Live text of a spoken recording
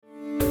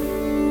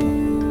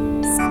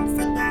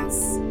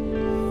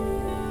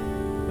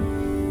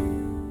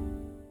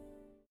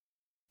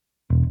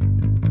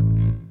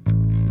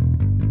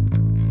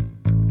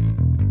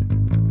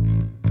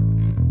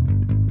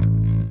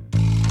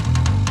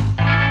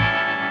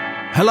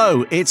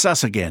Hello, it's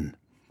us again.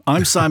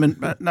 I'm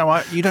Simon.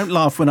 You don't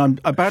laugh when I'm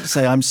about to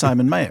say I'm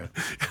Simon Mayo.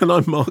 And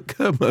I'm Mark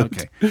Kermode.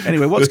 Okay.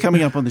 Anyway, what's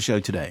coming up on the show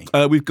today?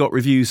 We've got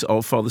reviews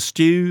of Father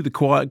Stew, The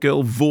Quiet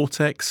Girl,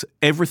 Vortex,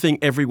 Everything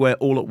Everywhere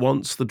All at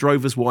Once, The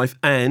Drover's Wife,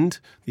 and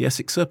The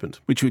Essex Serpent.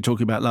 Which we were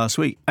talking about last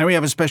week. And we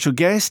have a special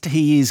guest.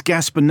 He is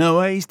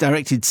Gaspar. He's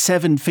directed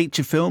 7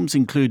 feature films,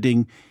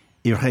 including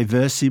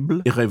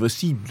Irréversible,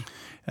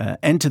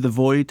 Enter the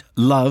Void,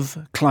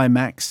 Love,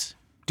 Climax,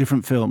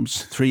 different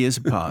films, 3 years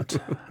apart.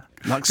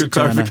 Good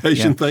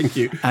clarification, thank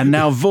you. And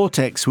now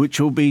Vortex, which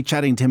we'll be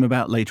chatting to him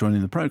about later on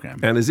in the programme.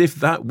 And as if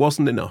that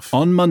wasn't enough.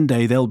 On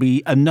Monday, there'll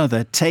be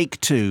another Take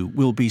 2.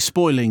 We'll be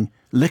spoiling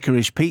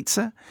Licorice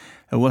Pizza.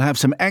 We'll have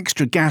some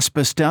extra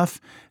Gaspar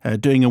stuff,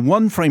 doing a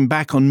one frame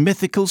back on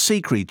mythical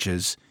sea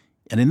creatures.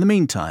 And in the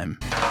meantime...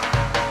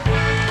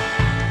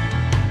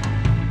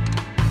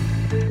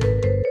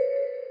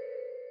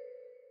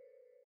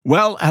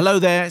 Well, hello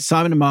there.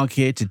 Simon and Mark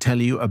here to tell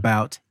you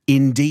about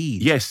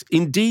Indeed. Yes,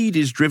 Indeed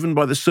is driven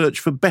by the search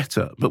for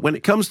better. But when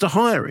it comes to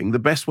hiring, the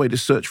best way to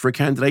search for a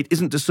candidate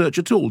isn't to search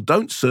at all.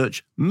 Don't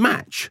search,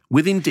 match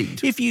with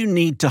Indeed. If you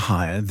need to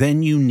hire,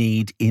 then you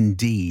need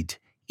Indeed.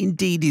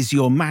 Indeed is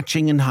your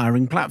matching and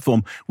hiring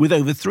platform with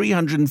over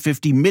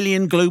 350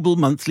 million global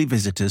monthly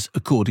visitors,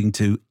 according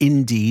to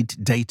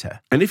Indeed data.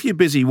 And if you're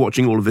busy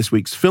watching all of this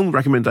week's film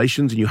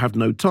recommendations and you have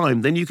no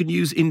time, then you can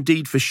use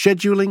Indeed for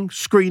scheduling,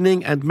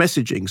 screening and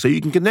messaging so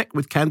you can connect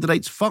with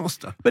candidates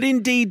faster. But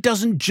Indeed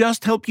doesn't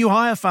just help you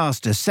hire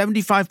faster.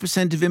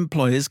 75% of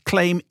employers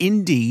claim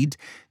Indeed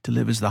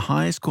delivers the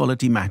highest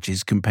quality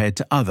matches compared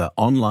to other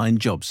online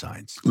job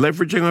sites.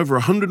 Leveraging over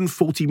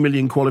 140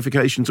 million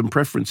qualifications and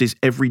preferences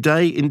every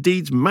day,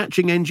 Indeed's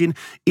matching engine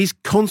is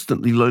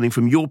constantly learning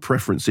from your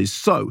preferences.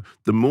 So,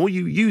 the more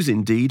you use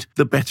Indeed,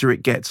 the better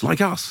it gets,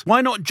 like us.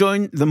 Why not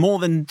join the more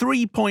than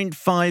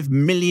 3.5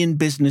 million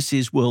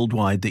businesses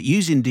worldwide that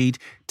use Indeed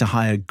to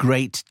hire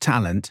great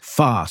talent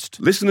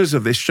fast? Listeners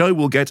of this show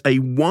will get a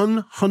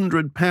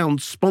 £100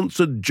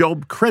 sponsored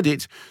job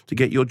credit to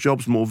get your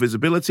jobs more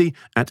visibility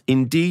at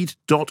Indeed.com/KermodeMayo.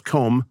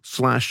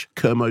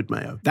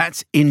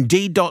 That's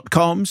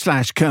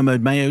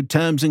Indeed.com/KermodeMayo.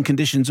 Terms and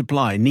conditions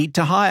apply. Need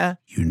to hire?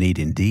 You need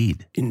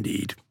Indeed.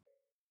 Indeed.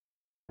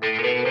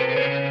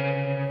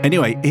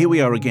 Anyway, here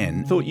we are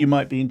again. Thought you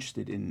might be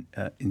interested in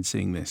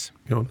seeing this.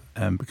 Go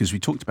on. Because we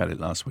talked about it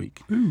last week.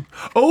 Ooh.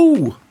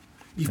 Oh!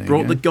 You've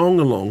brought the gong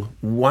along.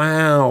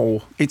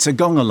 Wow. It's a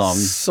gong along.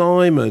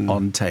 Simon.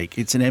 On take.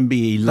 It's an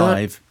MBE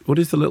live. What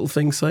does the little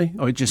thing say?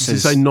 Oh, it just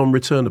Does says... it say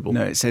non-returnable?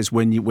 No, it says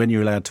when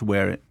you're allowed to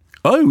wear it.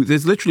 Oh,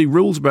 there's literally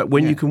rules about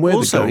when you can wear the gong.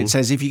 Also, it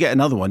says if you get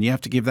another one, you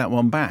have to give that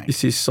one back.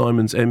 This is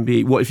Simon's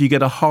MBE. What, if you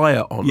get a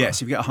higher honour?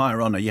 Yes, if you get a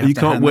higher honour, you have to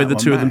can't hand wear that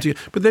the two one of them back.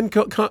 together. But then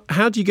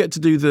how do you get to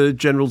do the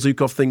General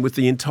Zukov thing with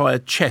the entire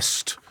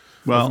chest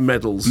of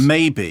medals?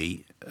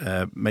 Maybe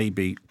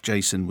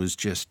Jason was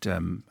just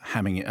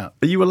hamming it up.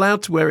 Are you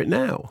allowed to wear it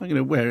now? I'm going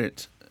to wear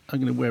it. I'm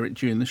going to wear it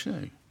during the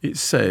show. It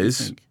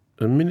says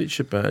a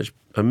miniature badge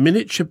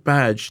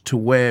to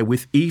wear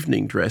with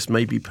evening dress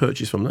may be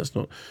purchased from. That's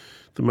not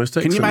the most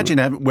excellent. Can you imagine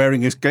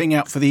going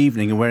out for the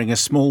evening and wearing a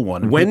small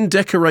one? When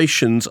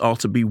decorations are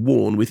to be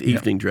worn with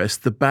evening dress,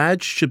 the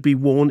badge should be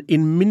worn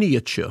in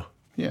miniature.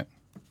 Yeah.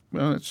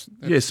 Well, that's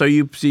so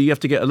you have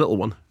to get a little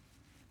one.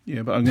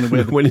 Yeah, but I'm going to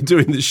wear when you're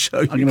doing the show.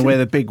 I'm going to wear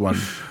the big one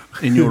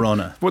in your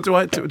honour. What do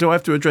I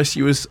have to address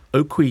you as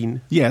O Queen?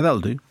 Yeah, that'll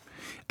do.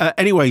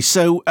 Anyway,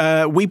 so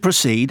we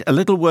proceed. A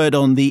little word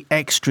on the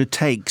extra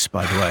takes,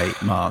 by the way,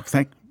 Mark.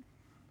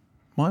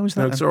 Why was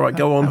that? That's all right.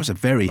 Go on. That was a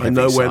very heavy I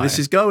know where sigh. this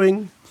is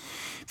going.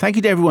 Thank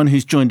you to everyone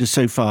who's joined us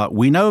so far.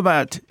 We know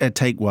about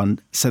Take 1,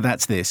 so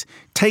that's this.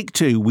 Take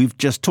 2, we've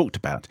just talked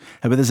about,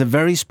 but there's a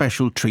very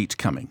special treat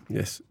coming.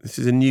 Yes, this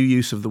is a new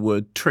use of the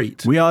word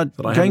treat. We are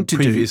that I going to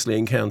previously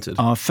encountered.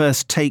 Our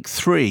first Take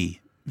 3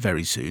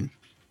 very soon.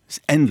 It's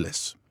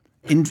endless.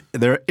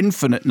 There are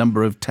infinite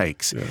number of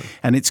takes,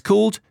 and it's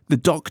called The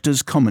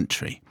Doctor's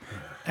Commentary.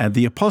 And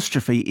the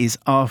apostrophe is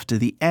after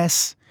the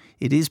S.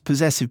 It is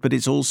possessive, but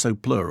it's also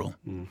plural.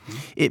 Mm-hmm.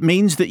 It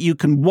means that you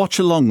can watch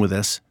along with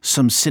us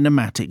some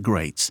cinematic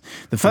greats.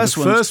 The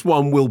first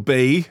one will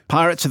be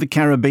Pirates of the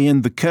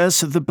Caribbean: The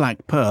Curse of the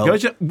Black Pearl.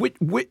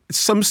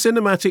 Some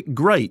cinematic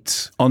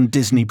greats on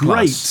Disney Plus.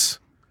 Greats.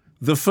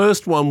 The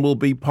first one will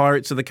be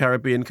Pirates of the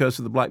Caribbean: Curse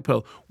of the Black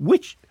Pearl.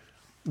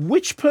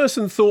 Which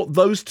person thought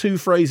those two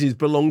phrases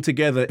belong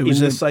together in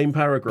the same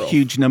paragraph?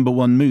 Huge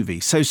 #1 movie.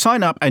 So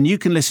sign up and you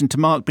can listen to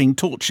Mark being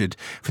tortured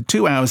for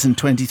 2 hours and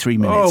 23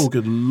 minutes. Oh,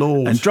 good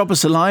Lord. And drop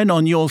us a line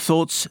on your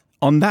thoughts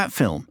on that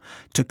film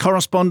to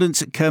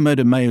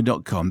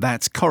correspondence@kermodeandmayo.com.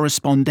 That's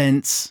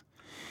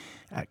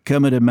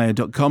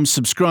correspondence@kermodeandmayo.com.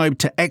 Subscribe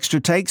to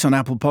Extra Takes on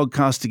Apple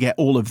Podcasts to get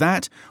all of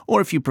that.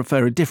 Or if you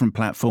prefer a different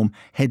platform,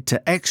 head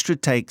to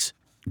extratakes.com.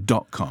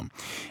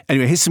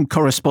 Anyway, here's some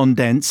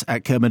correspondence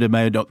at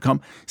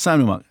kermodeandmayo.com.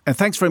 Simon and Mark,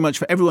 thanks very much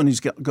for everyone who's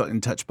got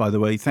in touch, by the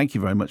way. Thank you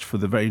very much for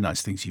the very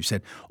nice things you've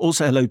said.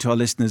 Also, hello to our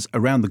listeners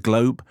around the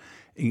globe,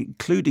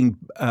 including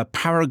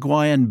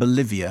Paraguay and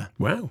Bolivia.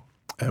 Wow.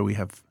 We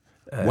have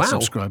Wow.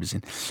 subscribers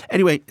in.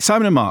 Anyway,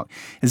 Simon and Mark,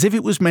 as if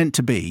it was meant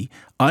to be,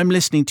 I'm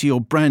listening to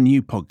your brand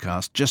new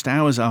podcast just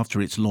hours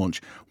after its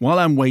launch while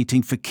I'm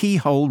waiting for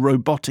keyhole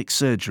robotic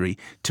surgery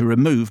to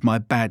remove my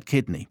bad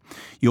kidney.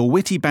 Your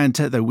witty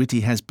banter, though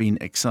witty has been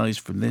excised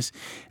from this,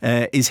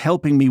 is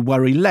helping me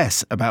worry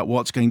less about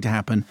what's going to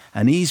happen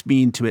and ease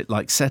me into it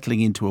like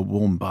settling into a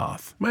warm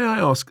bath. May I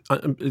ask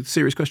a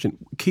serious question?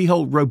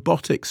 Keyhole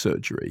robotic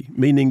surgery,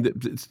 meaning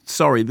that,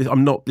 sorry,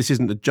 this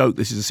isn't a joke,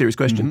 this is a serious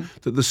question,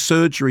 that the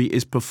surgery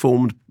is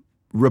performed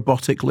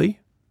robotically?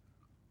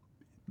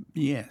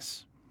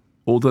 Yes.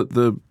 Or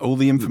that all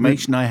the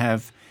information I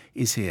have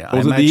is here.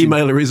 Or that the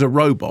emailer is a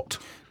robot?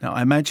 Now,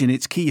 I imagine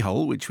it's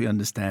keyhole, which we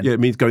understand. Yeah, it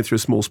means going through a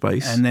small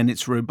space. And then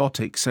it's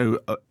robotic, so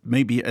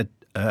maybe a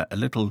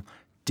little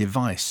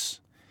device.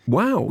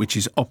 Wow. Which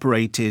is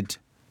operated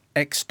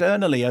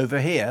externally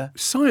over here.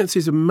 Science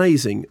is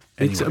amazing.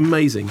 Anyway. It's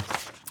amazing.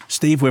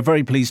 Steve, we're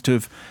very pleased to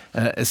have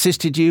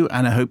assisted you,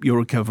 and I hope your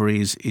recovery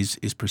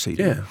is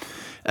proceeding.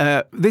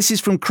 Yeah. This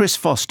is from Chris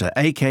Foster,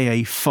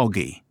 a.k.a.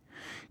 Foggy.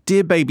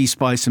 Dear Baby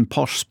Spice and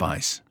Posh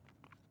Spice.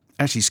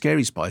 Actually,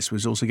 Scary Spice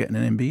was also getting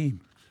an MBE.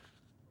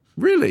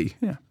 Really?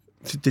 Yeah.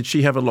 Did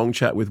she have a long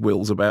chat with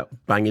Wills about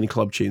banging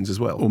club tunes as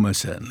well?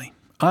 Almost certainly.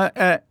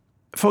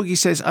 Foggy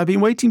says, I've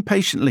been waiting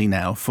patiently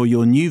now for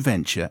your new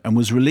venture and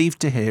was relieved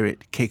to hear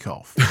it kick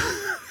off.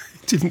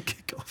 It didn't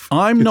kick off.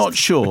 I'm not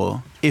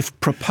sure if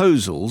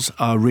proposals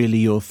are really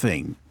your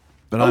thing,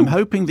 but I'm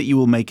hoping that you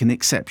will make an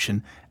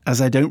exception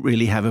as I don't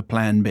really have a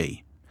plan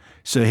B.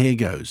 So here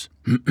goes.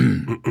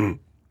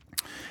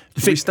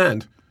 Should we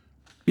stand?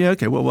 Yeah,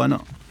 okay, well, why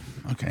not?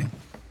 Okay.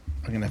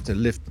 I'm going to have to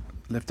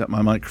lift up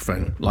my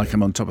microphone like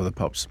I'm on top of the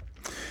pops.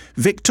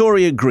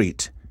 Victoria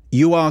Greet,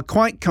 you are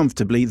quite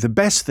comfortably the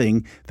best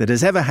thing that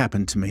has ever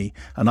happened to me,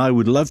 and I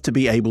would love to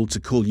be able to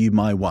call you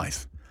my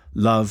wife.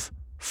 Love,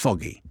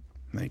 Foggy.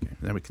 There you go.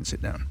 Now we can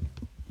sit down.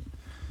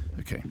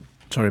 Okay.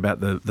 Sorry about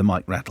the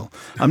mic rattle.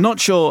 I'm not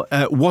sure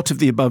what of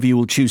the above you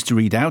will choose to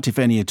read out, if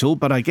any at all,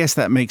 but I guess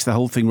that makes the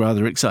whole thing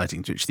rather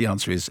exciting, to which the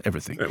answer is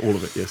everything. All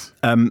of it, yes.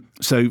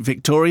 So,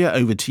 Victoria,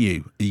 over to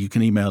you. You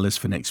can email us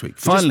for next week.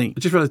 Finally...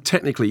 Just rather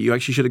technically, you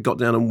actually should have got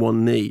down on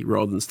one knee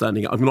rather than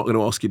standing up. I'm not going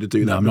to ask you to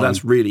do that, but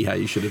that's really how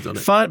you should have done it.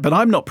 Fine, but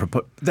I'm not...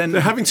 Then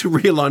they're having to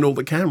realign all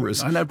the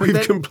cameras. I know, but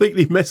we've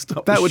completely messed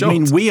up that the would shot.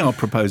 mean we are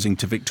proposing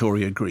to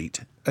Victoria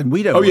Greet. And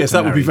we don't. Oh yes,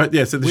 that would be.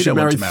 Yes, they should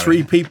marry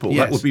three people.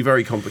 Yes. That would be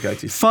very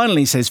complicated.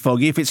 Finally, says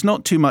Foggy, if it's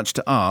not too much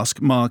to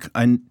ask, Mark,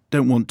 I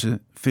don't want to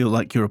feel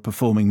like you're a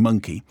performing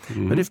monkey,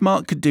 but if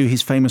Mark could do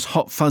his famous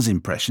Hot Fuzz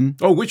impression.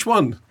 Oh, which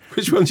one?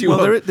 Which one do you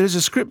want? Well, there's a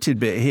scripted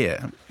bit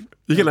here.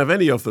 You can have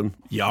any of them.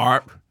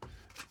 Yarp,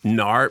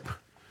 narp,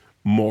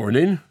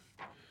 morning.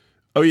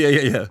 Oh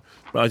yeah.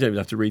 But I don't even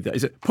have to read that.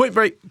 Is it Point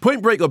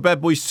Break or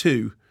Bad Boys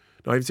 2?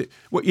 No,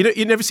 what,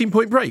 you've never seen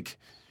Point Break?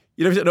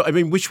 You know, no, I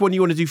mean, which one do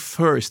you want to do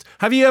first?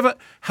 Have you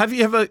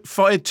ever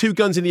fired two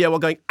guns in the air while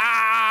going,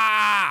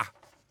 ah?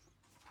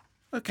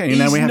 Okay, he's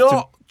now we have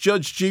not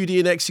Judge Judy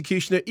and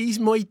Executioner. He's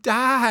my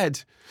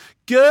dad.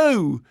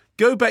 Go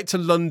back to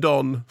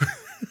London.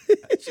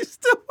 It's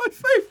still my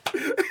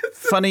favourite.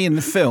 Funny in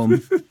the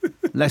film,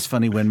 less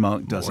funny when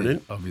Mark does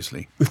it,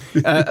 obviously.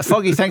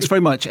 Foggy, thanks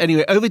very much.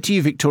 Anyway, over to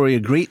you, Victoria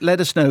Greet.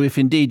 Let us know if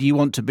indeed you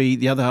want to be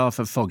the other half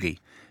of Foggy,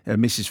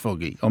 Mrs.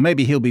 Foggy, or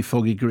maybe he'll be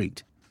Foggy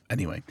Greet.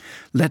 Anyway,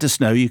 let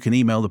us know. You can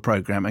email the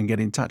programme and get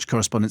in touch,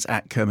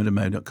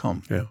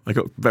 correspondence@kermodandmo.com. Yeah, I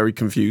got very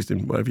confused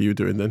in whatever you were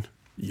doing then.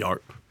 Yarp.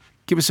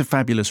 Give us a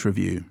fabulous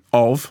review.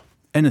 Of?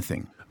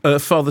 Anything.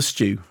 Father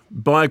Stew,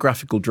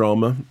 biographical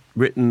drama,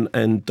 written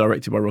and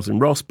directed by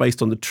Rosalind Ross,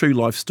 based on the true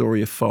life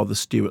story of Father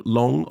Stuart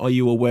Long. Are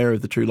you aware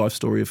of the true life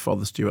story of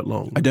Father Stuart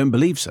Long? I don't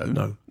believe so.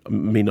 No,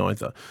 me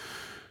neither.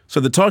 So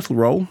the title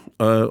role,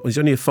 he's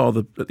only a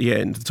father at the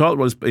end. The title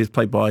role is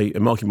played by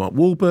Mark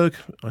Wahlberg.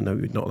 I know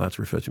you're not allowed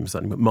to refer to him as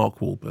that, but Mark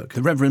Wahlberg.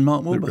 The Reverend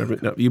Mark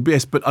Wahlberg?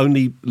 Yes, but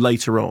only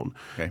later on.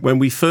 Okay. When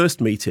we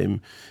first meet him,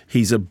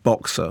 he's a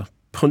boxer,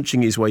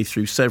 punching his way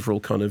through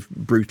several kind of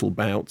brutal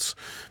bouts,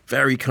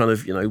 very kind of,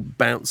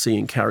 bouncy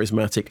and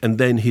charismatic, and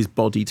then his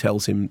body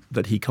tells him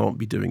that he can't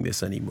be doing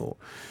this anymore.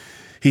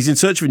 He's in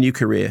search of a new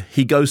career.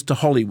 He goes to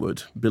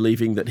Hollywood,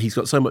 believing that he's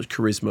got so much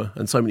charisma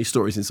and so many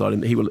stories inside him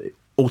that he will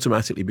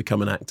automatically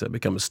become an actor,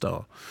 become a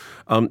star.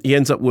 He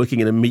ends up working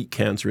in a meat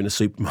counter in a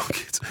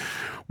supermarket.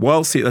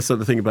 That's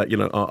the thing about,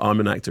 I'm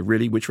an actor.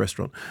 Really? Which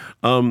restaurant?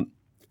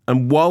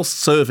 And whilst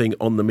serving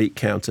on the meat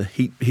counter,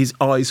 his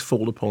eyes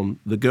fall upon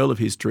the girl of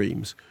his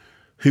dreams,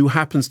 who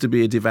happens to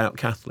be a devout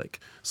Catholic.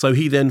 So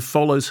he then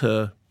follows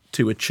her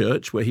to a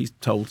church where he's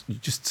told,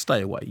 just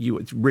stay away. You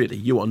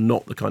are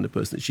not the kind of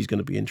person that she's going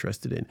to be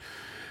interested in.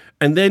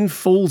 And then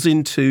falls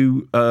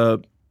into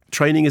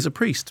training as a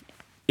priest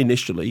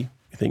initially,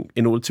 I think,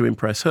 in order to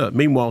impress her.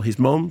 Meanwhile, his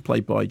mom,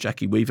 played by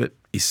Jackie Weaver,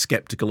 is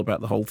sceptical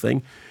about the whole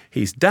thing.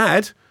 His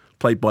dad,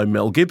 played by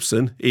Mel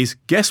Gibson, is,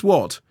 guess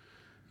what?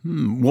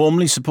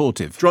 Warmly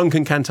supportive. Drunk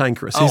and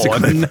cantankerous.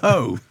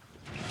 No.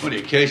 What are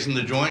you, casing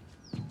the joint?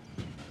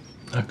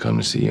 I've come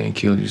to see you ain't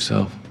killed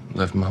yourself.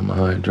 Left mama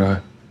high and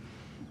dry.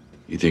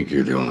 You think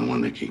you're the only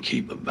one that can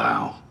keep a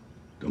vow?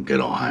 Don't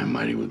get all high and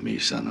mighty with me,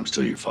 son. I'm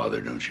still your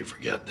father, don't you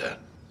forget that.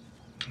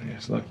 Yeah,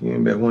 it's like you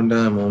ain't bet one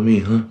dime on me,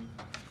 huh?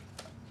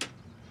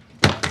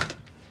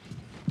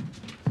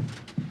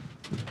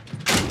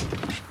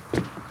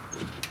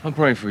 I'll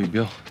pray for you,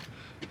 Bill.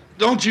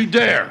 Don't you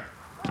dare!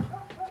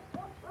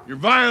 You're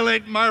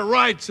violating my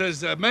rights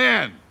as a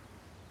man,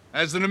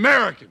 as an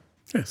American.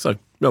 Yeah, so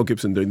Mel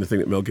Gibson doing the thing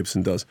that Mel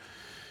Gibson does.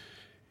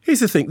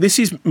 Here's the thing. This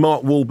is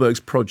Mark Wahlberg's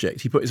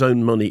project. He put his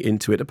own money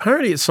into it.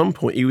 Apparently, at some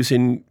point, he was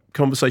in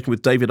conversation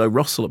with David O.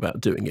 Russell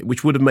about doing it,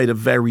 which would have made a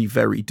very,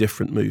 very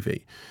different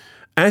movie.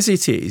 As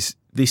it is,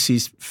 this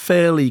is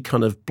fairly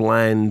kind of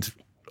bland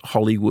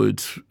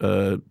Hollywood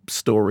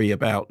story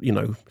about,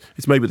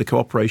 it's made with the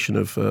cooperation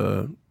of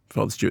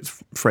Father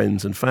Stewart's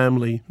friends and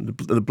family,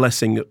 the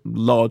blessing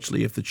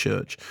largely of the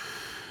church.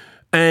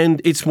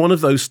 And it's one of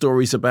those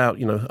stories about,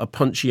 a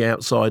punchy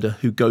outsider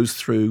who goes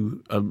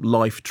through a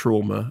life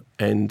trauma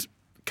and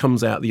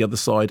comes out the other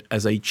side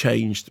as a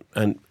changed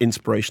and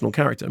inspirational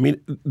character. I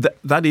mean,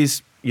 that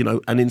is,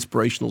 an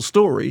inspirational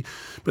story,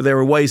 but there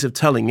are ways of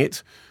telling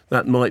it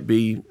that might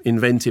be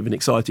inventive and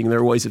exciting. There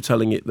are ways of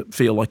telling it that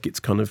feel like it's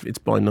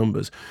by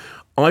numbers.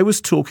 I was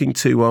talking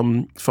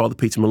to Father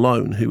Peter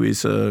Malone, who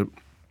is a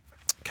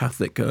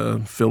Catholic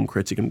film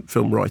critic and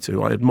film writer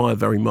who I admire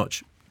very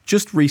much,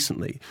 just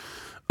recently,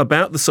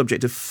 about the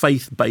subject of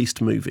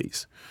faith-based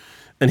movies.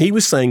 And he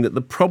was saying that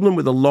the problem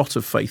with a lot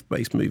of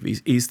faith-based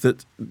movies is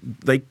that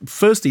they're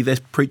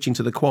preaching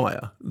to the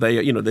choir.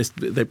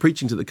 They're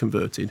preaching to the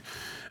converted,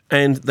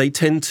 and they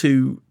tend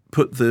to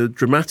put the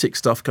dramatic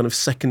stuff kind of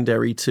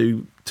secondary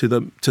to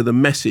the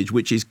message,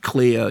 which is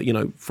clear,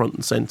 front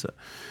and center.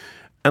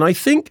 And I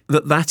think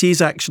that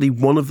is actually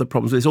one of the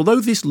problems with this. Although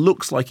this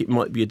looks like it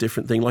might be a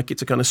different thing, like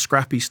it's a kind of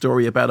scrappy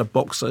story about a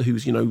boxer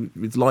who's,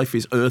 his life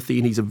is earthy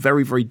and he's a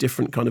very, very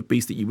different kind of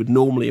beast that you would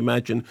normally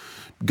imagine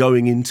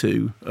going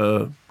into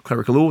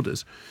clerical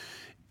orders.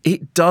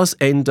 It does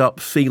end up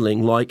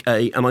feeling like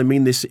and I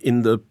mean this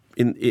in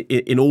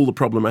all the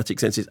problematic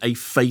senses, a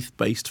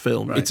faith-based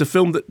film. Right. It's a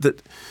film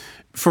that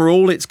for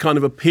all its kind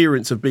of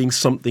appearance of being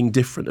something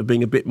different, of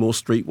being a bit more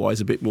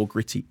streetwise, a bit more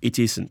gritty, it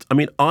isn't. I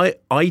mean,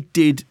 I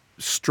did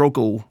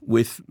struggle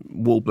with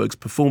Wahlberg's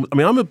performance. I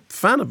mean, I'm a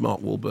fan of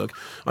Mark Wahlberg.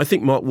 I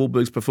think Mark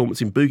Wahlberg's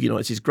performance in Boogie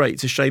Nights is great.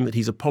 It's a shame that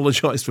he's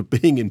apologised for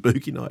being in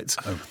Boogie Nights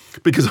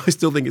because I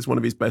still think it's one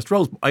of his best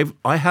roles.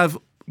 I have,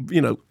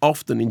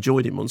 often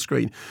enjoyed him on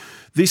screen.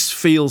 This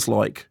feels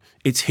like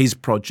it's his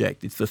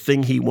project. It's the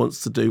thing he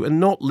wants to do, and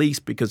not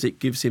least because it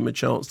gives him a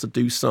chance to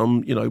do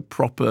some,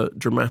 proper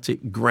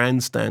dramatic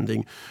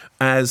grandstanding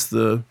as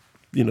the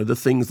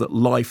things that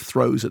life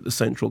throws at the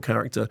central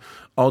character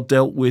are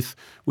dealt with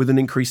an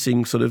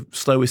increasing sort of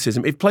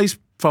stoicism. It plays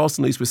fast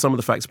and loose with some of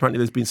the facts. Apparently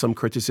there's been some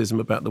criticism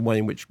about the way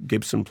in which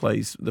Gibson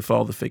plays the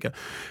father figure.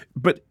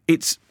 But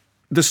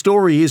the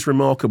story is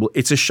remarkable.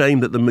 It's a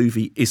shame that the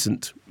movie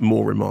isn't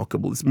more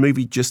remarkable. This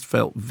movie just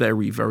felt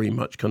very, very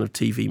much kind of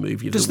TV movie of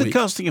the week. Does the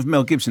casting of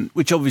Mel Gibson,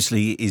 which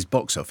obviously is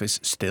box office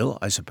still,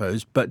 I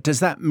suppose, but does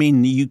that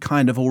mean you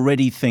kind of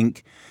already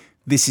think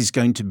this is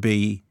going to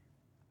be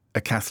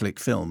a Catholic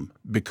film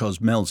because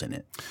Mel's in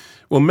it?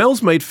 Well,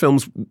 Mel's made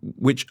films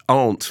which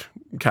aren't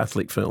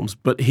Catholic films,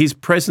 but his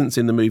presence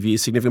in the movie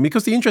is significant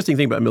because the interesting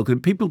thing about Mel,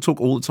 people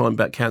talk all the time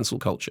about cancel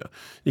culture.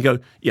 You go,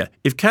 yeah,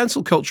 if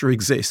cancel culture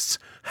exists,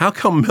 how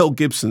come Mel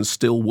Gibson's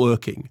still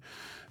working?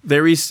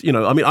 There is,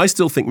 I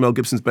still think Mel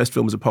Gibson's best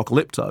film is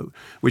Apocalypto,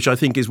 which I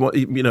think is what,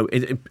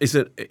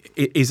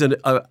 is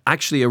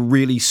actually a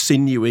really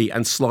sinewy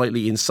and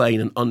slightly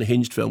insane and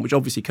unhinged film, which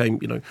obviously came,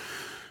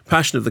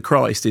 Passion of the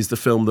Christ is the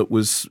film that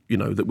was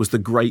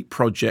the great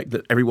project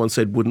that everyone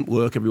said wouldn't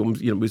work. Everyone,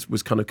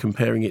 was kind of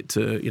comparing it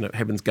to,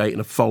 Heaven's Gate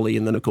and A Folly.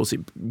 And then, of course,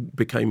 it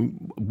became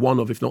one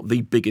of, if not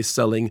the biggest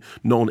selling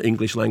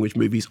non-English language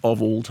movies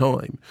of all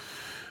time.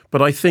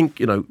 But I think,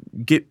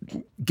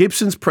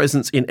 Gibson's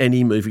presence in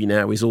any movie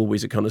now is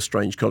always a kind of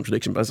strange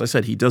contradiction. But as I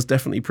said, he does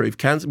definitely prove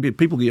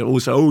people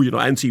always say,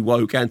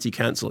 anti-woke,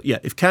 anti-cancel. Yeah,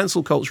 if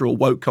cancel culture or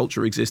woke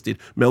culture existed,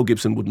 Mel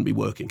Gibson wouldn't be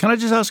working. Can I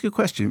just ask a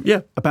question? Yeah.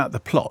 About the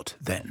plot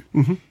then?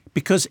 Mm-hmm.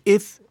 Because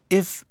if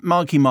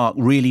Marky Mark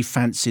really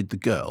fancied the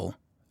girl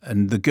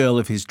and the girl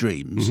of his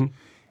dreams, mm-hmm.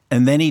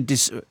 and then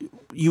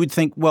you would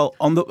think, well,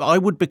 I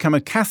would become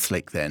a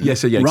Catholic then,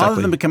 rather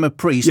than become a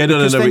priest,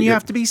 because then you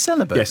have to be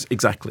celibate. Yes,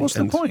 exactly. What's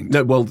the point?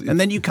 No, well, and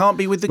then you can't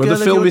be with the girl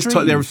the film of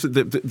your is dreams.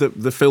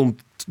 The film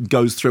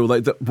goes through,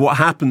 what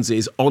happens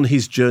is, on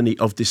his journey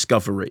of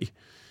discovery,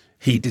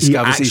 he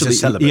discovers he's a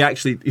celibate. He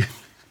actually...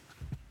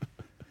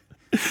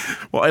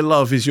 What I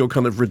love is your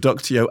kind of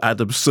reductio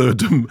ad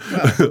absurdum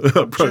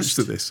approach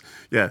to this.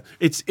 Yeah,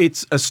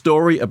 it's a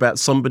story about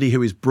somebody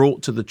who is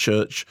brought to the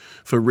church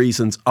for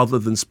reasons other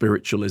than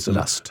spiritualism,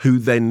 lust, who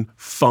then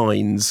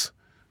finds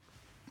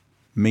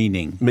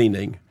meaning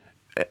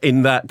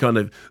in that kind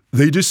of,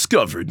 they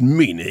discovered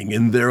meaning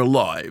in their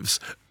lives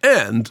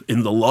and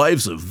in the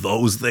lives of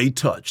those they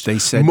touched. They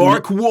said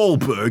Mark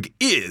Wahlberg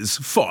is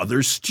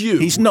Father Stew.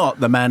 He's not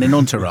the man in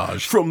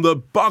Entourage. From the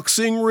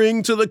boxing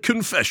ring to the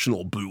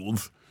confessional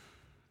booth.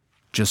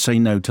 Just say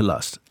no to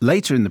lust.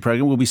 Later in the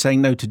programme, we'll be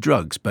saying no to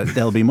drugs, but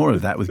there'll be more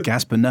of that with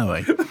Gaspar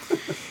Noé.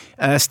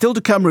 Still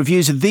to come,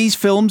 reviews of these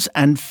films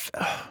and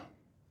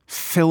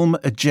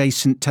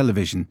film-adjacent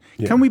television.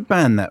 Yeah. Can we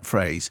ban that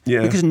phrase?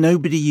 Yeah. Because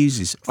nobody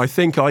uses it. I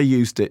think I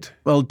used it.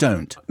 Well,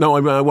 don't. No,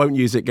 I won't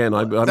use it again.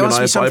 I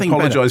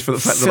apologise for the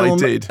fact that I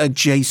did.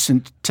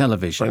 Film-adjacent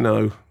television. I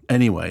know.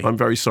 Anyway. I'm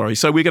very sorry.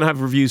 So we're going to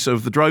have reviews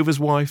of The Drover's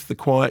Wife, The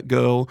Quiet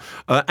Girl,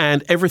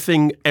 and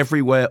Everything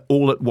Everywhere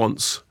All at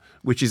Once,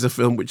 which is a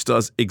film which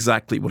does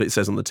exactly what it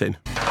says on the tin.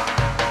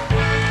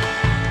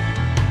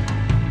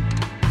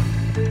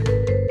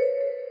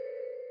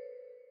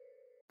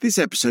 This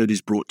episode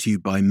is brought to you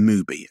by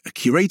Mubi, a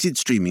curated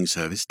streaming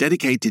service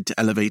dedicated to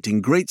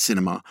elevating great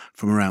cinema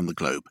from around the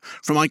globe.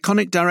 From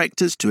iconic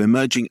directors to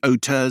emerging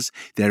auteurs,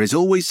 there is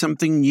always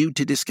something new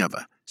to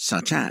discover.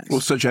 Such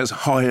as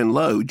High and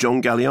Low,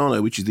 John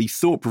Galliano, which is the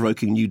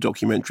thought-provoking new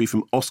documentary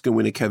from Oscar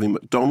winner Kevin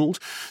MacDonald,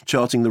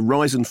 charting the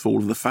rise and fall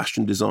of the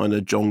fashion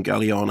designer John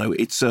Galliano.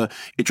 It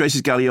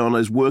traces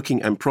Galliano's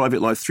working and private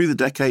life through the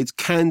decades,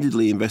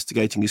 candidly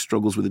investigating his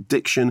struggles with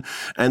addiction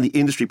and the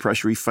industry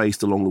pressure he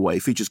faced along the way.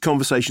 It features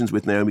conversations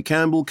with Naomi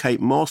Campbell, Kate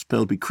Moss,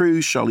 Penelope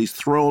Cruz, Charlize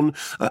Theron,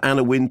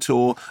 Anna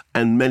Wintour,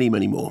 and many,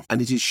 many more. And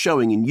it is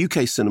showing in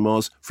UK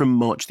cinemas from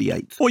March the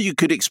 8th. Or you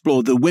could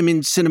explore the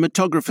Women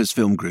Cinematographers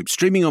film group,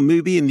 streaming on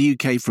Mubi in the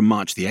UK from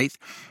March the 8th.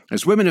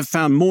 As women have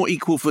found more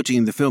equal footing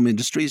in the film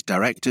industry as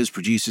directors,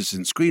 producers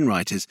and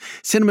screenwriters,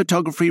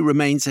 cinematography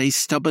remains a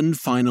stubborn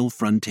final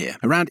frontier.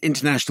 Around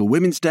International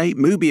Women's Day,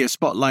 Mubi are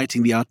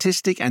spotlighting the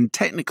artistic and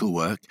technical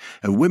work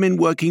of women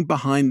working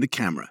behind the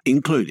camera,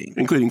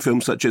 including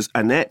films such as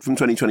Annette from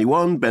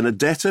 2021,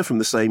 Benedetta from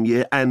the same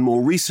year, and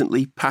more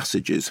recently,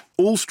 Passages,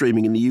 all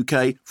streaming in the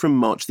UK from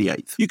March the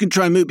 8th. You can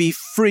try Mubi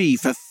free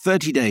for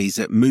 30 days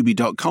at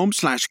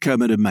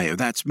mubi.com/Kermit and Mayo.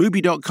 That's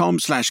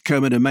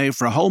mubi.com/Kermit and Mayo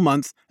for a whole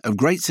month of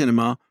great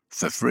cinema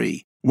for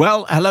free.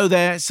 Well, hello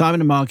there.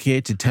 Simon and Mark here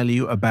to tell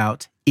you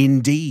about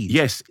Indeed.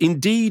 Yes,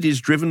 Indeed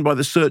is driven by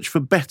the search for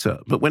better.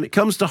 But when it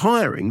comes to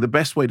hiring, the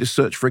best way to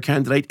search for a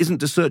candidate isn't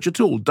to search at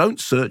all. Don't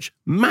search,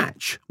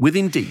 match with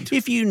Indeed.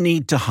 If you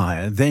need to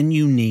hire, then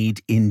you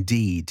need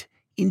Indeed.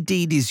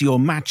 Indeed is your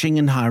matching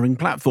and hiring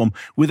platform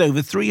with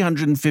over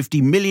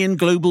 350 million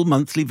global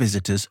monthly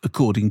visitors,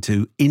 according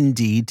to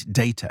Indeed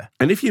data.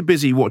 And if you're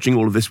busy watching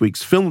all of this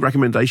week's film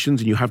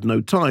recommendations and you have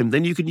no time,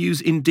 then you can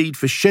use Indeed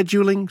for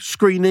scheduling,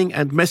 screening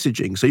and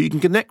messaging so you can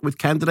connect with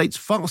candidates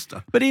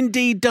faster. But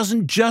Indeed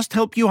doesn't just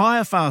help you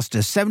hire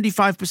faster.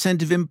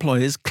 75% of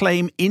employers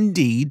claim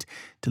Indeed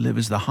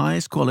delivers the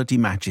highest quality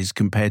matches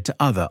compared to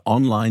other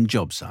online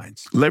job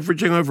sites.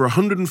 Leveraging over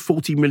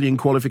 140 million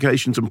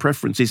qualifications and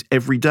preferences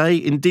every day,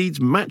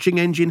 Indeed's matching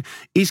engine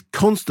is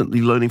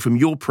constantly learning from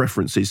your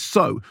preferences.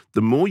 So,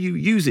 the more you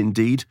use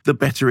Indeed, the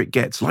better it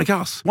gets, like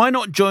us. Why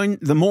not join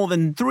the more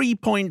than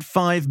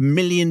 3.5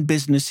 million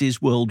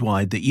businesses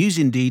worldwide that use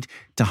Indeed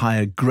to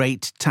hire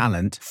great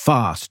talent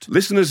fast?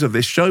 Listeners of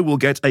this show will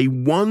get a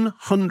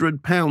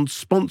 £100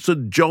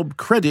 sponsored job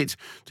credit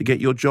to get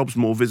your jobs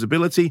more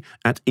visibility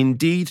at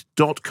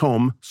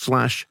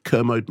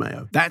Indeed.com/Kermode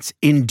Mayo. That's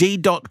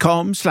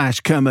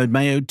Indeed.com/Kermode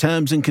Mayo.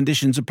 Terms and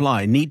conditions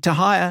apply. Need to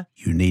hire?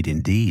 You need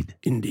Indeed.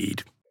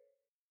 Indeed.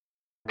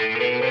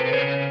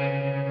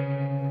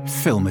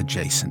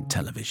 Film-adjacent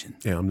television.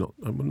 Yeah,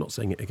 I'm not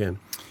saying it again.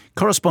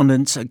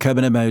 Correspondence at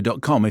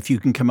KermodeMayo.com if you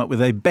can come up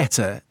with a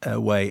better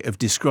way of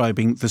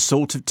describing the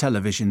sort of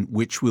television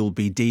which we'll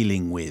be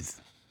dealing with,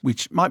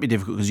 which might be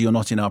difficult because you're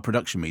not in our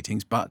production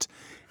meetings, but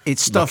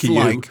it's stuff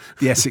like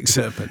the Essex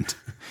Serpent.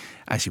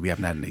 Actually, we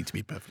haven't had any, to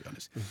be perfectly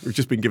honest. We've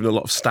just been given a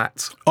lot of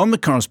stats. On the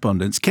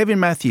correspondence, Kevin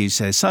Matthews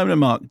says, Simon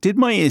and Mark, did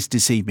my ears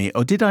deceive me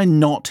or did I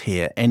not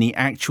hear any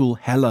actual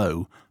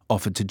hello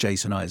offered to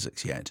Jason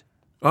Isaacs yet?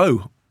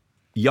 Oh,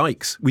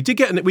 yikes. We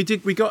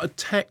got a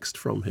text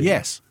from him.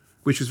 Yes.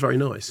 Which was very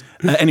nice.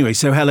 Anyway,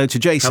 so hello to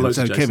Jason. Hello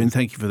to Jason. Kevin,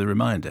 thank you for the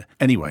reminder.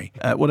 Anyway,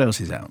 what else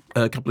is out?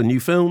 A couple of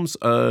new films.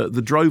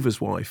 The Drover's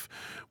Wife,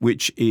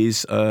 which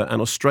is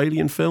an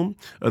Australian film.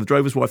 The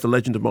Drover's Wife, The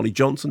Legend of Molly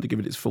Johnson, to give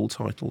it its full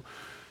title.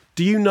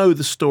 Do you know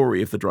the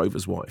story of The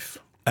Drover's Wife?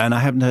 And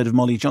I haven't heard of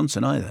Molly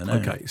Johnson either, no.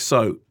 Okay,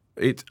 so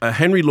it's a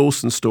Henry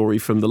Lawson story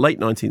from the late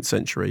 19th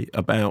century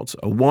about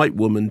a white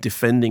woman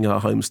defending her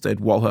homestead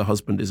while her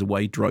husband is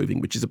away droving,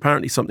 which is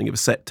apparently something of a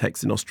set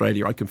text in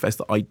Australia. I confess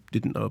that I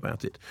didn't know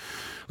about it.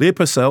 Leah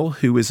Purcell,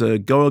 who is a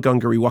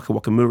Goa-Gungari Waka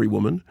Waka Muri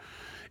woman,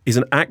 is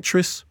an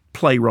actress,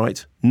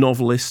 playwright,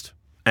 novelist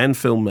and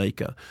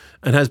filmmaker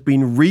and has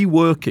been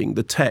reworking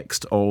the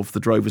text of The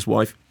Drover's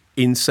Wife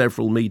in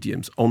several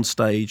mediums, on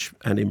stage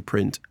and in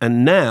print.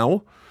 And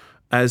now,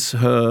 as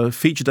her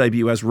feature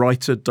debut as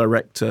writer,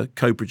 director,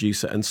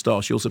 co-producer and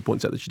star, she also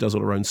points out that she does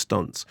all her own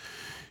stunts.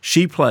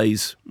 She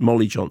plays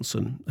Molly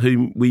Johnson,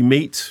 whom we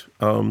meet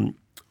on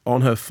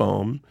her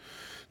farm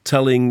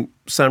telling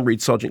Sam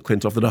Reed, Sergeant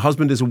Clintoff, that her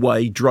husband is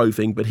away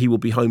droving, but he will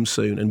be home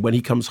soon. And when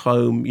he comes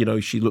home,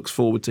 she looks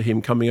forward to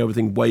him coming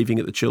over, waving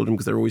at the children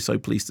because they're always so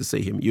pleased to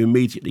see him. You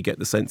immediately get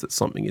the sense that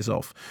something is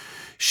off.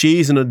 She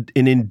is an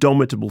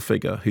indomitable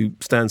figure who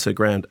stands her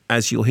ground,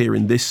 as you'll hear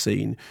in this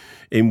scene,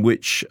 in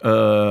which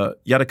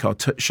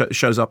Yadakar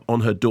shows up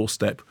on her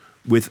doorstep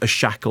with a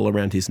shackle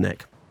around his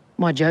neck.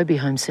 My Joe be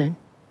home soon.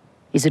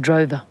 He's a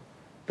drover,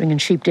 bringing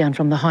sheep down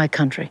from the high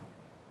country.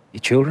 Your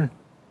children?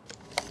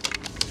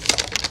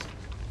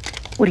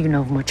 What do you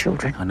know of my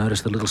children? I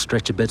noticed the little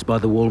stretcher beds by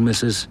the wall,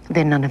 missus.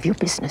 They're none of your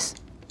business.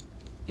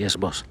 Yes,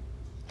 boss.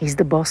 He's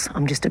the boss.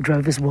 I'm just a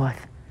drover's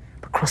wife.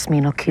 But cross me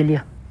and I'll kill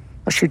you.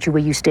 I'll shoot you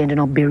where you stand and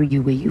I'll bury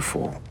you where you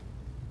fall.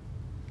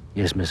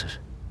 Yes, missus.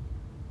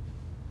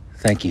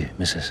 Thank you,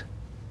 missus.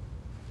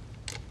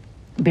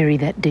 Bury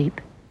that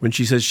deep. When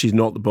she says she's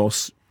not the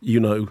boss,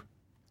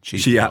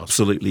 she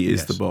absolutely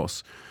is the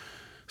boss.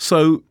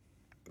 So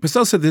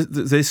Pastel said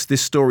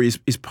this story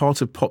is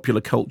part of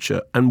popular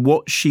culture, and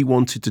what she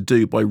wanted to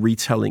do by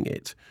retelling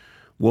it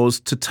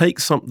was to take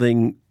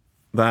something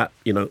that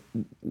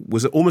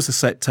was almost a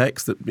set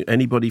text that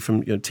anybody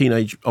from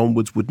teenage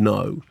onwards would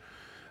know,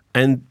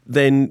 and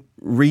then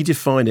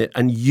redefine it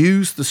and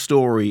use the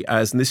story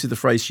as, and this is the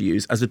phrase she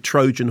used, as a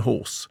Trojan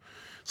horse.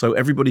 So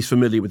everybody's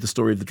familiar with the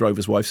story of the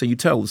drover's wife. So you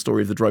tell the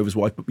story of the drover's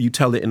wife, but you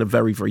tell it in a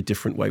very, very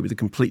different way with a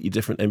completely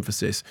different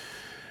emphasis.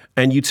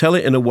 And you tell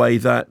it in a way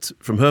that,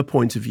 from her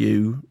point of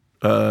view,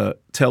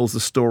 tells the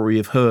story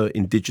of her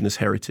indigenous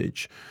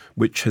heritage,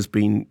 which has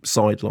been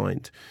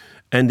sidelined.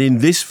 And in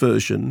this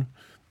version,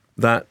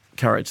 that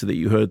character that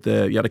you heard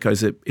there,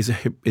 Yadako,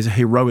 is a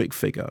heroic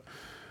figure,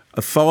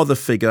 a father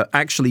figure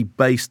actually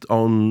based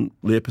on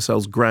Leah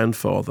Purcell's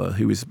grandfather,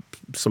 who is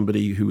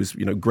somebody who was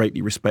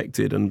greatly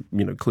respected and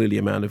clearly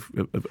a man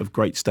of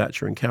great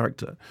stature and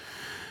character.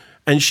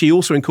 And she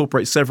also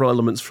incorporates several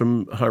elements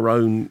from her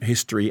own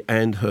history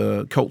and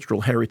her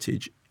cultural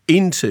heritage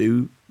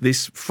into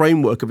this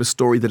framework of a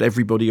story that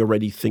everybody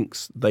already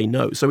thinks they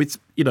know. So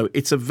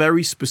it's a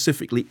very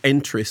specifically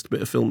entrist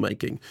bit of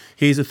filmmaking.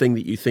 Here's a thing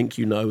that you think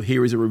you know.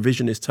 Here is a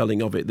revisionist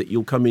telling of it that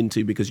you'll come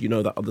into because you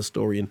know that other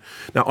story. And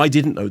now I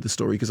didn't know the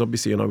story because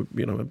obviously, I'm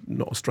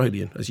not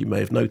Australian, as you may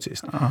have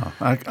noticed.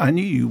 I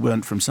knew you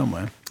weren't from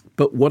somewhere.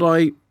 But what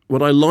I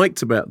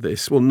liked about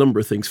this, well, a number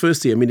of things.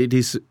 Firstly, it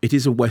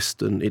is a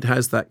Western. It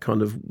has that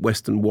kind of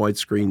Western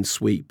widescreen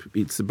sweep.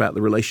 It's about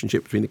the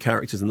relationship between the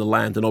characters and the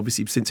land. And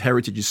obviously, since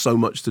heritage is so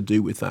much to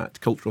do with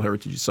that, cultural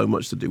heritage is so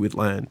much to do with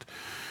land.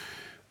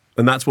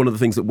 And that's one of the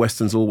things that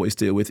Westerns always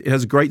deal with. It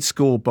has a great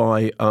score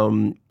by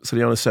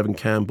Seliana Seven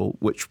Campbell,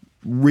 which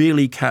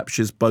really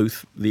captures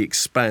both the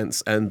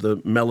expanse and the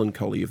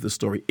melancholy of the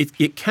story.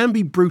 It can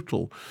be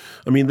brutal.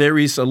 There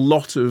is a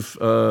lot of,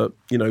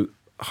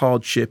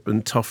 hardship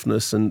and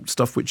toughness and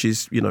stuff which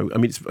is, I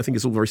think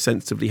it's all very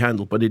sensitively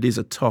handled, but it is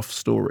a tough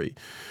story.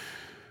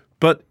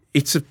 But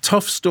it's a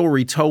tough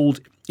story told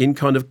in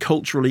kind of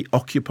culturally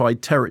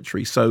occupied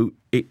territory, so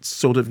it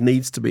sort of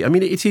needs to be.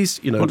 It is,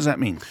 What does that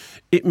mean?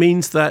 It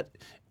means that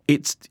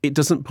it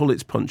doesn't pull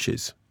its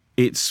punches.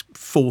 It's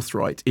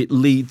forthright. It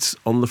leads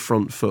on the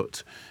front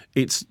foot.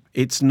 It's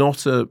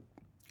not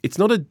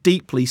a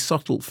deeply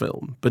subtle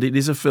film, but it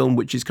is a film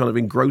which is kind of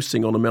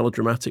engrossing on a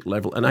melodramatic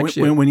level. And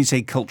actually, when you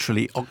say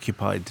culturally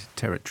occupied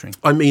territory,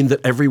 I mean that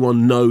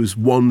everyone knows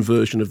one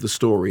version of the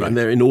story, right. And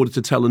in order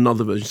to tell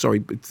another version. Sorry,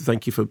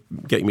 thank you for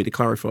getting me to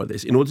clarify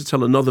this. In order to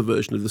tell another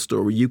version of the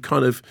story, you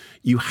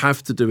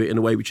have to do it in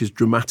a way which is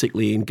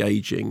dramatically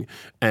engaging,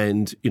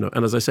 and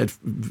and as I said,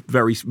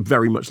 very,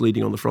 very much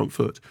leading on the front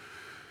foot.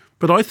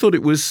 But I thought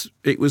it was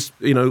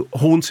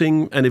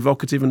haunting and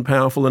evocative and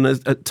powerful, and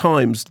at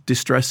times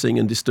distressing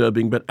and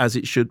disturbing, but as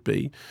it should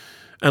be.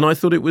 And I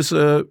thought it's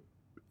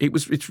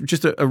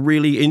just a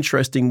really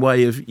interesting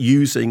way of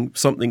using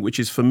something which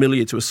is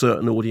familiar to a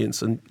certain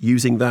audience and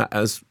using that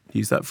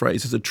use that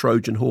phrase as a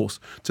Trojan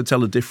horse to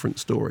tell a different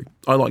story.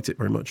 I liked it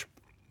very much.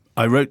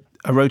 I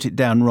wrote it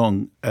down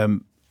wrong.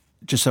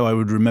 Just so I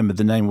would remember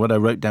the name. What I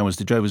wrote down was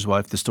The Drover's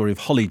Wife, the story of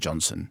Holly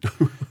Johnson.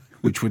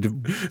 Which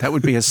would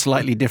be a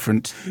slightly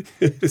different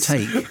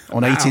take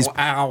on 80s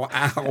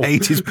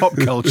pop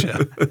culture,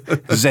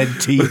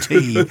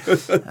 ZTT,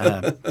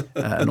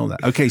 and all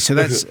that. Okay, so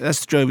that's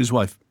The Drover's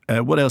Wife.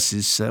 What else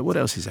is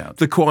out?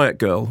 The Quiet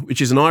Girl,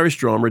 which is an Irish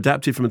drama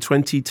adapted from a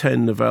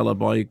 2010 novella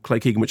by Clay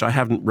Keegan, which I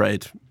haven't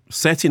read,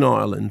 set in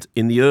Ireland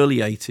in the early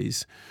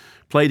 80s,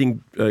 played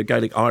in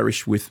Gaelic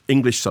Irish with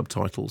English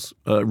subtitles,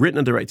 written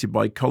and directed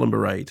by Colin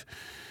Barade.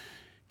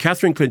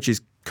 Catherine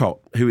Clinch's Cott,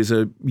 who is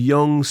a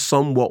young,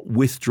 somewhat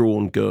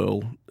withdrawn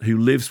girl who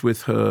lives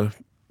with her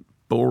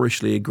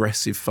boorishly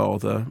aggressive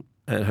father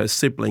and her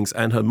siblings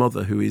and her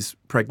mother, who is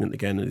pregnant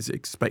again and is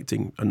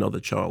expecting another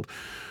child.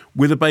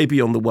 With a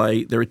baby on the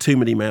way, there are too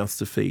many mouths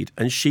to feed,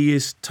 and she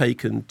is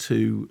taken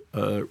to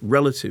a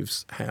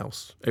relative's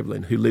house,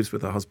 Evelyn, who lives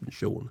with her husband,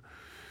 Sean.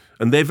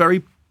 And they're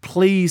very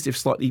pleased, if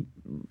slightly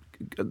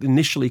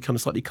initially kind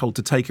of slightly cold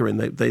to take her in.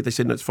 They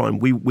said, no, it's fine.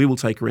 We will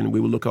take her in and we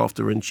will look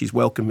after her, and she's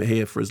welcome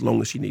here for as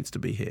long as she needs to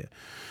be here.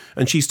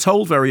 And she's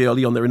told very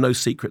early on there are no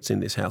secrets in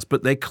this house,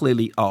 but there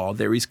clearly are.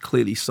 There is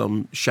clearly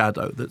some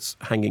shadow that's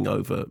hanging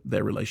over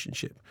their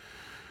relationship.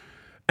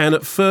 And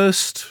at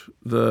first,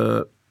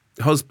 the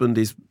husband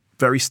is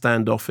very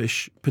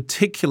standoffish,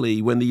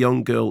 particularly when the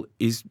young girl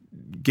is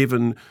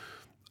given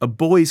a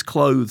boy's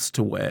clothes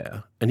to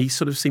wear, and he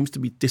sort of seems to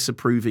be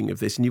disapproving of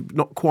this, and you're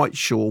not quite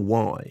sure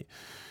why.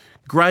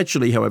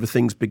 Gradually, however,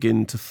 things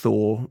begin to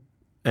thaw,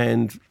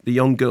 and the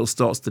young girl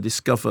starts to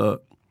discover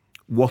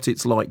what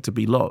it's like to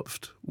be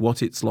loved,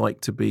 what it's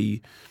like to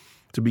be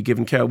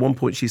given care. At one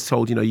point she's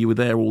told, you were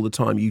there all the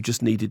time, you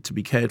just needed to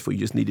be cared for, you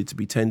just needed to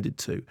be tended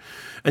to.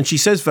 And she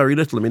says very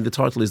little. I mean, the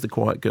title is The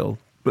Quiet Girl,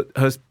 but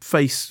her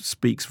face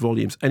speaks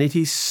volumes, and it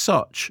is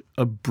such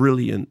a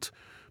brilliant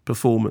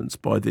performance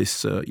by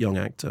this young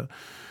actor.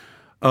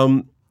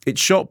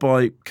 It's shot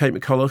by Kate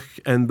McCulloch,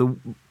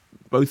 and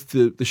both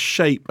the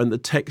shape and the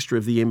texture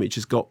of the image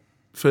has got,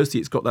 firstly,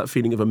 it's got that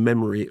feeling of a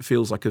memory. It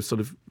feels like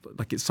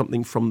like it's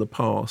something from the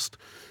past,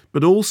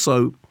 but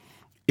also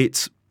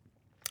it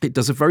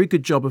does a very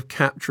good job of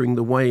capturing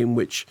the way in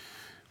which,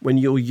 when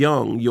you're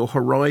young, your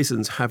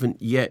horizons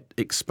haven't yet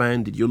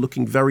expanded. You're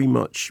looking very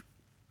much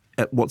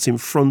at what's in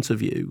front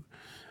of you,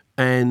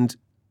 and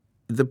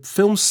the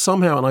film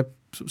somehow, and I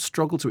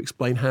struggle to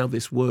explain how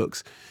this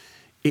works,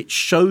 it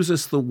shows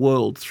us the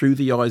world through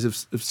the eyes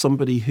of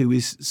somebody who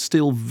is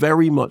still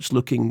very much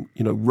looking,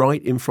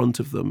 right in front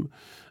of them,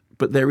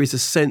 but there is a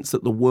sense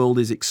that the world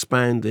is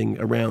expanding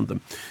around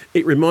them.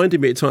 It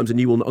reminded me at times, and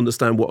you will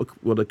understand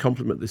what a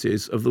compliment this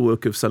is, of the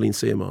work of Céline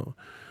Sciamma,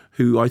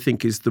 who I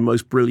think is the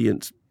most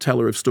brilliant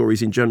teller of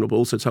stories in general, but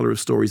also teller of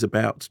stories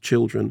about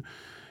children.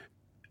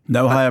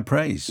 No higher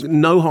praise.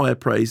 No higher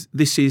praise.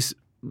 This is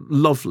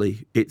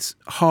lovely. It's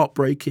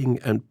heartbreaking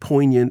and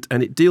poignant,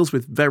 and it deals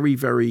with very,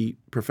 very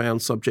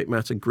profound subject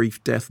matter: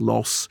 grief, death,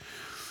 loss,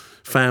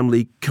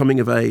 family, coming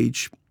of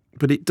age.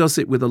 But it does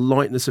it with a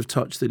lightness of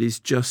touch that is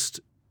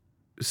just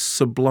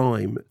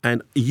sublime.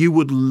 And you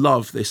would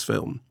love this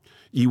film.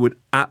 You would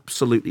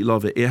absolutely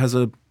love it. It has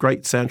a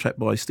great soundtrack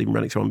by Stephen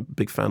Rennick, who I'm a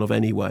big fan of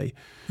anyway.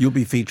 You'll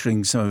be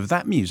featuring some of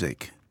that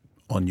music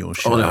on your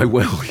show. Oh, I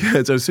will,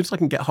 yeah. So as soon as I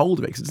can get hold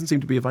of it, because it doesn't seem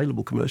to be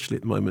available commercially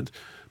at the moment.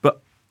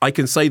 But I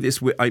can say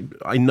this,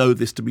 I know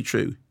this to be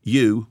true.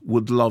 You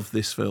would love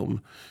this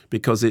film,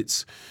 because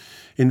it's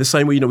in the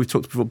same way, we've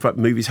talked before about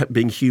movies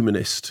being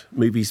humanist,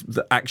 movies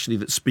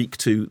that speak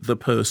to the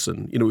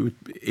person.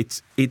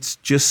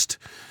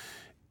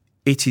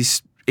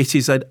 It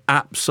is an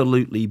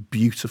absolutely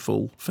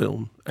beautiful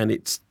film, and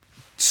it's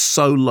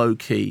so low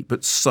key,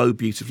 but so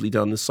beautifully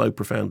done and so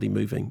profoundly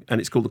moving. And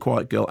it's called The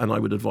Quiet Girl, and I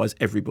would advise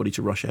everybody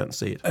to rush out and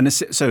see it. And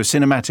so a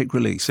cinematic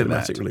release.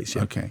 Cinematic release,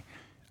 yeah. Okay.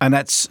 And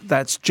that's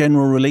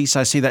general release.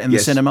 I see that in the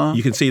cinema.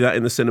 You can see that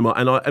in the cinema,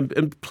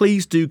 and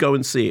please do go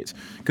and see it,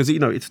 because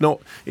it's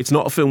not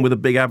a film with a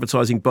big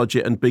advertising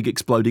budget and big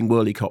exploding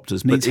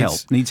whirlicopters.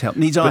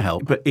 Needs our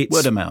help. But it's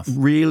word of mouth.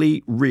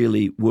 Really,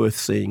 really worth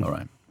seeing. All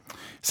right.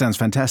 Sounds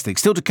fantastic.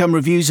 Still to come,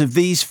 reviews of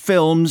these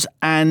films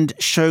and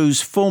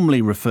shows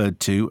formerly referred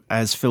to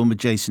as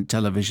film-adjacent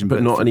television.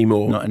 But not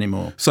anymore. Not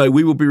anymore. So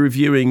we will be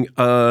reviewing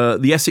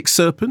the Essex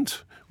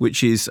Serpent,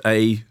 which is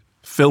a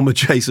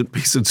film-adjacent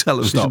piece of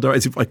television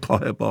directed by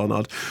Claire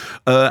Barnard,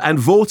 and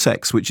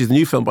Vortex, which is a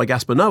new film by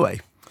Gaspar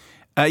Noé.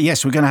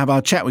 Yes, we're going to have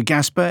our chat with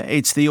Gaspar.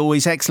 It's the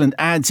always excellent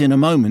ads in a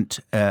moment,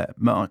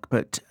 Mark,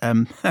 but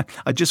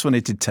I just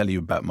wanted to tell you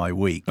about my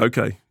week.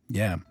 Okay.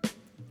 Yeah.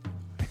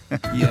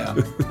 Yeah.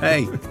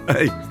 Hey.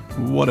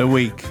 What a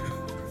week.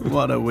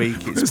 What a week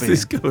it's been. Where's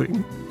this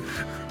going?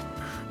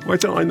 Why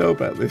don't I know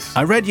about this?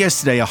 I read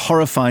yesterday a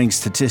horrifying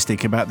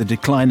statistic about the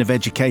decline of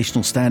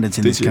educational standards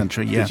in this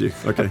country. Yeah. Did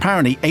you? Okay.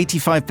 Apparently,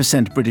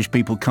 85% of British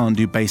people can't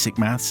do basic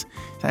maths.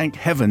 Thank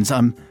heavens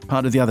I'm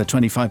part of the other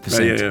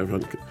 25%.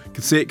 Yeah.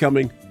 Could see it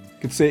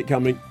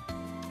coming.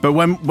 But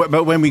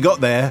when we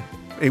got there,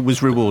 it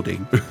was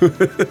rewarding.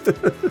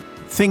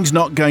 Things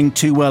not going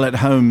too well at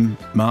home,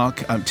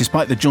 Mark,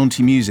 despite the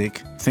jaunty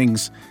music.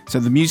 So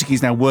the music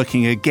is now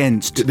working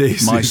against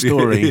my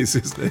story. It is,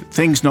 isn't it?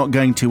 Things not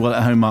going too well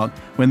at home, Mark.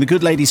 When the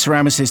good lady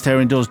ceramicist here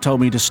indoors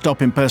told me to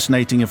stop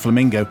impersonating a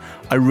flamingo,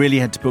 I really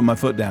had to put my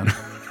foot down.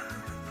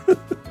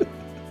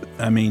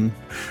 I mean...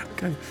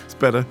 Okay, it's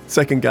better.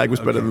 Second gag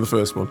was better than the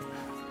first one.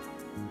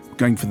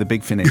 Going for the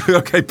big finish.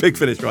 Okay, big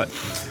finish, right.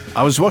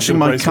 I was washing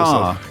my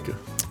car.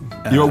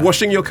 You were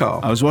washing your car?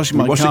 I was washing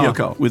my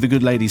car with the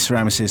good lady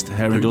ceramicist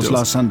here indoors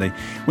last Sunday,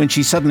 when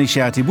she suddenly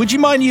shouted, "Would you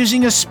mind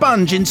using a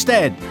sponge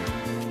instead?"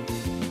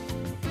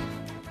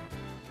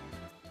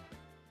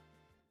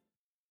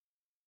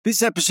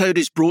 This episode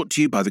is brought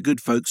to you by the good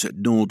folks at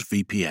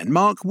NordVPN.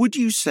 Mark, would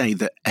you say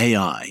that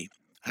AI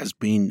has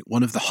been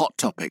one of the hot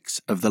topics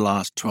of the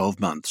last 12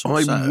 months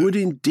or so? I would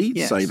indeed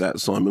say that,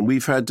 Simon.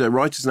 We've had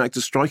writers and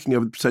actors striking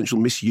over the potential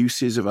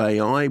misuses of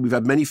AI. We've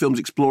had many films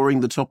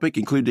exploring the topic,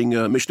 including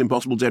Mission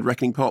Impossible Dead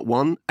Reckoning Part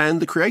 1 and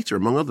The Creator,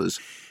 among others.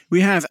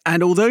 We have,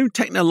 and although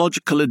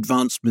technological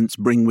advancements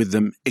bring with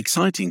them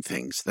exciting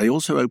things, they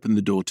also open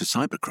the door to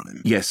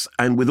cybercrime. Yes,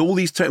 and with all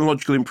these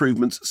technological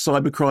improvements,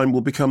 cybercrime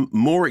will become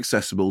more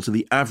accessible to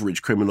the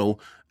average criminal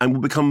and will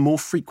become more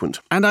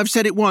frequent. And I've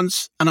said it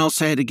once, and I'll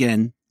say it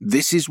again.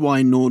 This is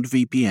why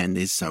NordVPN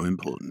is so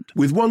important.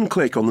 With one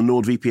click on the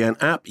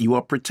NordVPN app, you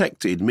are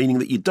protected, meaning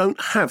that you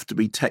don't have to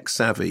be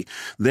tech-savvy.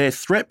 Their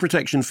threat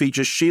protection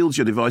feature shields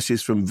your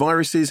devices from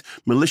viruses,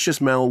 malicious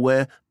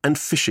malware, and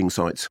phishing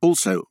sites.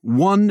 Also,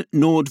 one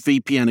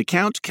NordVPN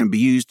account can be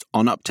used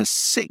on up to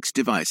 6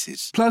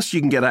 devices. Plus,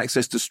 you can get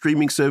access to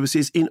streaming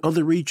services in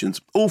other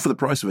regions, all for the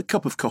price of a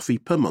cup of coffee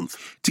per month.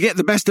 To get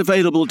the best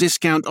available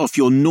discount off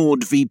your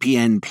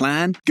NordVPN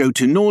plan, go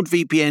to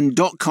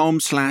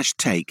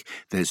nordvpn.com/take.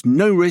 There's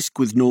no risk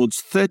with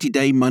Nord's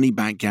 30-day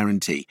money-back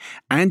guarantee,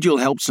 and you'll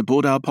help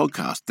support our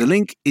podcast. The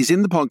link is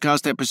in the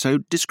podcast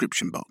episode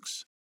description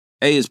box.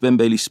 Hey, it's Ben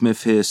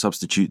Bailey-Smith here,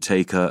 Substitute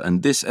Taker,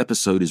 and this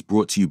episode is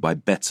brought to you by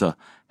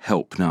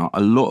BetterHelp. Now,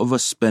 a lot of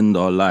us spend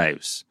our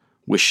lives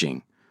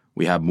wishing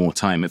we had more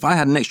time. If I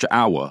had an extra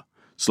hour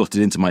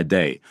slotted into my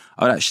day,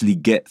 I'd actually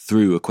get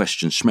through a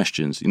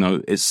schmestions. You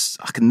know,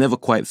 I can never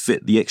quite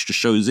fit the extra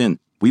shows in.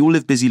 We all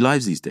live busy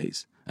lives these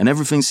days, and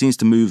everything seems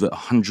to move at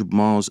 100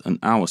 miles an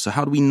hour. So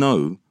how do we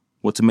know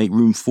what to make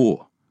room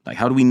for? Like,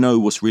 how do we know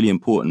what's really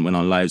important when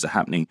our lives are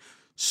happening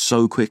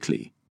so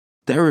quickly?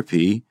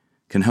 Therapy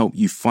can help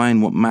you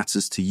find what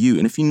matters to you.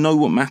 And if you know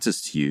what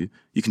matters to you,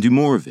 you can do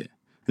more of it.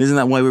 And isn't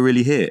that why we're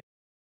really here?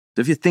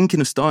 So if you're thinking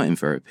of starting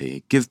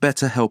therapy, give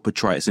BetterHelp a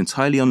try. It's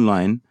entirely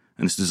online,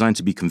 and it's designed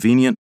to be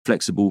convenient,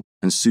 flexible,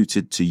 and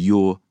suited to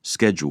your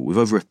schedule. With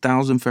over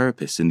 1,000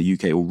 therapists in the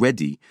UK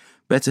already,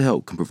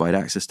 BetterHelp can provide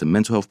access to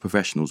mental health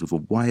professionals with a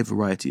wide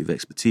variety of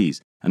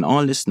expertise. And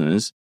our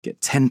listeners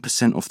get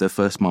 10% off their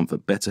first month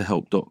at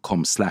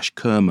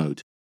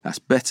betterhelp.com/Kermode. That's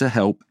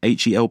BetterHelp,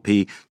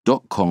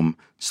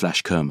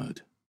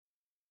 HELP.com/Kermode.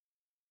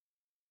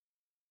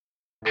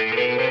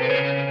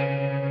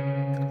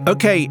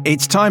 Okay,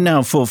 it's time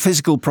now for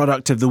Physical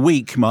Product of the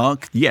Week,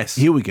 Mark. Yes.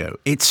 Here we go.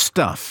 It's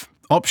stuff.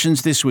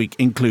 Options this week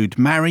include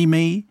Marry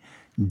Me,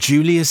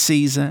 Julius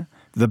Caesar,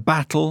 The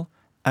Battle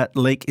at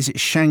Lake, is it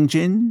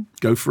Shangjin?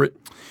 Go for it.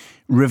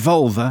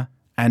 Revolver,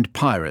 and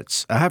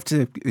Pirates. I have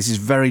to, this is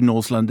very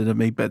North London of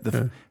me, but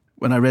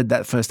when I read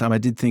that first time, I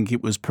did think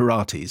it was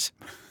Pirates.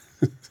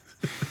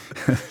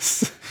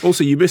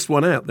 Also, you missed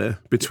one out there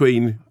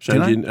between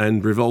Shangjin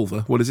and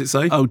Revolver. What does it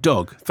say? Oh,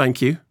 dog.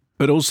 Thank you.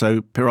 But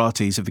also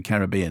Pirates of the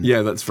Caribbean.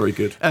 Yeah, that's very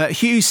good.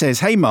 Hugh says,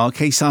 hey Mark,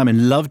 hey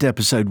Simon, loved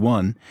episode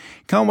 1.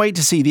 Can't wait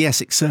to see the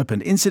Essex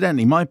Serpent.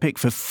 Incidentally, my pick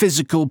for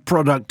Physical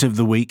Product of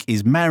the Week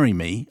is Marry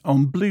Me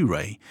on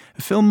Blu-ray,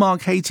 a film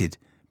Mark hated,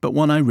 but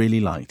one I really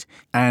liked.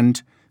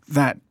 And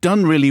that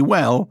done really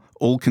well,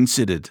 all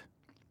considered.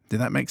 Did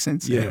that make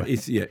sense? Yeah,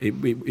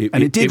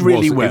 it did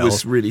really well. It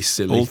was really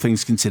silly. All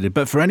things considered.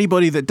 But for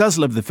anybody that does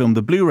love the film,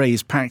 the Blu-ray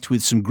is packed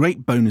with some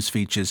great bonus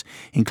features,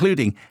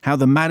 including how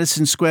the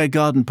Madison Square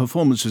Garden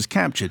performance was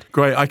captured.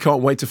 Great, I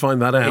can't wait to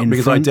find that out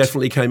because I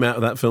definitely came out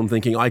of that film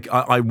thinking,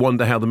 I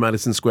wonder how the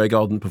Madison Square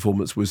Garden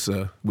performance was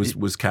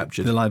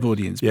captured. The live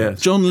audience. Yeah.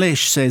 John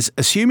Lish says,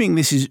 assuming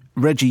this is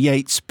Reggie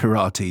Yates'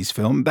 Pirates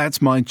film,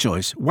 that's my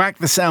choice. Whack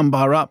the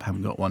soundbar up,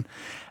 haven't got one.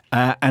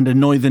 And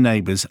Annoy the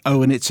Neighbours.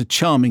 Oh, and it's a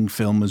charming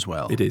film as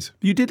well. It is.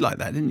 You did like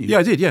that, didn't you? Yeah,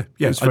 I did, yeah.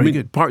 It was very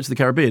good. Pirates of the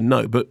Caribbean,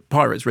 no, but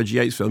Pirates, Reggie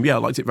Yates' film, yeah, I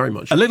liked it very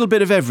much. A little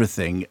bit of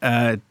everything.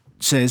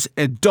 Says,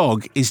 a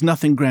dog is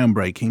nothing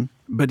groundbreaking,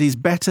 but is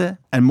better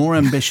and more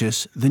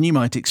ambitious than you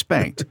might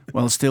expect,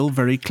 while still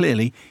very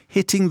clearly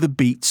hitting the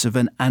beats of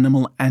an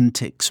animal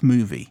antics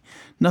movie.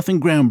 Nothing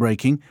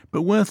groundbreaking,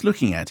 but worth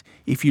looking at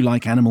if you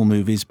like animal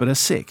movies but are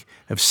sick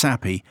of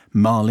sappy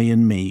Marley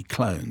and Me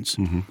clones,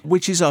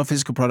 which is our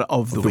physical product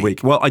of the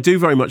week. Well, I do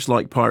very much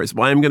like Pirates,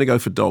 but I am going to go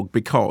for dog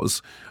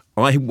because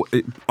I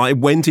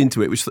went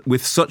into it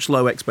with such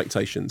low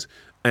expectations.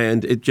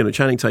 And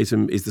Channing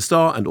Tatum is the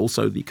star and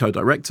also the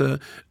co-director,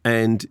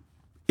 and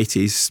it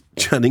is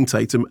Channing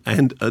Tatum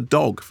and a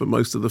dog for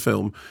most of the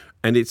film.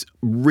 And it's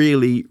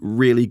really,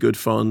 really good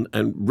fun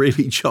and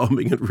really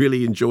charming and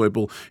really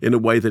enjoyable in a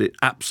way that it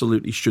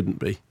absolutely shouldn't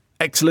be.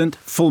 Excellent.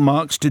 Full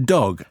marks to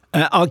Dog.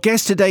 Our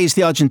guest today is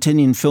the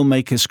Argentinian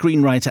filmmaker,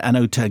 screenwriter and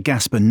auteur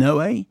Gaspar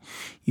Noé.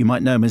 You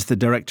might know him as the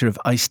director of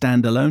I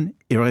Stand Alone,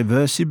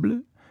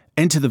 Irreversible,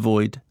 Enter the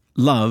Void,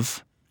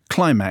 Love,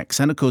 Climax,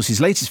 and of course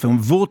his latest film,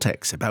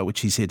 Vortex, about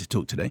which he's here to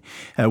talk today.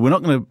 We're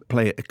not going to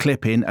play a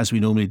clip in, as we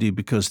normally do,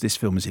 because this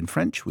film is in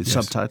French with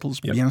subtitles,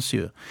 bien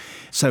sûr.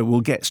 So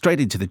we'll get straight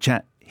into the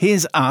chat.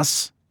 Here's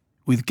us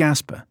with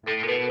Gaspar.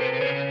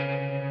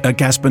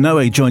 Gaspar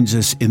Noé joins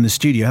us in the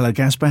studio. Hello,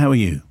 Gaspar. How are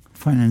you?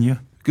 Fine, and you?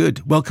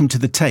 Good. Welcome to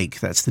The Take.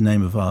 That's the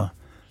name of our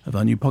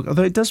new podcast.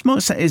 Although it does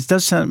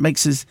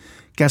makes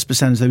Gaspar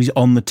sound as though he's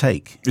on the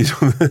take, which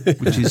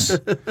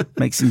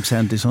makes him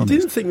sound dishonest. You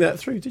didn't think that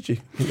through, did you?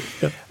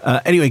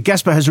 Yeah. Anyway,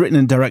 Gaspar has written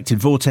and directed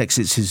Vortex.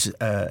 It's his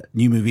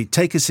new movie.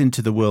 Take us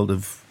into the world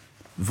of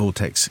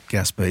Vortex,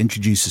 Gaspar.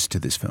 Introduce us to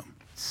this film.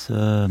 It's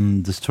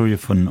the story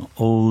of an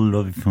old,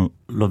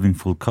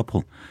 lovingful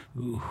couple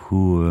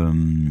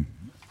who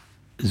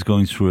is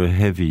going through a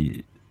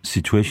heavy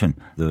situation.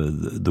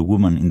 The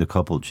woman in the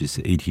couple, she's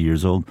 80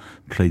 years old,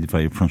 played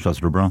by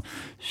Françoise Lebrun.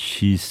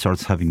 She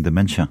starts having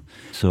dementia.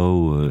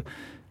 So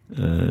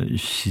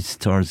she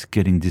starts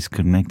getting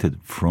disconnected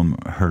from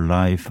her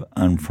life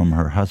and from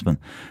her husband.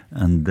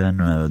 And then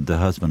the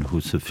husband,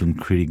 who's a film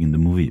critic in the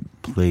movie,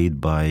 played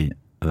by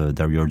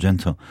Dario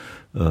Argento,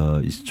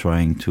 is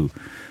trying to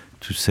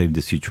save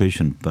the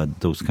situation,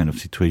 but those kind of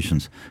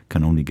situations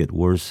can only get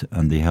worse.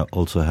 And they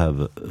also have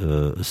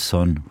a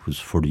son who's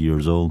 40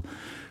 years old,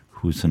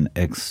 who's an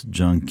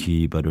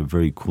ex-junkie, but a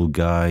very cool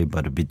guy,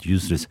 but a bit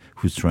useless,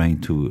 who's trying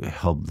to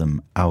help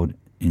them out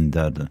in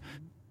that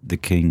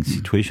decaying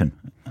situation.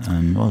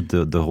 And well,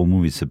 the whole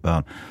movie is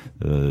about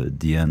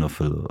the end of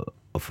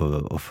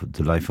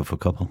the life of a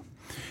couple.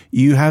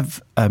 You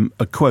have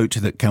a quote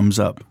that comes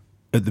up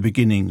at the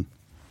beginning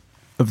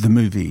of the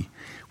movie,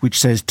 which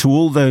says, "To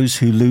all those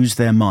who lose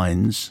their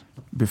minds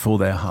before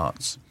their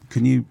hearts."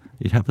 Can you?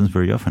 It happens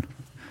very often.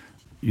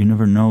 You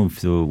never know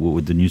if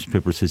what the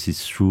newspaper says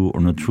is true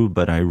or not true,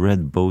 but I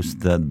read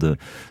both that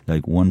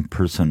 1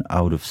 person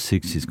out of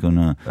 6 is going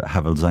to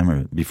have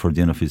Alzheimer before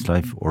the end of his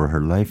life or her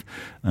life,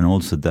 and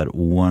also that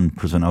 1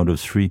 person out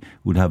of 3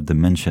 would have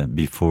dementia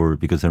before,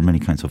 because there are many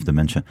kinds of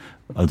dementia.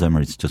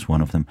 Alzheimer is just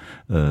one of them,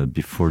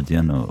 before the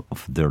end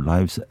of their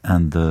lives.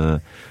 And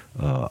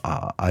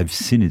I've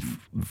seen it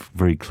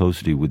very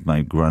closely with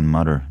my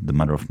grandmother, the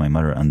mother of my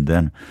mother, and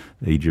then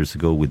 8 years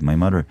ago with my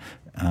mother.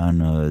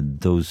 And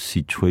those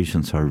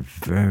situations are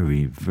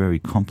very, very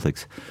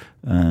complex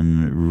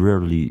and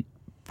rarely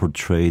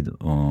portrayed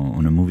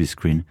on a movie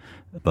screen.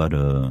 But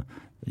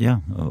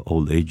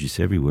old age is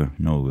everywhere.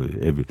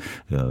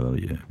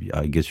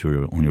 I guess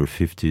you're on your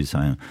 50s.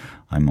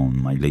 I'm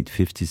on my late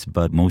 50s.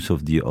 But most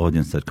of the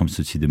audience that comes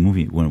to see the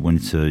movie, when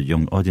it's a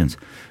young audience,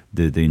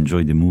 they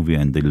enjoy the movie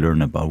and they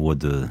learn about what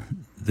the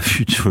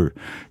future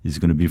is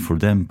going to be for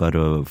them. But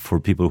for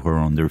people who are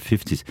on their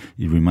 50s,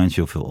 it reminds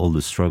you of all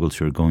the struggles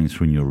you're going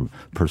through in your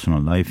personal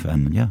life.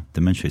 And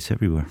dementia is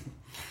everywhere.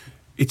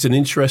 It's an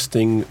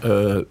interesting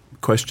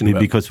question.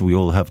 Because we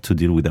all have to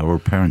deal with our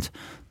parents,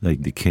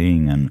 like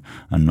decaying and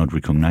not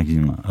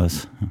recognizing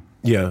us.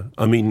 Yeah,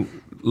 I mean,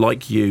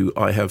 like you,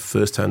 I have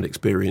first-hand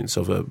experience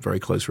of a very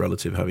close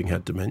relative having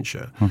had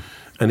dementia.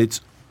 And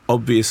it's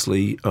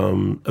obviously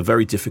a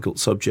very difficult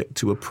subject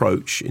to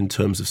approach in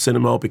terms of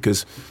cinema,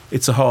 because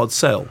it's a hard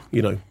sell.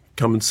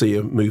 Come and see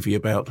a movie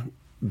about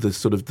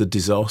the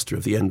disaster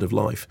of the end of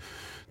life.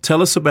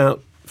 Tell us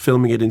about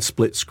filming it in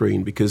split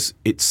screen, because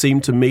it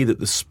seemed to me that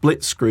the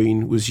split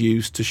screen was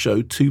used to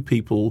show 2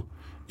 people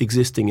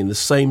existing in the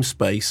same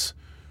space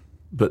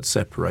but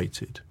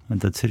separated. And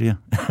that's it, yeah.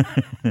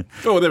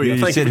 Oh, there we go.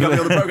 Thank you for coming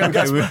on the programme,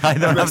 Gaspar. I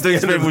don't have to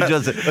explain much.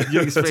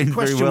 You explained it's a question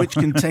very well. which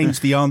contains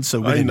the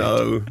answer within I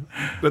know.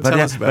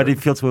 it. But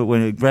it feels,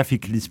 when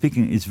graphically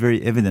speaking, it's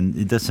very evident.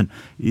 It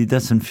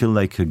doesn't feel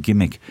like a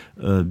gimmick,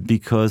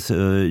 because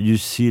you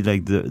see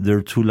there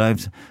are 2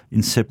 lives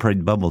in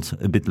separate bubbles,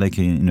 a bit like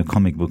in a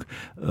comic book,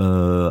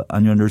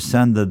 and you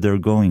understand that they're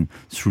going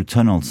through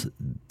tunnels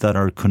that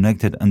are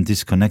connected and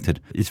disconnected.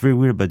 It's very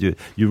weird, but you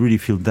really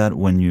feel that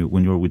when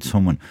you're with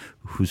someone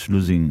who's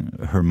losing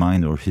her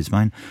mind or his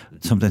mind.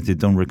 Sometimes they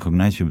don't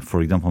recognize you.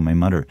 For example, my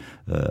mother,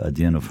 at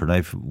the end of her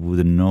life,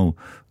 wouldn't know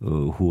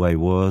who I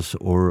was,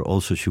 or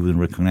also she wouldn't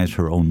recognize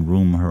her own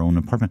room, her own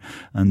apartment.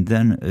 And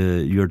then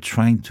you're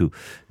trying to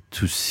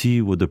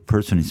see what the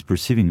person is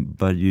perceiving,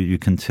 but you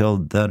can tell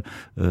that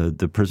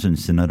the person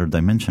is in another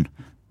dimension.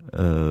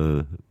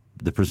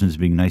 The person is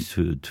being nice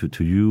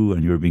to you,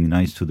 and you're being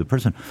nice to the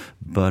person.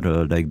 But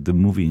the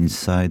movie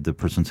inside the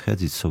person's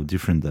head is so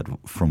different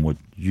from what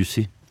you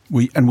see.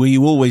 Were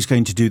you always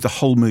going to do the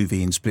whole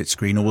movie in split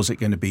screen, or was it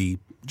going to be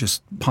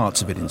just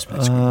parts of it in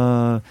split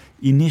screen?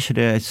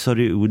 Initially, I thought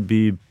it would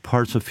be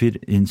parts of it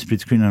in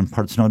split screen and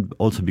parts not.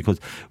 Also, because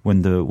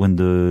when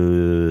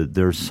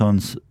their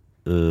son's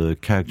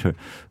character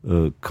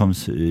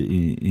comes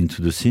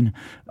into the scene,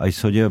 I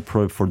thought,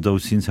 probably for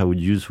those scenes I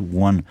would use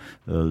one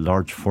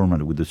large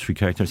format with the 3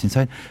 characters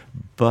inside.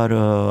 But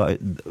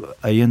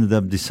I ended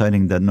up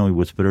deciding that no, it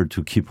was better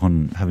to keep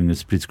on having a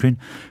split screen,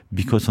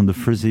 because on the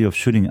first day of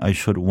shooting, I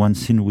shot one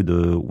scene with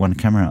 1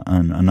 camera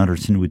and another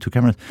scene with 2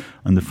 cameras.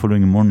 And the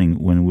following morning,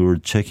 when we were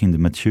checking the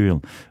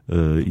material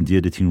in the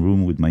editing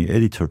room with my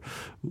editor,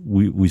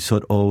 we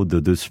thought,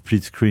 the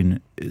split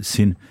screen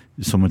scene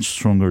is so much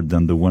stronger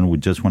than the one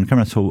with just 1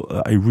 camera. So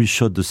I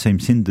reshot the same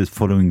scene the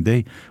following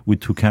day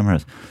with 2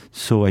 cameras,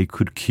 so I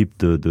could keep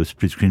the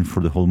split screen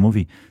for the whole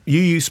movie.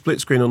 You use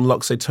split screen on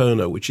Lux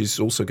Eterno, which is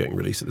also getting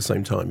released at the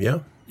same time, yeah?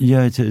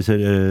 Yeah, Lux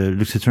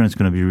Eterno is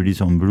going to be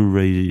released on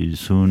Blu-ray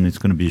soon. It's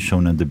going to be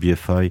shown at the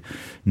BFI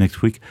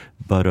next week,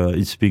 but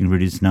it's being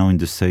released now in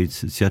the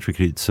States.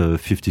 Theatrically, it's a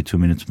 52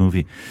 minutes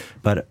movie.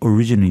 But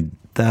originally,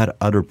 that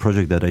other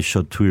project that I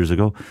shot 2 years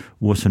ago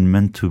wasn't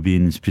meant to be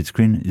in split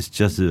screen. It's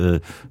just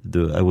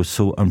I was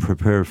so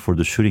unprepared for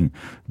the shooting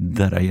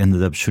that I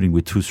ended up shooting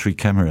with 2-3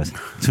 cameras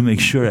to make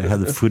sure I had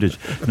the footage.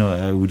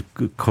 I would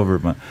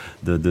cover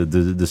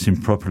the scene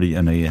properly,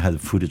 and I had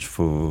footage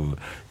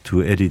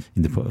to edit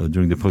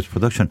during the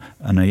post-production,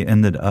 and I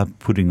ended up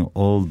putting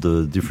all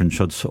the different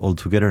shots all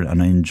together,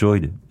 and I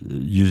enjoyed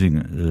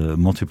using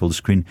multiple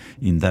screen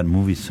in that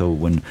movie. So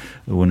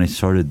when I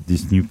started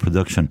this new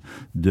production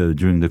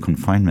during the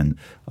confinement,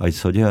 I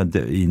thought,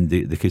 in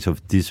the case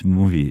of this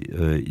movie,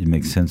 it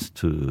makes sense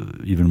to,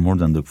 even more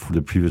than for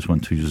the previous one,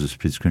 to use a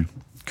split screen.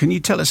 Can you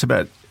tell us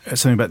about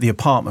something about the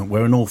apartment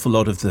where an awful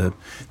lot of the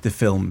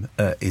film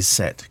is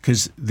set?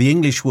 Because the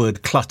English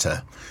word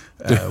clutter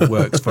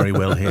works very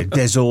well here.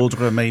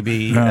 Désordre,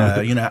 maybe,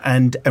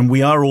 and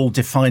we are all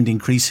defined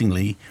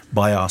increasingly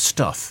by our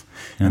stuff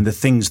and the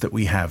things that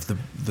we have,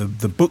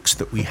 the books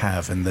that we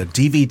have, and the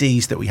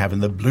DVDs that we have,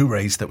 and the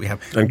Blu-rays that we have,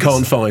 and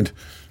can't find.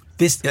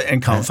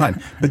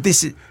 But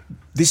this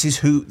is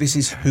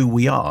who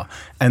we are,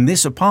 and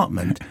this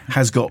apartment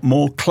has got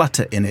more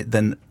clutter in it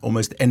than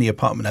almost any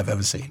apartment I've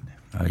ever seen.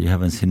 You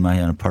haven't seen my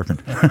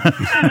apartment.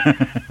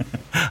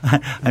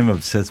 I'm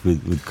obsessed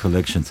with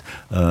collections.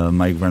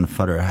 My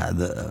grandfather had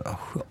a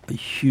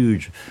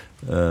huge,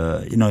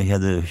 he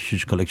had a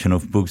huge collection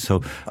of books.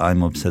 So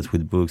I'm obsessed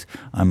with books.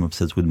 I'm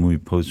obsessed with movie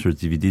posters,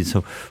 DVDs.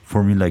 So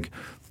for me,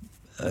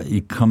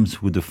 it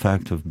comes with the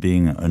fact of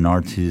being an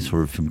artist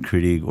or a film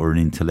critic or an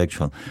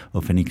intellectual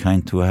of any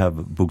kind to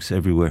have books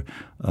everywhere.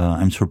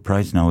 I'm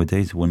surprised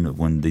nowadays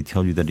when they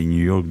tell you that in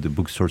New York the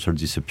bookstores are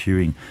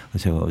disappearing. I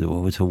say,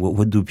 so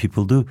what do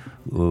people do?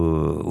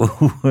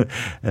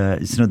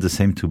 It's not the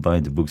same to buy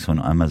the books on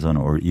Amazon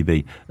or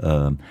eBay.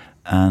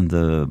 And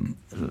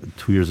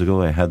 2 years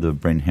ago, I had a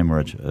brain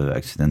hemorrhage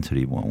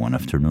accidentally one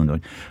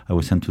afternoon. I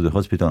was sent to the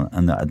hospital,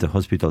 and at the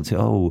hospital, say,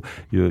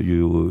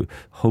 you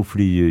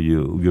hopefully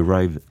you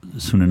arrive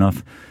soon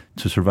enough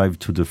to survive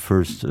to the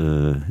first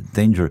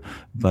danger,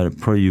 but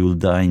probably you will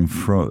die in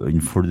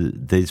 4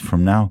 days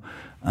from now.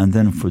 And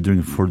then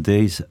during 4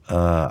 days,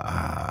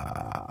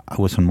 I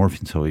was on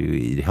morphine, so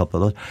it helped a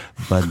lot.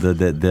 But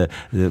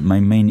my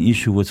main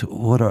issue was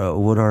what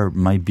are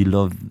my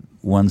beloved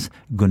ones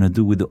gonna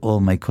do with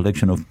all my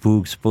collection of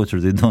books,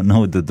 posters? They don't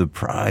know the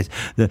price,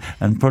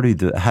 and probably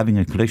having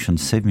a collection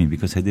saved me,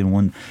 because I didn't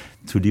want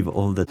to leave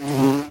all that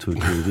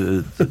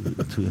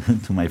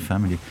to my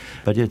family.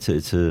 But yeah,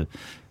 it's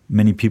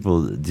many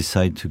people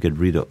decide to get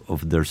rid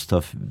of their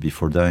stuff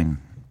before dying,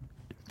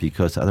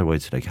 because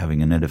otherwise it's like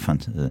having an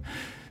elephant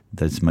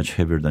that's much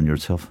heavier than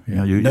yourself.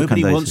 Yeah.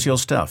 Nobody wants your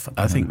stuff.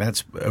 I think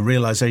that's a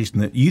realization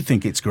that you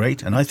think it's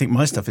great, and I think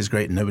my stuff is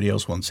great, and nobody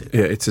else wants it.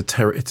 Yeah, it's a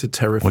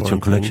terrifying. What's your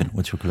collection? thing.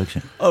 What's your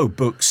collection? Oh,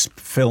 books,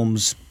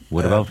 films.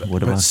 What about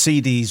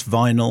CDs,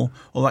 vinyl,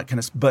 all that kind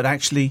of stuff. But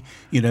actually,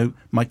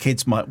 my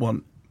kids might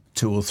want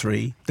 2 or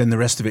 3. Then the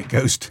rest of it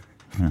goes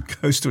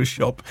to a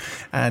shop,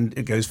 and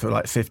it goes for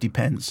like 50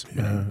 pence.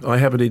 I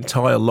have an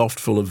entire loft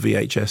full of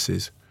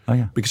VHSs. Oh,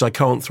 yeah. Because I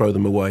can't throw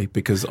them away,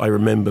 because I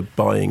remember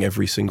buying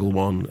every single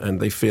one, and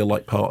they feel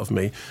like part of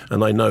me.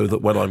 And I know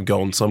that when I'm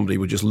gone, somebody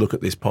would just look at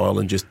this pile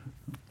and just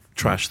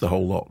trash the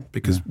whole lot,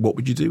 because what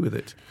would you do with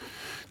it?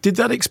 Did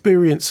that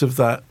experience of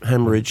that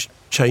hemorrhage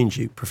change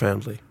you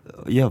profoundly?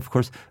 Yeah, of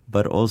course.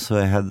 But also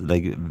I had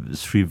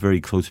 3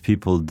 very close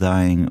people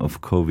dying of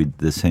COVID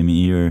the same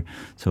year.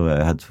 So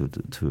I had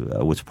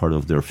I was part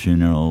of their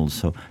funerals.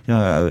 So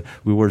yeah,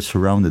 we were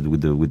surrounded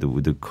with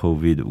the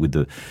COVID,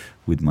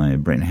 with my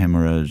brain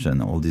hemorrhage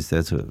and all this.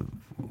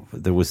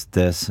 There was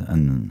death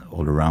and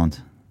all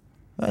around,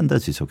 and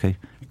that is okay.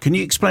 Can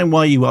you explain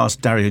why you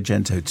asked Dario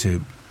Argento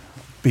to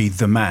be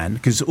the man?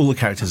 Because all the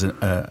characters,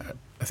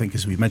 I think,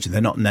 as we mentioned,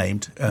 they're not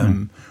named.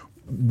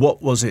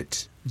 What was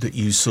it that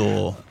you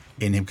saw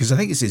in him? Because I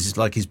think this is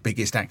like his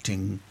biggest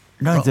acting.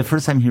 No, it's the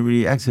first time he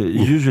really acted.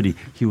 Usually,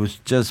 he was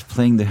just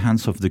playing the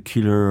hands of the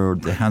killer or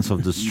the hands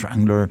of the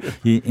strangler.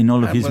 In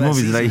all of his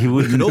movies, he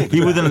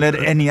wouldn't let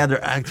any other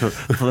actor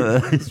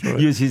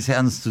use his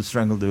hands to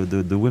strangle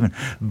the women.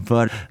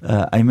 But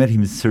I met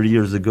him 30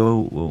 years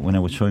ago when I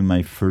was showing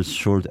my first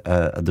short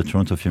at the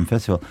Toronto Film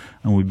Festival,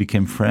 and we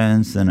became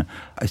friends. And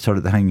I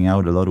started hanging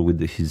out a lot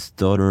with his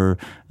daughter,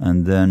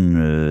 and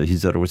then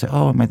his daughter would say,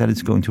 "Oh, my dad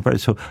is going to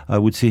Paris." So I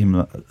would see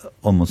him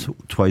almost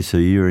twice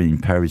a year in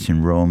Paris,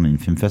 in Rome, in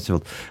film festivals.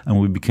 And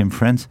we became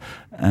friends,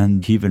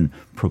 and he even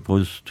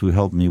proposed to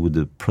help me with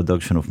the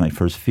production of my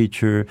first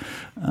feature.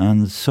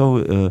 And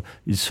so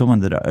he's someone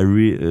that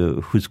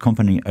whose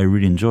company I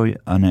really enjoy,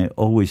 and I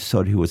always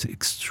thought he was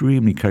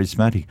extremely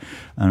charismatic.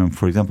 And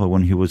for example,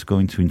 when he was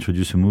going to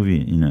introduce a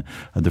movie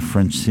at the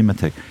French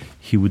Cinematheque,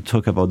 he would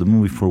talk about the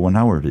movie for 1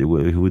 hour. He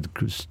would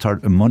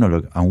start a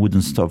monologue and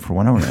wouldn't stop for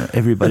 1 hour.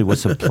 Everybody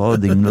was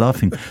applauding,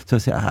 laughing. So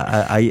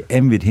I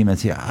envied him. I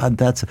say,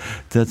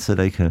 that's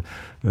like a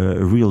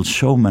real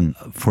showman.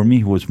 For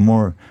me,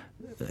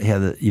 he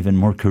had even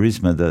more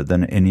charisma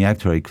than any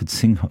actor I could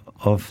think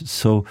of.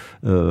 So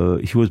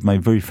he was my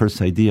very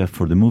first idea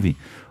for the movie.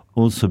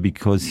 also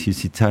because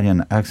his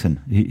Italian accent.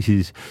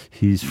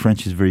 His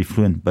French is very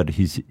fluent, but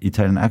his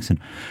Italian accent.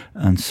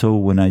 And so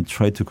when I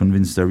tried to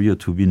convince Dario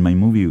to be in my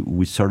movie,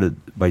 we started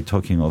by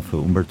talking of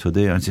Umberto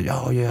De, and I said,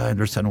 "Oh yeah, I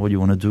understand what you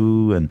want to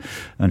do,"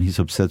 and he's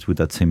obsessed with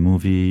that same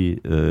movie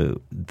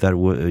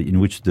in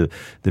which the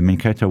main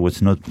character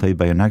was not played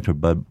by an actor,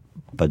 but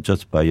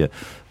just by a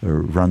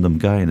random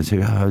guy, and I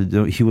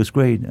say, he was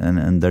great,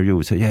 and Dario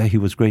would say, yeah, he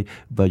was great,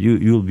 but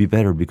you'll be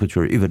better because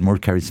you're even more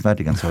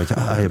charismatic. And so I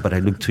say, but I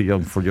look too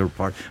young for your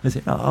part. I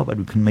say, but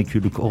we can make you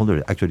look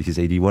older. Actually, he's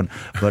 81,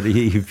 but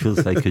he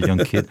feels like a young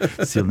kid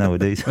still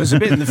nowadays. There's a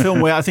bit in the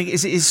film where I think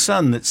is it his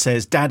son that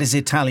says, "Dad is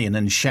Italian,"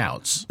 and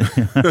shouts.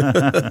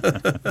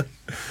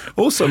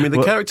 Also, I mean,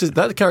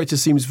 that character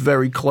seems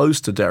very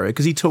close to Dario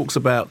because he talks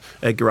about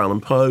Edgar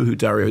Allan Poe, who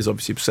Dario is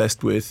obviously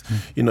obsessed with.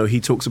 You know, he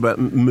talks about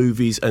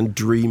movies and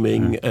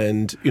dreaming,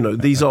 and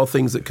these are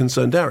things that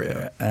concern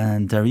Dario.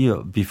 And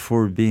Dario,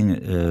 before being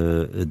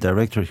a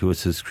director, he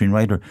was a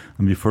screenwriter,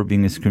 and before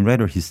being a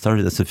screenwriter, he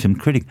started as a film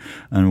critic.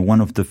 And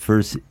one of the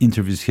first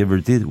interviews he ever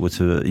did was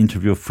an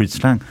interview of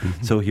Fritz Lang.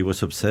 Mm-hmm. So he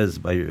was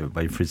obsessed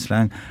by Fritz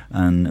Lang,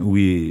 and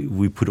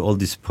we put all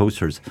these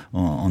posters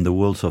on the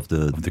walls of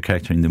the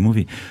character in the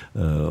movie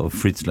of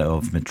Fritz Lang,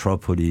 of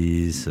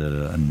Metropolis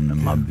and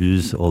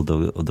Mabuse, all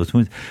those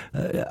movies.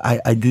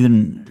 I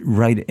didn't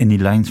write any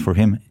lines for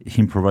him. He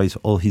improvised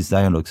all his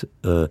dialogues,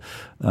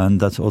 and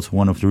that's also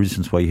one of the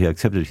reasons why he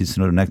accepted. He's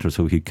not an actor,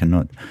 so he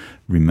cannot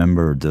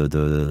remember the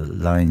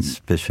lines.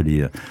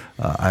 Especially,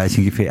 I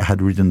think if he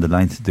had written the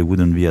lines, they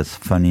wouldn't be as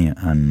funny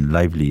and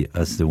lively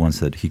as the ones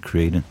that he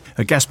created.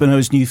 Gaspar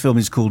Noé's new film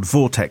is called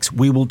Vortex.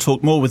 We will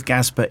talk more with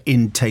Gaspar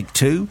in take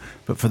 2,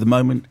 but for the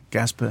moment,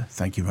 Gaspar,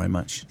 thank you very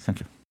much. Thank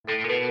you.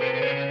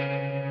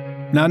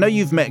 Now, I know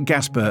you've met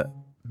Gaspar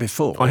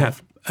before. I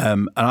have.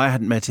 And I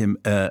hadn't met him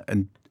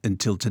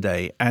until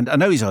today. And I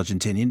know he's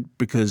Argentinian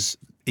because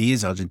he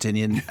is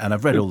Argentinian, and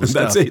I've read all the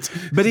stuff. That's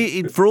it. But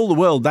for all the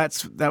world,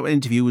 that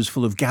interview was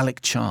full of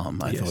Gallic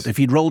charm, I thought. If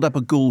he'd rolled up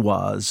a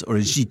Gauloise or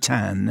a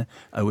Gitane,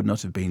 I would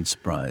not have been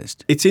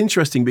surprised. It's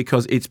interesting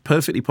because it's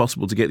perfectly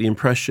possible to get the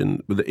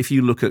impression that if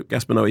you look at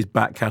Gaspar Noé's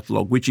back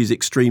catalogue, which is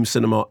extreme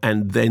cinema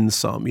and then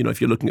some,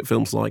 if you're looking at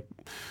films like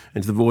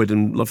Into the Void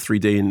and Love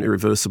 3D and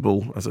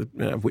Irreversible,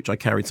 which I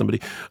carried somebody,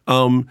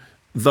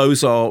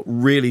 those are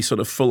really sort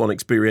of full-on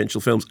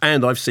experiential films.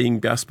 And I've seen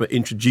Gaspar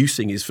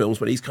introducing his films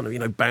when he's kind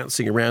of,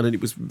 bouncing around,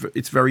 and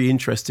it's very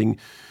interesting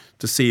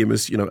to see him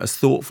as, as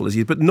thoughtful as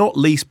he is, but not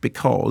least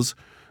because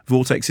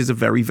Vortex is a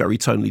very, very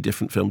tonally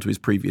different film to his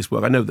previous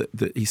work. I know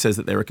that he says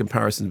that there are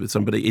comparisons with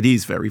some, but it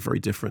is very, very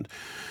different.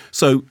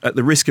 So at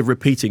the risk of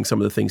repeating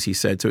some of the things he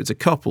said, so it's a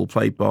couple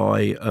played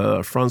by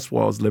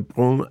Françoise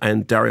Lebrun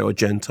and Dario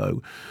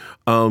Argento.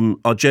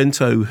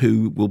 Argento,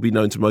 who will be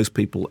known to most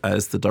people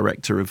as the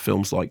director of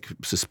films like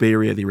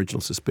Suspiria, the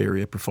original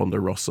Suspiria, Profondo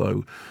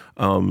Rosso,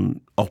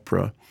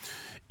 Opera,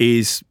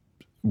 is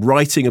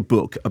writing a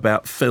book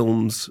about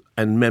films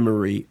and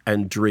memory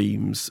and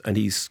dreams, and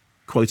he's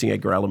quoting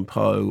Edgar Allan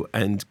Poe,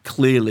 and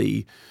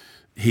clearly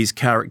his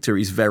character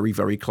is very,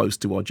 very close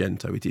to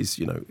Argento. It is,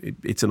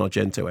 it's an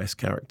Argento-esque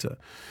character.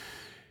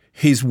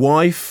 His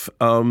wife,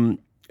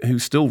 who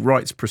still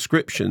writes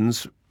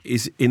prescriptions,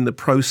 is in the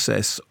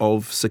process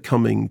of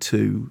succumbing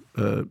to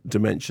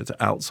dementia, to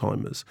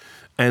Alzheimer's,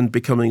 and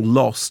becoming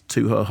lost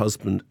to her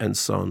husband and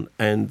son.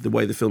 And the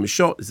way the film is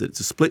shot is that it's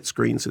a split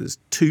screen, so there's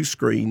 2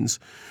 screens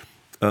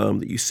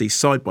that you see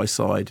side by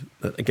side.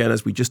 That, again,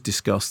 as we just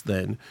discussed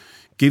then,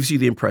 gives you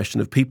the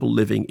impression of people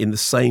living in the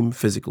same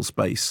physical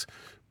space,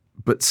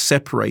 but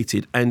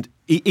separated. And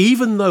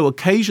even though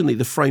occasionally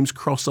the frames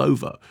cross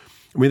over,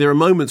 I mean, there are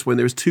moments when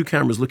there's 2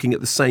 cameras looking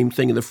at the same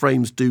thing and the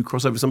frames do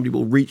cross over. Somebody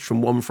will reach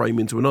from one frame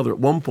into another. At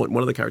one point,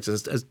 one of the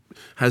characters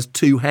has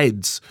 2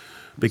 heads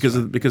because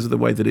of the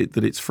way that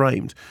it's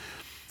framed.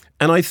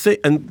 And I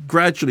think, and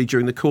gradually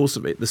during the course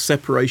of it, the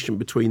separation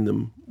between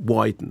them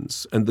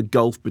widens and the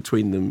gulf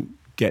between them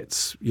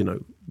gets,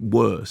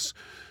 worse.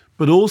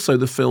 But also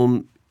the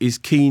film is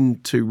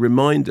keen to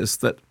remind us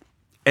that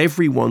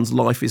everyone's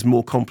life is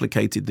more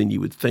complicated than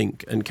you would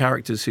think, and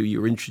characters who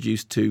you're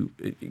introduced to,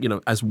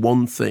 as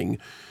one thing,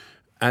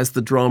 as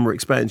the drama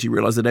expands, you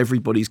realise that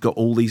everybody's got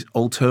all these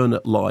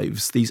alternate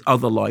lives, these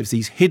other lives,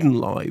 these hidden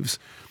lives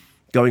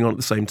going on at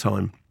the same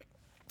time.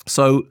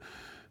 So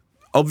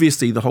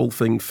obviously the whole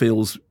thing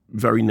feels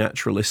very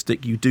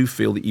naturalistic. You do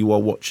feel that you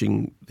are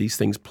watching these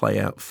things play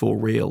out for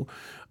real.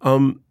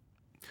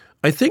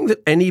 I think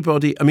that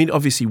anybody, I mean,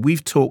 obviously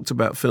we've talked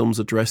about films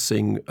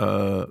addressing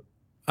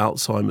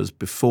Alzheimer's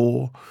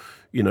before.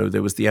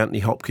 There was the Anthony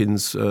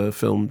Hopkins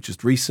film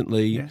just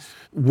recently. Yes.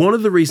 One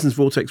of the reasons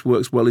Vortex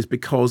works well is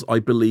because I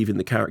believe in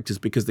the characters,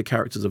 because the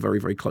characters are very,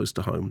 very close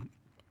to home.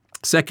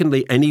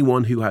 Secondly,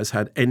 anyone who has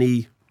had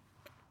any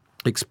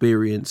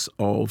experience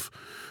of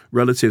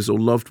relatives or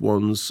loved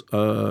ones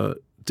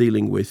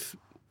dealing with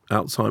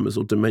Alzheimer's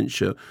or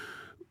dementia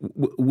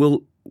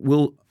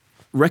will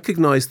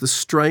recognize the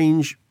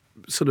strange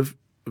sort of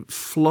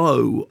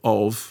flow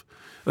of,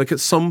 like, at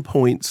some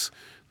points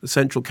The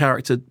central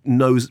character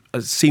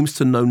seems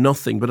to know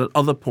nothing, but at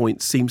other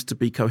points seems to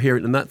be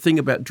coherent. And that thing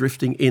about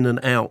drifting in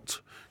and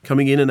out,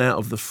 coming in and out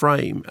of the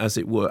frame, as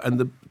it were, and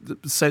the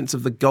sense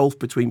of the gulf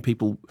between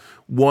people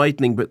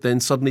widening, but then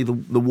suddenly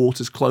the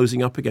water's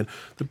closing up again.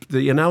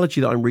 The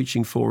analogy that I'm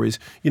reaching for is,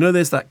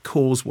 there's that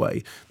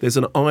causeway. There's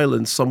an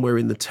island somewhere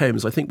in the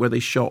Thames, I think, where they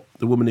shot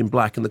The Woman in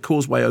Black, and the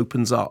causeway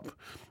opens up.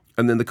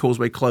 And then the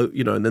causeway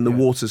and then the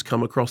waters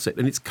come across it,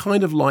 and it's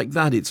kind of like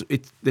that.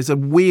 There's a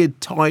weird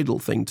tidal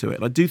thing to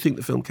it. I do think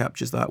the film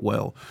captures that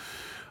well.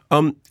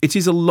 It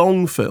is a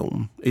long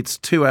film. It's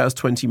 2 hours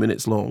 20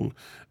 minutes long,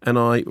 and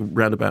I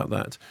read about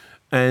that.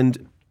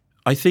 And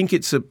I think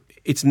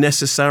it's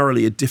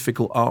necessarily a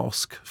difficult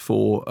ask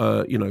for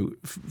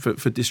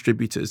for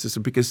distributors,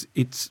 because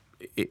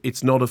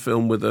it's not a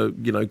film with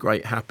a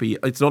great happy.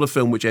 It's not a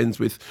film which ends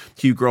with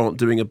Hugh Grant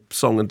doing a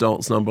song and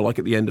dance number like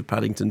at the end of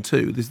Paddington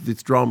 2.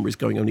 This drama is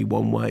going only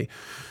one way,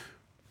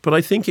 but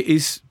I think it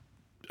is.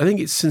 I think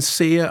it's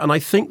sincere, and I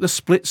think the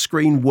split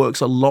screen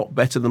works a lot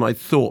better than I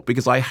thought,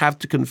 because I have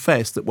to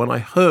confess that when I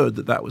heard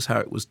that was how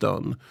it was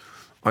done,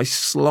 I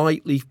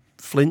slightly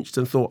flinched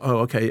and thought, oh,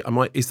 okay,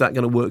 is that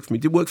going to work for me?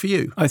 Did it work for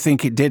you? I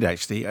think it did,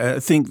 actually. I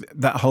think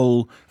that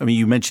whole,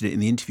 you mentioned it in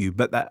the interview,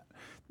 but that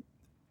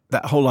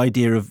whole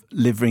idea of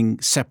living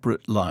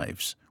separate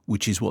lives,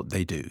 which is what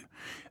they do,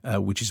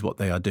 which is what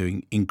they are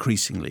doing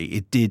increasingly,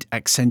 it did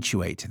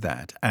accentuate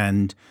that.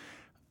 And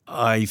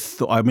I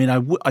thought, I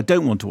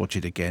don't want to watch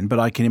it again, but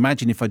I can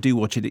imagine if I do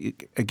watch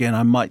it again,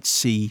 I might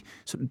see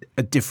sort of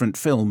a different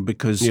film,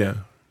 because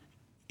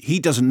he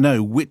doesn't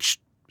know which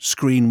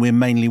screen we're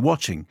mainly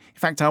watching. In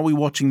fact, are we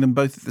watching them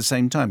both at the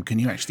same time? Can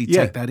you actually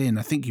take that in?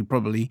 I think you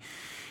probably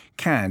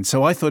can.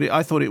 So I thought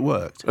it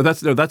worked.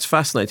 That's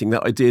fascinating,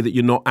 that idea that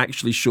you're not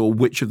actually sure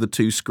which of the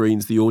two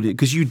screens the audience,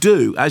 because you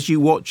do, as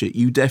you watch it,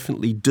 you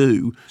definitely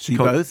do. See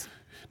both?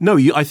 No,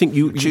 I think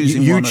you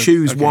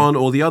choose one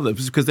or the other,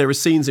 because there are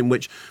scenes in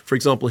which, for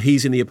example,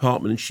 he's in the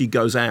apartment and she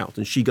goes out,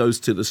 and she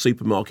goes to the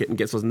supermarket and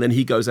gets us, and then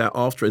he goes out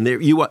after, and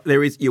you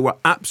are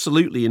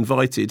absolutely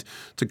invited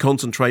to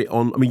concentrate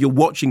on. You're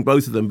watching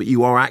both of them, but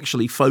you are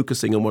actually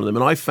focusing on one of them.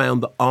 And I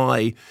found that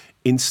I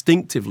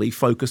instinctively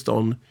focused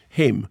on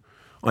him.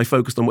 I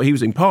focused on what he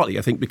was doing, partly,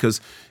 I think, because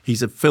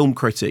he's a film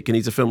critic and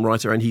he's a film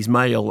writer and he's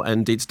male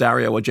and it's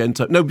Dario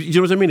Argento. No, you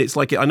know what I mean? It's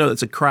like, I know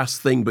that's a crass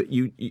thing, but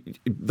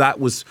that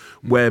was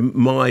where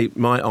my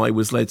eye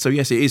was led. So,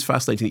 yes, it is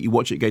fascinating that you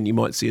watch it again, you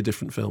might see a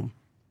different film.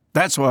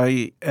 That's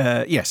why,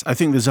 yes, I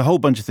think there's a whole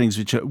bunch of things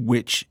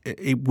which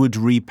it would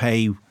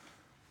repay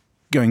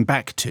going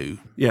back to.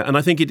 Yeah, and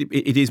I think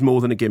it is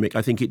more than a gimmick.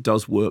 I think it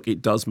does work.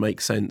 It does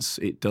make sense.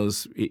 It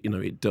does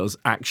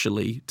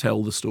actually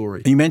tell the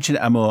story. You mentioned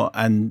Amor,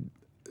 and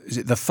is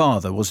it The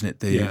Father, wasn't it?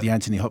 The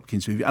Anthony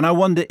Hopkins movie. And I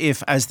wonder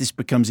if, as this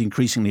becomes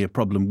increasingly a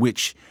problem,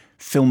 which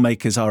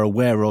filmmakers are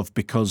aware of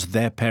because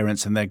their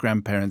parents and their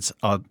grandparents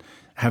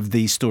have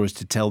these stories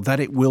to tell, that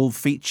it will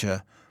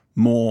feature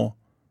more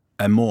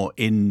and more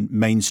in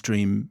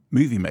mainstream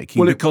movie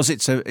making, because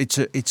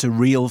it's a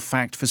real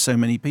fact for so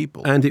many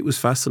people. And it was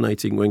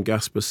fascinating when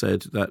Gaspar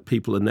said that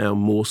people are now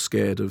more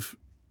scared of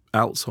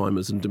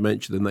Alzheimer's and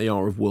dementia than they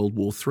are of World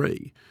War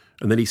III.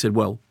 And then he said,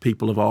 well,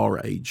 people of our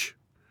age.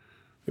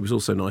 It was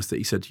also nice that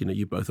he said,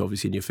 you're both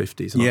obviously in your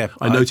 50s. And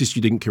I noticed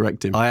you didn't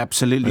correct him. I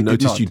absolutely did not. I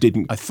noticed you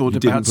didn't. I thought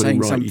about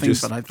saying something,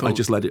 but I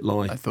just let it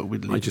lie. I thought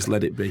we'd leave I just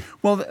let it be.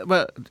 Well,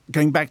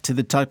 going back to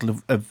the title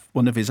of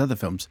one of his other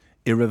films,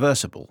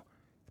 Irreversible,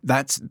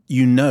 that's,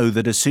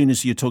 that as soon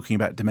as you're talking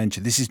about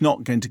dementia, this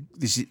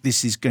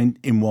is going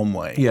in one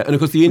way. Yeah, and of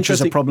course which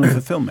is a problem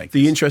for filmmakers.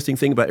 The interesting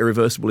thing about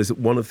Irreversible is that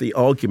one of the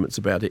arguments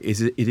about it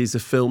is it is a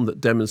film that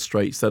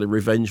demonstrates that a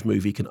revenge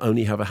movie can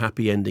only have a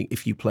happy ending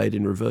if you play it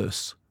in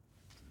reverse.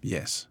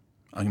 Yes,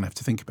 I'm going to have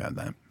to think about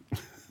that.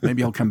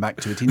 Maybe I'll come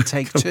back to it in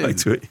take two. Back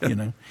to it,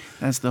 yeah.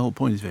 That's the whole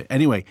point of it.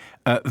 Anyway,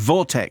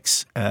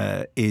 Vortex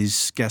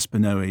is Gaspar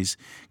Noé's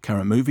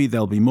current movie.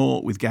 There'll be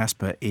more with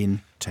Gaspar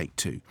in take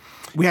two.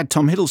 We had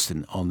Tom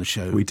Hiddleston on the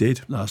show. We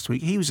did. Last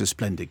week. He was a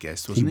splendid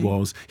guest, wasn't he? He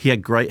was. He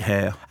had great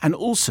hair. And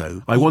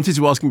also, I wanted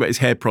to ask him about his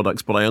hair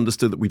products, but I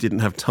understood that we didn't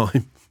have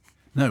time.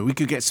 No, we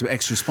could get some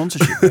extra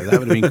sponsorship there. That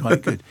would have been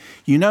quite good.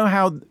 You know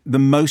how the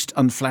most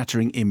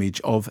unflattering image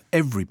of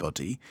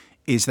everybody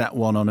is that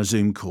one on a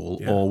Zoom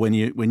call, or when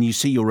you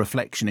see your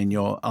reflection in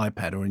your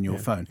iPad or in your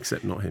phone.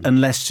 Except not him.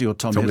 Unless you're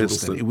Tom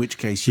Hiddleston, in which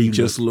case he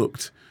just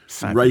looked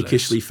fabulous.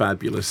 Rakishly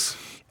fabulous.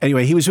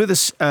 Anyway, he was with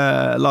us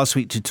last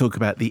week to talk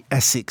about the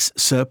Essex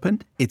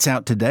Serpent. It's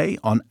out today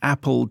on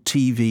Apple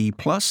TV+.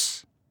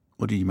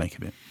 What did you make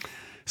of it?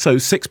 So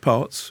 6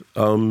 parts,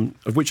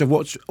 of which I've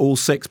watched all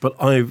 6, but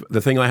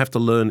the thing I have to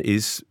learn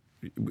is,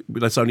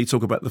 let's only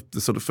talk about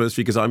the sort of first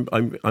few, because I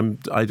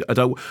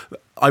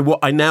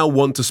now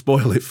want to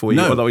spoil it for you.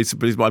 No.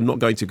 But I'm not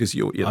going to, because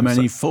I'm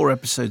only 4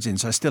 episodes in,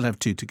 so I still have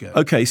 2 to go.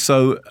 Okay,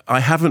 so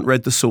I haven't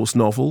read the source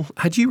novel.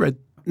 Had you read?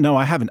 No,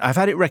 I haven't. I've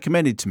had it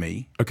recommended to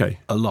me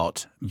a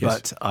lot, yes.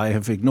 But I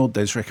have ignored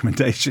those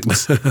recommendations.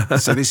 So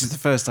this is the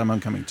first time I'm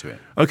coming to it.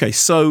 Okay,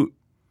 so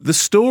the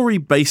story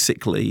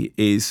basically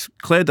is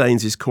Claire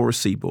Danes is Cora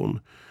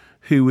Seaborn,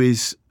 who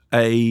is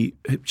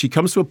she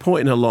comes to a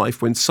point in her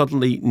life when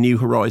suddenly new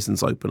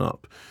horizons open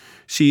up.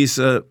 She is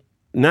a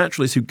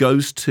naturalist who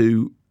goes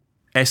to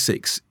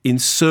Essex in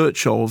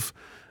search of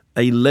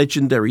a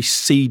legendary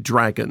sea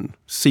dragon,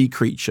 sea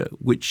creature,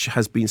 which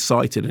has been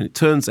sighted, and it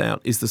turns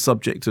out is the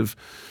subject of,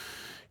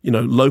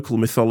 local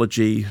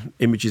mythology.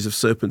 Images of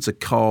serpents are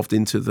carved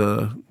into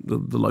the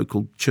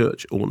local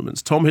church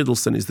ornaments. Tom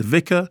Hiddleston is the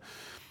vicar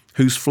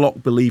whose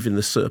flock believe in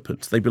the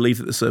serpent. They believe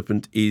that the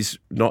serpent is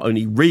not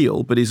only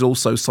real, but is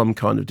also some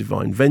kind of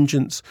divine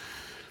vengeance.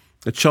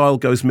 A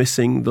child goes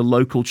missing. The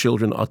local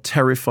children are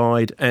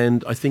terrified.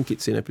 And I think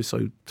it's in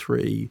episode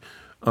 3,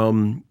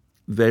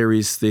 there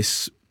is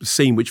this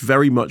scene which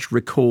very much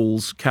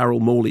recalls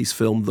Carol Morley's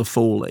film The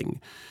Falling,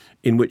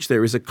 in which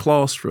there is a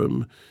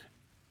classroom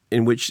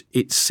in which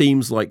it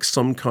seems like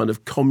some kind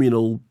of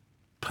communal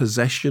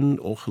possession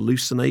or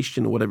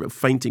hallucination or whatever,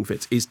 fainting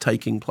fits, is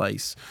taking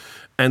place.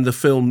 And the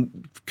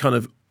film kind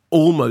of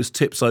almost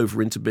tips over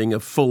into being a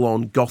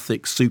full-on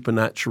gothic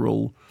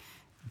supernatural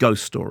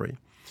ghost story.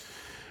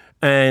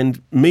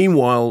 And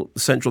meanwhile,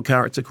 the central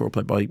character,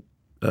 played by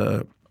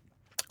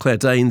Claire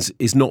Danes,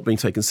 is not being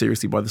taken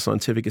seriously by the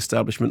scientific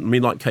establishment. I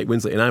mean, like Kate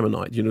Winslet in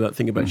Ammonite, that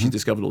thing about she's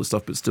discovered all this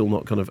stuff but still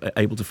not kind of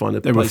able to find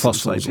a place. There were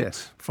fossils,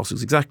 yes.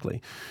 Fossils,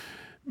 exactly.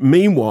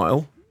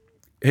 Meanwhile,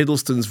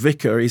 Hiddleston's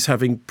vicar is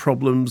having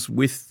problems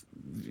with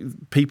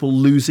people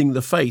losing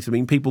the faith. I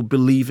mean, people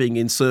believing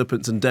in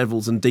serpents and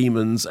devils and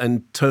demons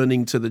and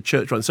turning to the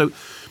church. So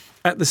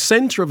at the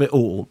centre of it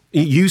all,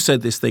 you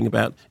said this thing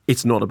about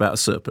it's not about a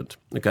serpent.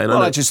 Okay, and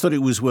I just thought it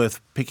was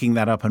worth picking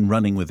that up and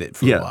running with it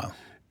for a while.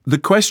 The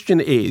question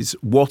is,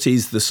 what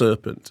is the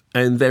serpent?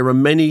 And there are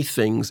many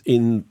things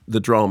in the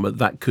drama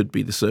that could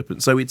be the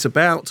serpent. So it's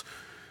about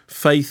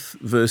faith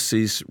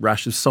versus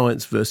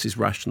science versus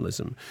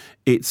rationalism.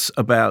 It's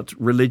about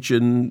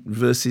religion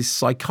versus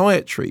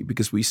psychiatry,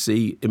 because we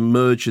see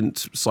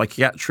emergent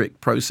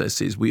psychiatric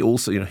processes. We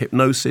also,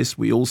 hypnosis.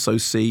 We also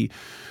see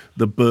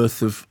the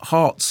birth of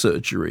heart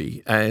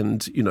surgery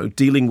and,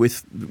 dealing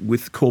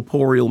with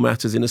corporeal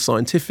matters in a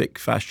scientific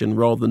fashion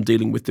rather than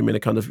dealing with them in a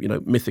kind of,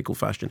 mythical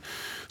fashion.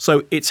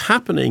 So it's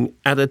happening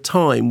at a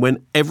time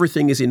when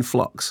everything is in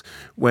flux,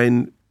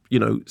 when,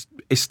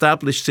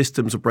 established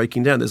systems are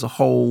breaking down. There's a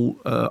whole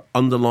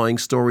underlying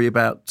story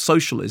about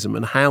socialism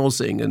and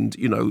housing and,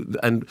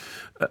 and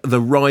the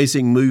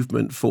rising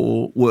movement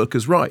for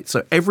workers' rights.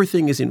 So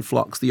everything is in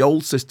flux. The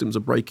old systems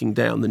are breaking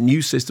down. The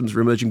new systems are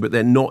emerging, but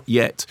they're not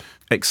yet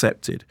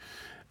accepted.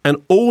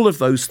 And all of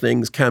those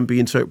things can be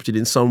interpreted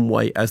in some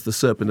way as the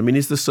serpent. I mean,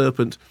 is the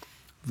serpent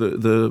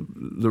the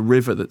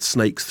river that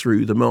snakes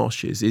through the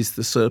marshes? Is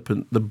the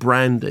serpent the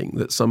branding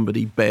that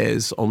somebody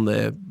bears on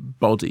their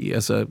body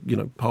as a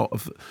part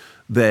of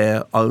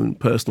their own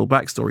personal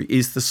backstory?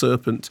 Is the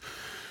serpent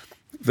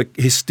the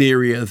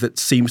hysteria that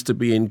seems to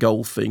be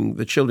engulfing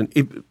the children?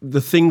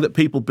 The thing that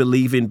people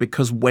believe in,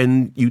 because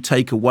when you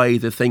take away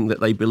the thing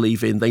that they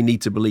believe in, they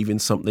need to believe in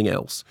something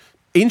else.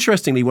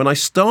 Interestingly, when I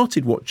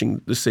started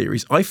watching the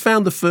series, I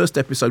found the first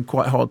episode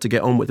quite hard to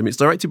get on with. I mean, it's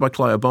directed by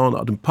Clive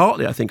Barnard, and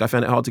partly I think I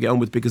found it hard to get on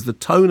with because the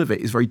tone of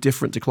it is very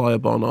different to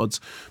Clive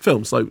Barnard's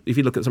films. So if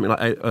you look at something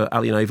like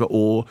Alien Ava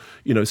or,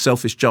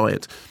 Selfish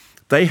Giant,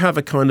 they have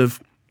a kind of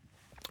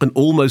an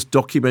almost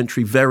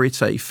documentary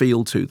verite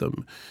feel to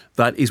them.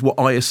 That is what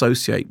I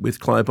associate with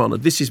Clive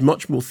Barnard. This is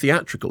much more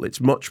theatrical. It's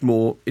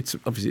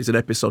obviously it's an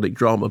episodic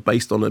drama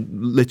based on a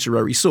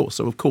literary source.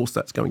 So of course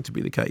that's going to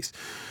be the case.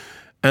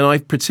 And I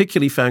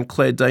particularly found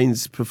Claire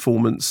Danes'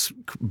 performance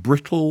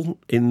brittle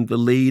in the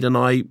lead, and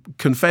I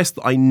confess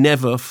that I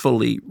never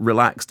fully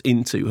relaxed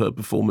into her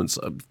performance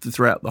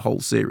throughout the whole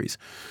series.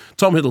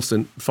 Tom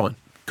Hiddleston, fine.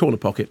 Corner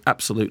pocket,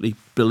 absolutely.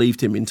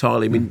 Believed him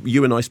entirely. I mean,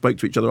 you and I spoke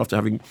to each other after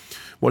having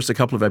watched a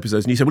couple of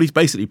episodes, and you said, well, he's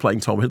basically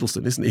playing Tom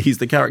Hiddleston, isn't he? He's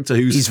the character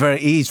who's... He's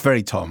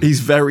very Tom. He's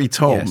very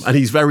Tom, yes. And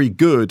he's very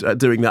good at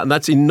doing that. And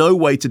that's in no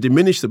way to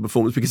diminish the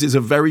performance, because it's a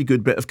very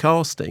good bit of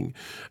casting.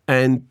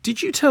 And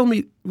did you tell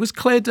me, was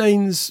Claire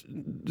Danes...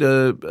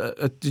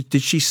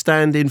 did she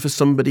stand in for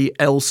somebody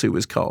else who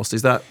was cast?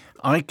 Is that...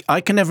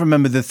 I can never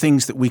remember the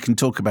things that we can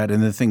talk about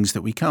and the things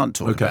that we can't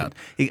talk about.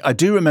 I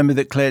do remember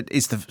that Claire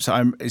it's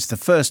the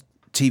first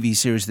TV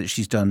series that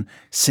she's done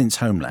since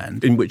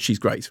Homeland, in which she's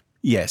great.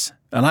 Yes,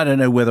 and I don't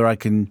know whether I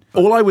can.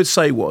 All I would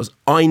say was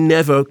I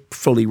never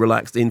fully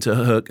relaxed into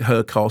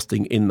her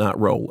casting in that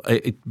role.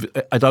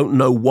 I don't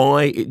know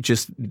why. It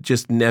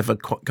just never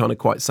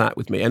quite sat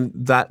with me, and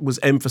that was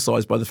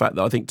emphasised by the fact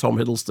that I think Tom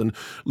Hiddleston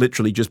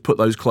literally just put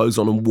those clothes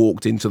on and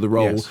walked into the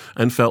role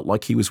and felt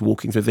like he was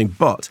walking through the thing,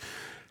 but.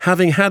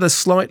 Having had a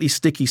slightly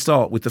sticky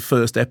start with the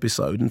first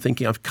episode and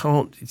thinking,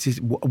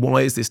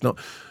 why is this not?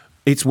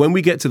 It's when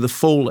we get to The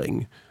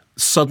Falling,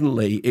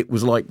 suddenly it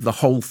was like the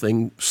whole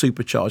thing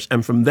supercharged.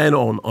 And from then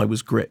on, I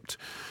was gripped.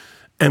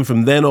 And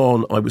from then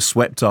on, I was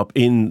swept up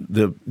in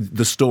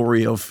the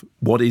story of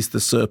what is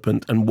the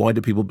Serpent and why do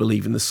people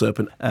believe in the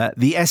Serpent.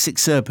 The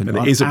Essex Serpent. And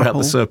it is about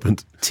the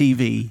Serpent.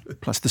 TV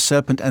plus the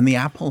Serpent and the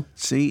apple.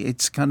 See,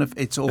 it's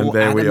all And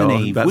there Adam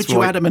and Eve. Which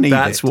you Adam and Eve?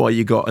 That's why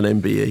you got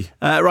an MBE.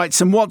 Right,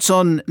 some What's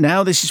On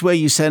now. This is where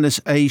you send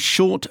us a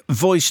short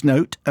voice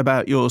note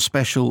about your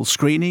special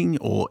screening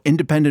or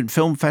independent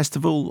film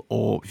festival,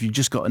 or if you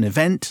just got an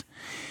event.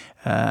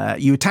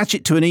 You attach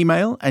it to an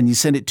email and you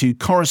send it to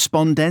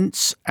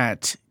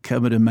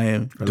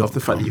correspondence@kermodandmayo.com. I love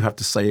the fact that you have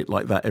to say it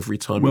like that every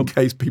time in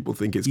case people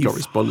think it's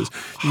correspondence.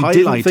 You highlighted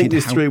didn't think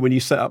this through when you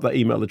set up that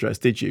email address,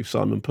 did you,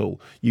 Simon Poole?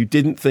 You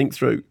didn't think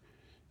through.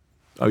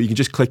 Oh, you can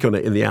just click on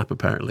it in the app,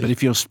 apparently. But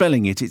if you're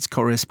spelling it, it's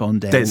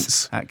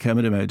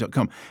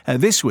correspondence@kermodandmayo.com.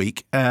 This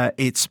week,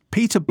 it's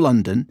Peter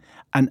Blunden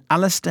and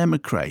Alistair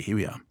McRae. Here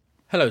we are.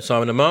 Hello,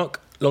 Simon and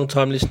Mark.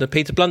 Long-time listener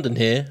Peter Blunden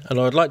here, and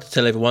I would like to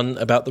tell everyone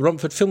about the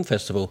Romford Film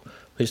Festival,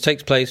 which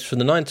takes place from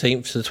the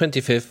 19th to the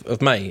 25th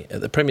of May at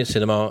the Premier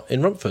Cinema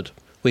in Romford.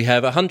 We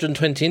have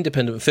 120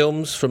 independent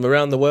films from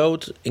around the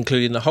world,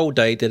 including a whole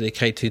day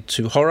dedicated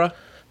to horror.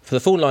 For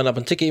the full lineup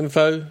and ticket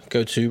info,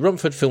 go to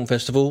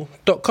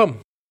romfordfilmfestival.com.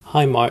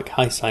 Hi Mark,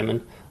 hi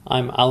Simon.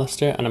 I'm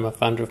Alistair and I'm a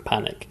founder of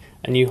Panic,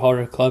 a new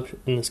horror club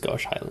in the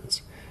Scottish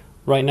Highlands.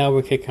 Right now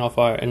we're kicking off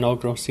our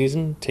inaugural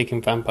season,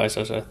 taking vampires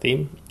as our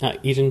theme, at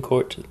Eden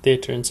Court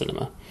Theatre and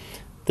Cinema.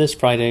 This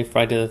Friday,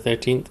 Friday the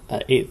 13th,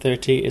 at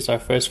 8:30 is our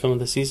first film of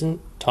the season,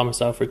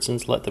 Thomas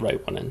Alfredson's Let the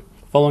Right One In.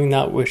 Following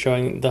that, we're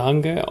showing The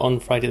Hunger on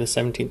Friday the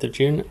 17th of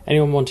June.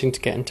 Anyone wanting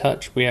to get in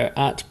touch, we are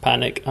at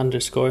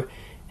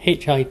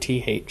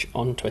panic_HITH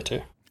on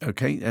Twitter.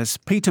 Okay, there's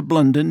Peter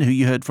Blunden, who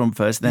you heard from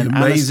first, then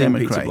Alistair Amazing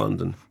McRae. Peter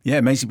Blunden. Yeah,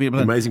 Amazing Peter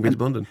Blunden. Amazing Peter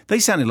Blunden. They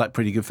sounded like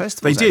pretty good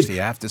festivals, They did.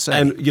 actually, I have to say.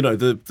 And, you know,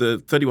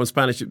 the 31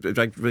 Spanish,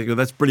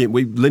 that's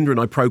brilliant. Linda and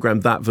I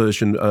programmed that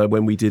version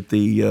when we did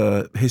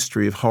the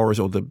History of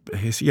Horrors, or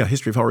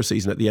History of Horror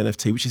season at the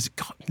NFT, which is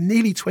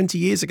nearly 20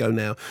 years ago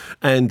now.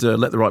 And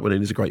Let the Right One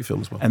In is a great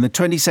film as well. And the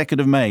 22nd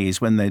of May is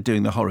when they're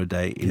doing the Horror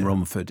Day in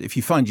Romford, if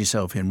you find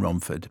yourself in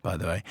Romford, by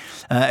the way.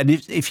 And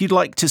if you'd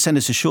like to send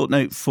us a short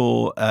note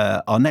for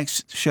our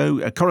next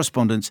show,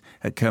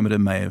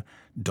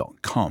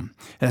 correspondence@kermodandmayo.com.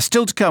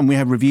 Still to come, we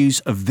have reviews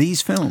of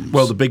these films.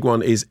 Well, the big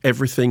one is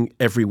Everything,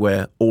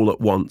 Everywhere, All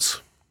at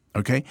Once.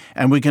 Okay,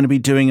 and we're going to be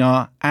doing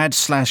our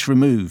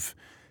add/remove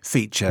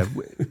feature.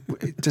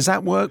 Does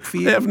that work for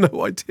you? I have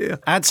no idea.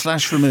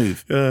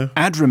 Add/remove.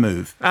 Add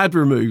remove. Add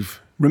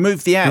remove.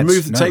 Remove the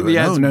ads. Take the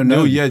ads.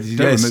 No. Yeah, Don't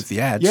yes. remove the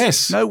ads.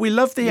 Yes. No, we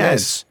love the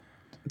ads.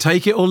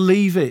 Take it or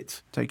leave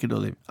it. Take it or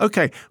leave it.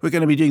 Okay, we're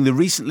going to be doing the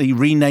recently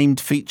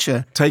renamed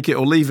feature. Take it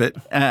or leave it.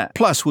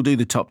 Plus, we'll do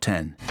the top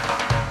 10.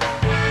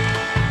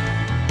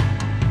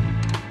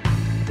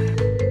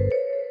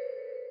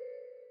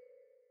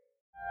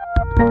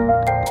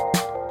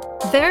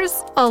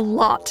 There's a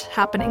lot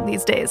happening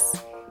these days.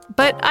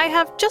 But I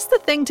have just the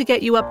thing to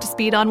get you up to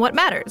speed on what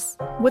matters,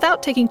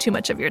 without taking too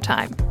much of your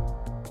time.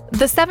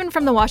 The 7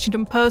 from the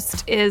Washington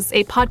Post is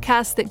a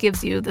podcast that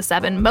gives you the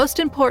 7 most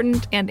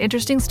important and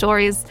interesting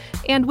stories,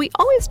 and we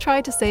always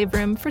try to save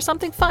room for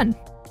something fun.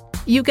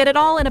 You get it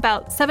all in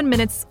about 7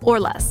 minutes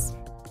or less.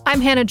 I'm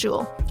Hannah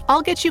Jewell.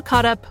 I'll get you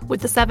caught up with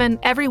the 7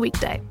 every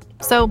weekday.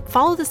 So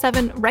follow the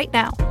 7 right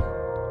now.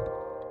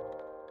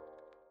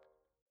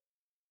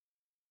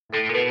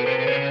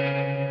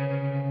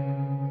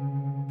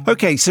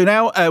 Okay, so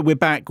now we're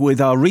back with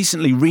our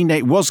recently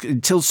renamed,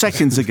 until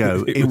seconds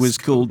ago, it was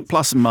called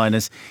Plus and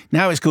Minus.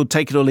 Now it's called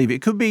Take It or Leave It.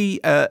 It could be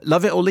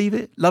Love It or Leave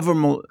It, Love or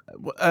More.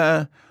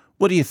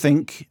 What do you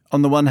think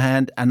on the one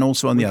hand and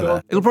also on the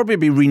other? It'll probably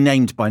be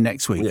renamed by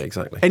next week. Yeah,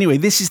 exactly. Anyway,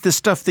 this is the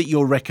stuff that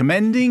you're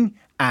recommending,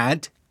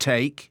 add,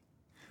 take,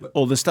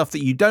 or the stuff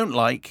that you don't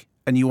like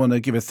and you want to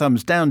give a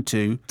thumbs down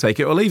to. Take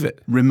it or leave it.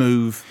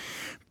 Remove.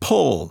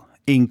 Paul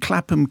in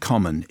Clapham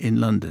Common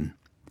in London.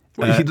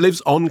 Well, he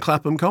lives on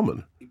Clapham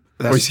Common.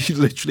 Or is he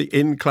literally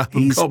in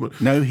Clapham Common?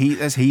 No,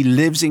 he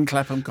lives in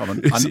Clapham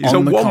Common. He's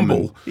on the Womble.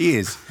 Common. He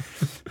is.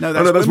 No,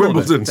 that's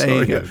Wimbledon.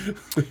 There you go.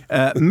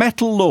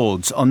 Metal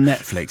Lords on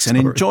Netflix, an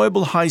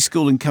enjoyable high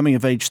school and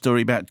coming-of-age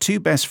story about 2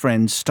 best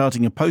friends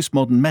starting a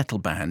postmodern metal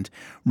band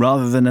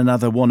rather than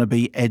another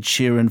wannabe Ed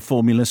Sheeran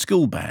Formula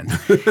School band.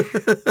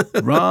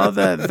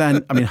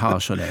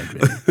 Harsh on Ed,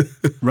 really.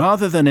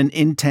 Rather than an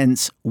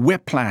intense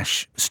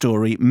whiplash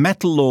story,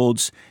 Metal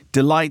Lords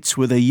delights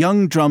with a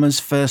young drummer's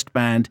first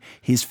band,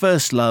 his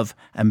first love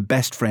and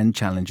best friend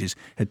challenges.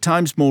 At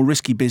times more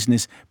risky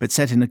business, but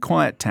set in a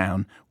quiet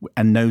town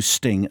and no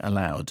sting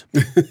allowed.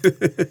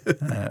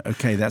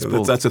 Okay, that's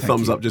Paul. That's a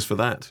thumbs up just for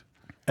that.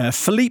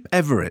 Philippe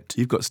Everett.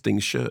 You've got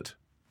Sting's shirt.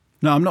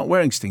 No, I'm not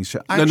wearing Sting's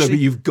shirt. Actually, no, but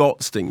you've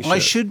got Sting's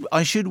shirt.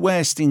 I should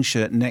wear Sting's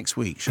shirt next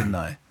week, shouldn't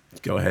I?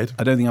 Go ahead.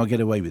 I don't think I'll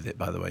get away with it,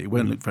 by the way. It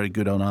won't look very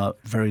good on our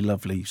very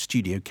lovely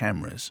studio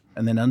cameras.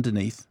 And then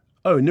underneath...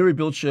 Oh, Nuri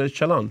Bilge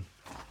Ceylan.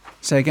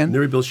 Say again?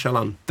 Nuri Bilge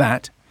Ceylan.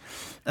 That.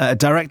 A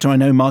director I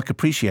know Mark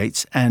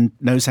appreciates and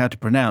knows how to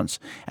pronounce.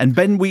 And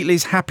Ben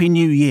Wheatley's Happy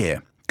New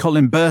Year.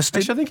 Colin Burstead.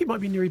 Actually, I think it might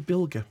be Nuri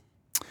Bilge.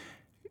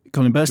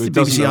 Colin Bursted, Who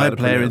doesn't BBC know how to iPlayer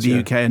in pronounce, the yeah.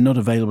 UK and not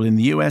available in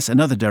the US.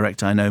 Another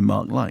director I know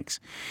Mark likes.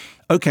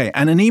 Okay,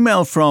 and an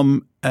email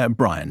from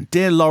Brian.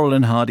 Dear Laurel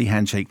and Hardy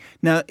Handshake.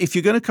 Now, if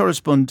you're going to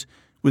correspond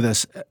with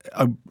us,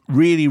 I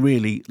really,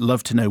 really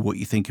love to know what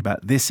you think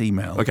about this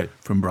email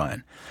from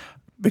Brian,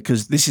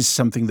 because this is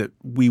something that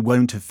we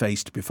won't have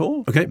faced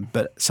before,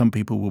 but some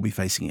people will be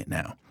facing it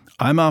now.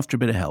 I'm after a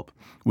bit of help.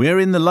 We're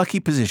in the lucky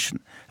position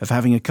of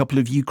having a couple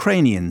of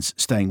Ukrainians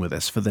staying with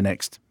us for the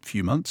next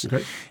few months.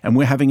 And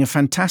we're having a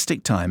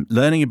fantastic time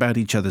learning about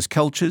each other's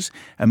cultures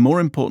and, more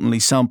importantly,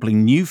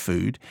 sampling new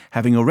food,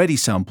 having already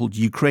sampled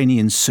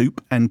Ukrainian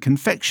soup and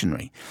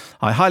confectionery.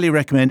 I highly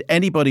recommend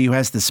anybody who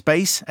has the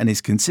space and is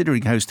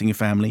considering hosting a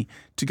family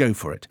to go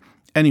for it.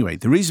 Anyway,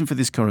 the reason for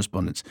this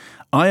correspondence,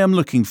 I am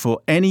looking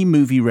for any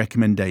movie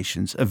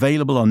recommendations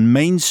available on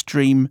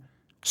mainstream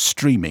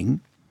streaming,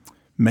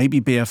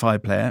 maybe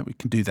BFI Player, we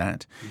can do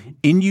that,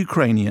 in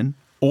Ukrainian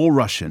or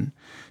Russian,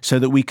 so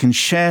that we can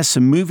share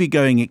some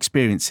movie-going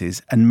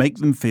experiences and make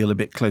them feel a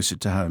bit closer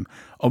to home.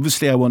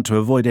 Obviously, I want to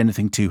avoid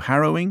anything too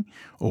harrowing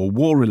or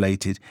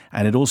war-related,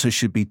 and it also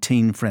should be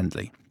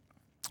teen-friendly.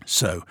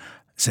 So,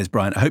 says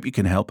Brian, I hope you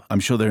can help. I'm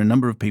sure there are a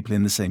number of people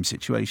in the same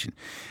situation.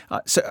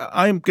 So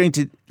I'm going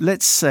to,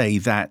 let's say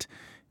that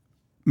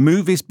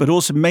movies, but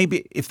also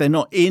maybe if they're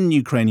not in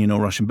Ukrainian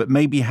or Russian, but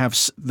maybe have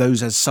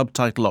those as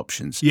subtitle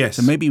options. Yes.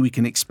 So maybe we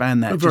can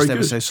expand that just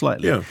ever so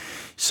slightly. Yeah.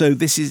 So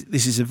this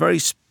is a very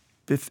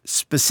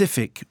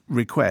specific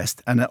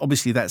request, and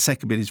obviously that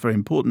second bit is very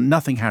important.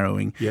 Nothing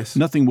harrowing. Yes.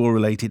 Nothing war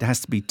related. It has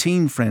to be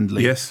teen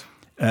friendly. Yes.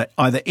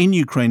 Either in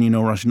Ukrainian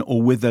or Russian,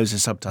 or with those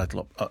as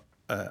subtitle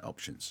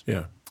options.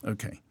 Yeah.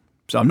 Okay.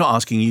 So I'm not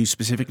asking you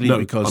specifically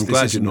because I'm this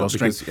glad isn't you're your not,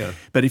 strength. because,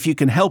 But if you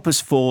can help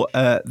us for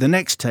the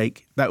next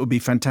take, that would be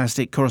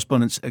fantastic.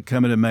 Correspondence at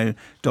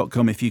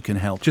kermit@mail.com if you can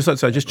help. Just like to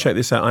say, just check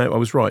this out. I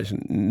was right.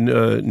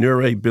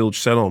 Nure Bilge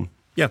Salon.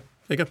 Yeah,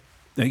 there you go.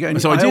 There you go.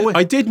 So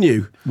I did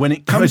knew. When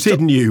it comes I did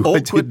to knew. I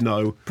awkward did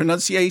know.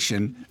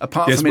 pronunciation,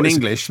 apart Yes, from in it's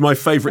English, my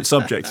favourite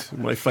subject.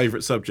 My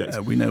favourite subject.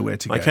 we know where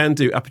to go. I can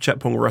do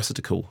Apichatpong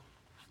Recital.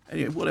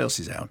 Anyway, what else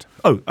is out?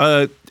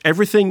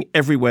 Everything,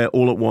 Everywhere,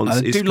 All at Once.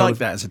 I do like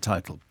that as a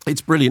title.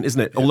 It's brilliant,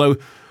 isn't it? Yeah. Although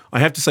I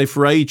have to say,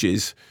 for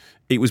ages,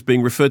 it was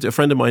being referred to. A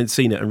friend of mine had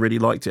seen it and really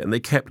liked it, and they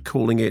kept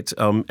calling it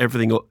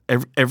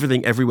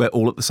Everything, Everywhere,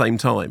 All at the Same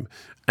Time.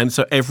 And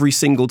so every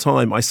single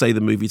time I say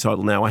the movie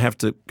title now, I have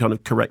to kind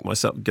of correct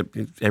myself. Get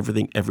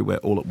Everything, Everywhere,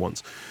 All at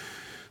Once.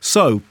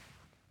 So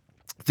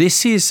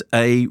this is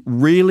a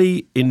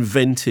really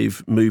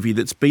inventive movie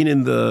that's been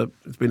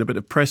it's been a bit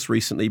of press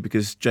recently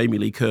because Jamie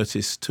Lee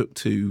Curtis took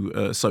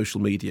to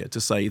social media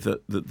to say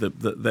that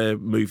their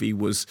movie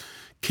was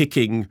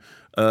kicking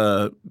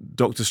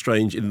Doctor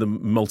Strange in the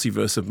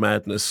Multiverse of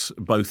Madness,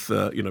 both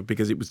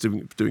because it was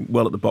doing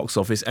well at the box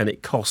office and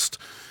it cost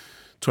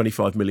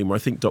 25 million, where I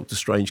think Doctor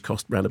Strange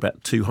cost around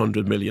about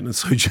 200 million. And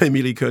so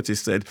Jamie Lee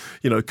Curtis said,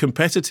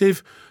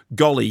 competitive,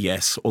 golly,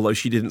 yes. Although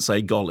she didn't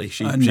say golly.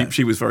 She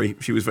was very,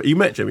 you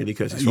met Jamie Lee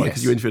Curtis, right?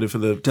 Because you interviewed her for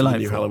the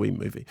new Halloween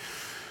movie.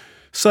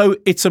 So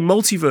it's a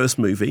multiverse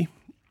movie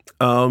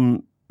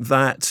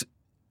that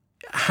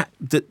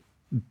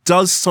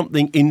does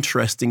something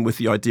interesting with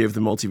the idea of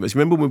the multiverse.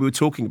 Remember when we were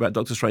talking about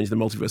Doctor Strange, the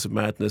Multiverse of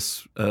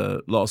Madness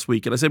last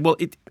week, and I said, well,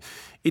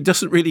 it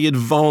doesn't really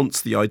advance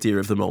the idea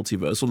of the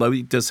multiverse, although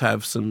it does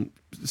have some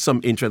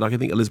interest. Like I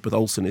think Elizabeth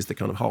Olsen is the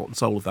kind of heart and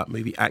soul of that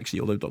movie, actually,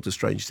 although Doctor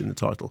Strange is in the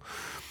title.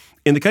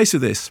 In the case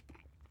of this,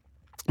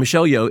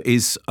 Michelle Yeoh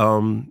is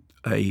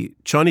a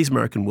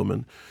Chinese-American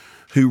woman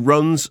who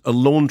runs a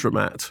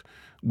laundromat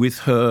with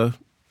her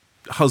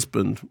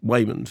husband,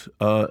 Waymond,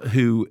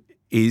 who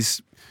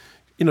is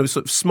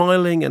sort of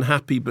smiling and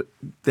happy, but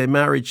their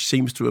marriage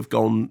seems to have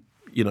gone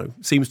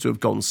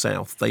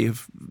south.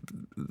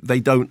 They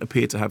don't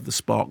appear to have the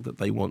spark that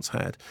they once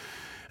had,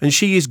 and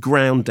she is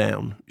ground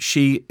down.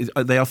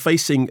 They are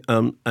facing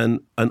an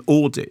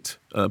audit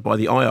by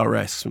the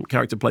IRS, a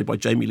character played by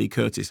Jamie Lee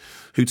Curtis,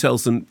 who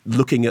tells them,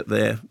 looking at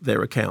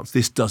their accounts,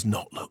 this does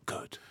not look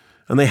good,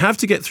 and they have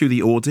to get through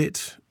the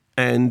audit.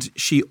 And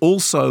she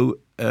also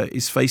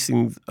is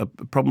facing a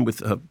problem with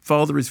her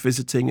father is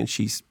visiting, and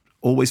she's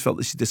always felt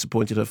that she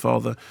disappointed her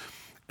father.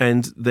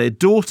 And their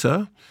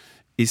daughter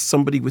is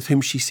somebody with whom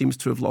she seems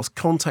to have lost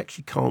contact.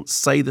 She can't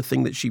say the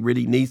thing that she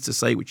really needs to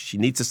say, which she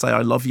needs to say,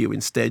 I love you.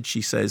 Instead,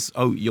 she says,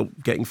 oh, you're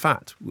getting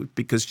fat,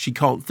 because she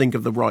can't think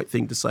of the right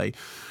thing to say.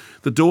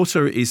 The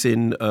daughter is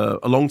in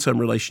a long-term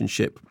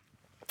relationship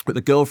with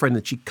a girlfriend,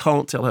 and she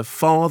can't tell her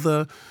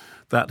father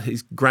that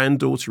his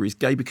granddaughter is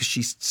gay because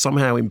she's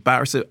somehow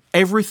embarrassed. So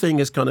everything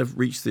has kind of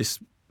reached this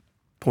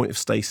point of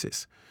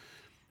stasis.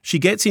 She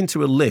gets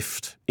into a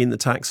lift in the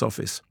tax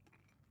office,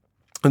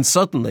 and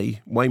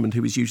suddenly Waymond,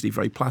 who is usually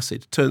very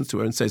placid, turns to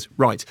her and says,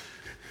 right,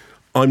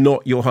 I'm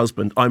not your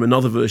husband. I'm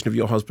another version of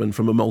your husband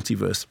from a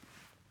multiverse.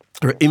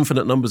 There are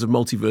infinite numbers of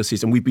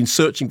multiverses, and we've been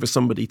searching for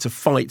somebody to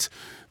fight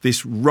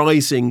this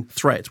rising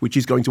threat, which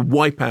is going to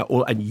wipe out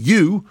all, and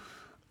you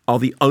are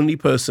the only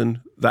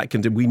person that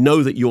can do. We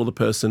know that you're the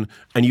person,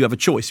 and you have a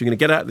choice. You're going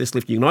to get out of this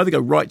lift. You can either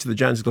go right to the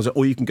janitor's closet,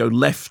 or you can go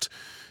left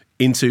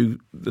into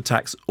the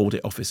tax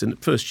audit office. And at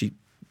first she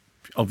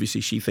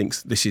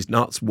thinks this is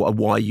nuts.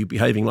 Why are you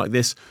behaving like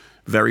this?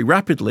 Very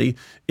rapidly,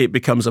 it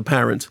becomes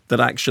apparent that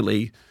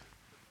actually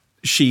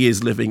she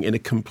is living in a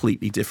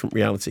completely different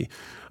reality.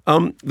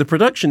 The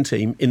production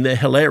team, in their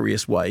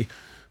hilarious way,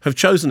 have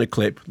chosen a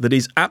clip that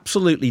is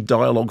absolutely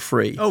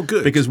dialogue-free. Oh,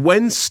 good. Because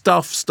when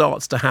stuff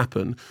starts to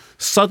happen,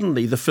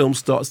 suddenly the film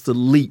starts to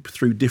leap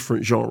through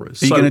different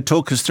genres. Are you going to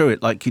talk us through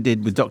it like you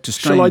did with Doctor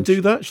Strange? Shall I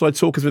do that? Shall I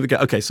talk us through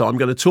the... Okay, so I'm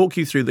going to talk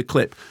you through the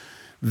clip.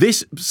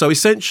 So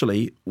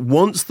essentially,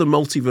 once the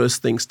multiverse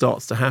thing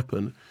starts to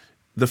happen,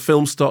 the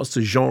film starts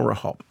to genre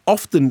hop,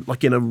 often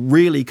like in a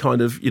really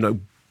kind of,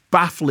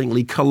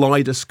 bafflingly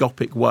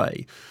kaleidoscopic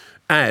way,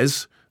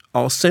 as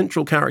our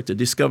central character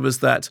discovers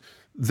that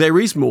there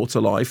is more to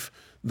life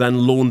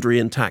than laundry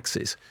and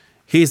taxes.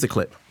 Here's the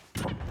clip.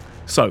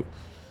 So,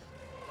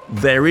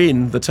 they're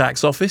in the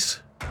tax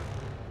office.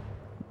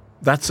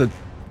 That's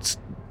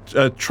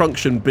a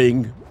truncheon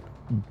being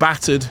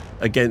battered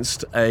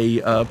against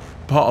a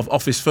part of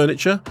office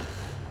furniture.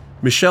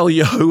 Michelle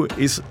Yeoh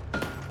is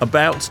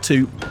about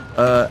to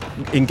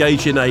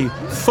engage in a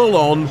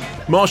full-on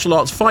martial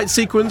arts fight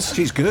sequence.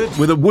 She's good.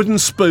 With a wooden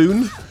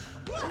spoon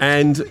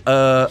and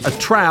a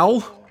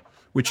trowel,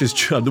 which is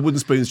the wooden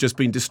spoon's just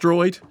been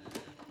destroyed.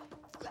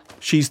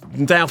 She's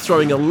now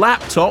throwing a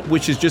laptop,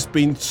 which has just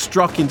been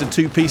struck into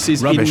two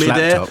pieces in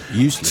midair.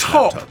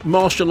 Top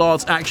martial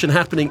arts action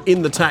happening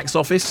in the tax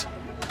office.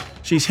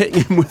 She's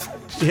hitting him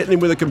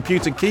with a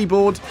computer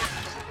keyboard,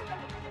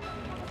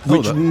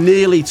 which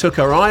nearly took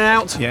her eye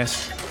out.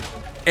 Yes.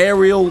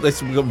 Aerial,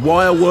 there's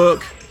wire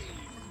work.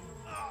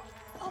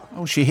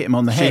 Oh, she hit him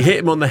on the head. She hit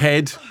him on the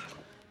head.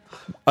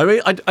 I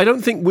mean, I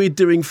don't think we're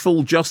doing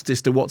full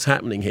justice to what's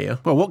happening here.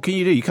 Well, what can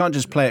you do? You can't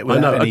just play it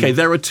without I know. any... Okay,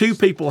 there are two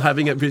people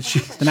having it. They're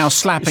now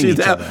slapping each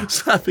other.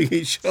 Slapping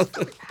each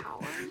other.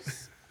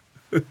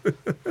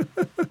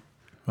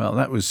 Well,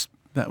 that was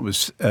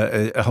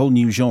a whole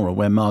new genre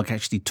where Mark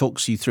actually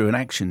talks you through an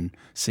action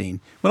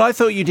scene. Well, I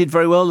thought you did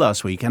very well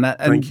last week,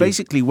 and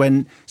basically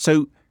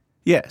so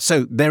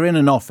they're in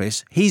an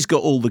office. He's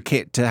got all the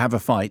kit to have a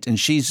fight, and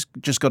she's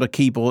just got a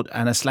keyboard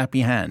and a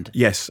slappy hand.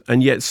 Yes,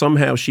 and yet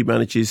somehow she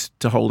manages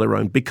to hold her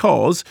own,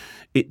 because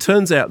it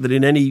turns out that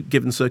in any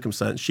given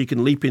circumstance, she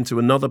can leap into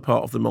another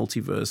part of the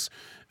multiverse.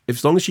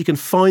 As long as she can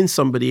find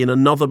somebody in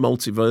another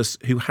multiverse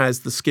who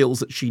has the skills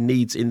that she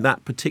needs in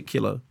that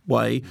particular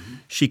way,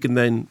 she can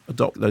then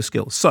adopt those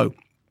skills. So,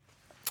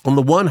 on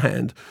the one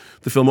hand,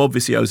 the film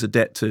obviously owes a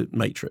debt to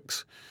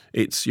Matrix.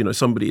 It's,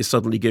 somebody is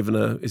suddenly given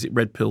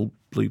red pill,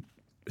 blue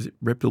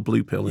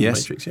pill in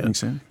Matrix? Yeah, I think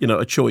so.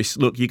 A choice.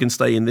 Look, you can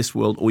stay in this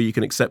world, or you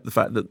can accept the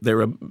fact that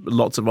there are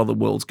lots of other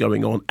worlds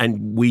going on,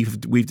 and we've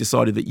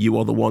decided that you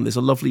are the one. There's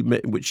a lovely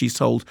bit in which she's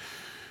told,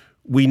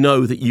 we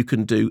know that you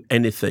can do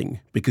anything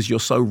because you're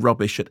so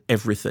rubbish at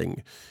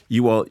everything.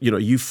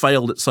 You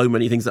failed at so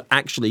many things that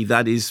actually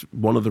that is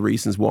one of the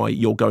reasons why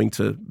you're going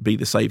to be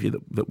the savior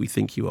that we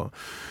think you are.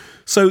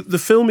 So the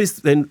film is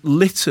then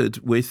littered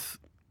with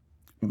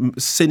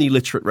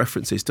cine-literate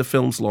references to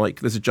films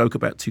like, there's a joke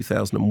about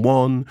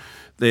 2001,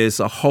 there's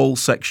a whole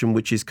section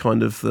which is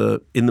kind of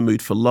the In the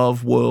Mood for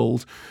Love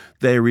world,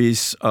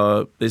 there's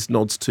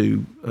nods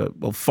to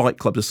Fight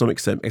Club to some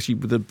extent. Actually,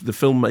 the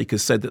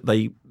filmmakers said that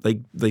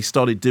they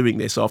started doing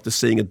this after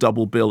seeing a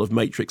double bill of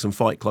Matrix and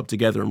Fight Club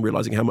together and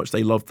realising how much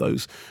they loved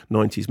those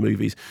 90s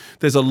movies.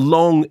 There's a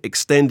long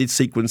extended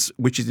sequence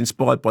which is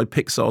inspired by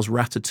Pixar's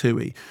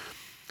Ratatouille.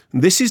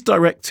 This is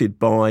directed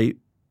by,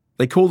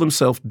 they call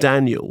themselves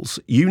Daniels.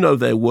 You know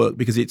their work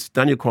because it's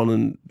Daniel Kwan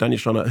and Daniel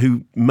Schreiner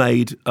who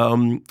made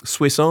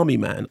Swiss Army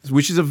Man,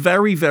 which is a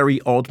very, very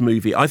odd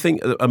movie. I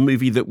think a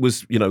movie that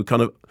was,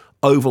 kind of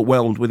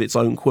overwhelmed with its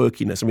own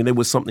quirkiness. I mean, there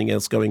was something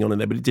else going on in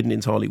there, but it didn't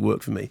entirely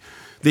work for me.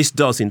 This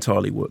does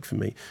entirely work for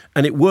me.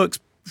 And it works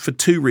for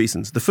two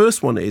reasons. The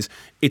first one is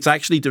it's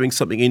actually doing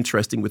something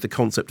interesting with the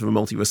concept of a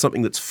multiverse,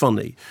 something that's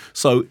funny.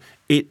 So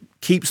it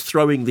keeps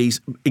throwing these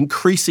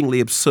increasingly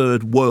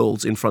absurd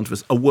worlds in front of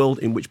us, a world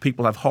in which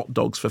people have hot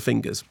dogs for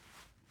fingers.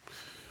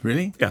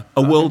 Really? Yeah.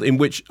 A world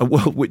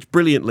which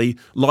brilliantly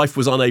life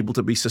was unable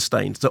to be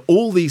sustained. So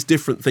all these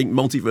different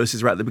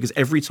multiverses are out there because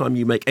every time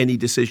you make any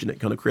decision, it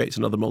kind of creates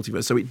another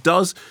multiverse. So it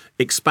does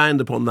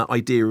expand upon that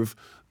idea of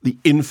the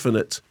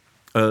infinite,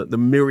 the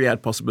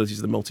myriad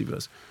possibilities of the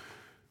multiverse.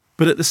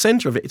 But at the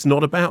centre of it, it's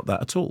not about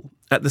that at all.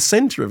 At the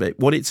centre of it,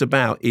 what it's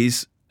about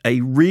is a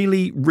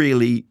really,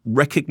 really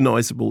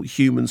recognisable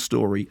human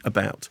story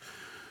about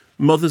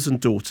mothers and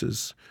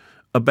daughters,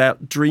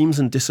 about dreams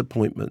and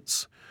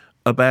disappointments,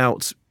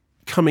 about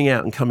coming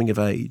out and coming of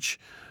age,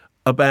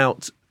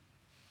 about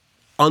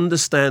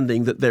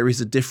understanding that there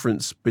is a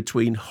difference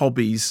between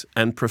hobbies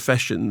and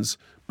professions,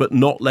 but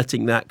not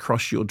letting that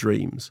crush your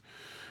dreams.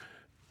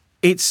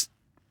 It's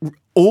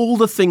all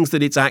the things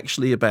that it's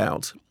actually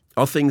about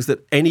are things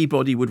that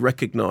anybody would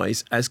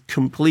recognise as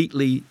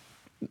completely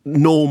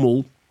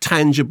normal,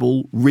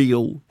 tangible,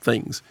 real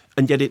things.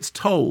 And yet it's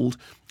told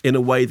in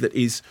a way that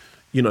is,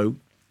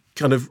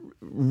 kind of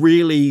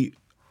really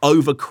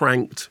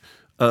overcranked,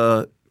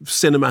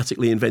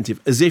 cinematically inventive,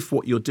 as if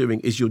what you're doing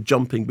is you're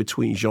jumping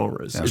between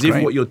genres. That's as if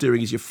great. what you're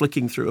doing is you're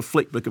flicking through a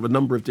flick book of a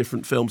number of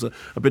different films,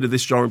 a bit of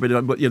this genre,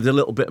 there's a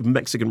little bit of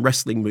Mexican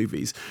wrestling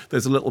movies.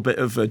 There's a little bit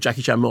of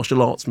Jackie Chan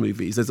martial arts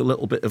movies. There's a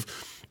little bit of,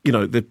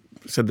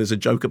 there's a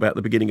joke about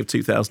the beginning of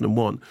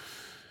 2001.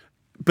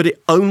 But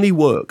it only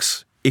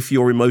works if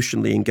you're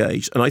emotionally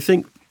engaged. And I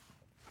think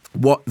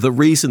the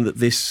reason that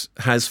this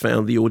has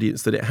found the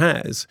audience that it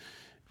has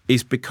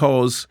is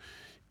because,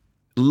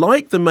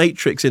 like The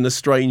Matrix in a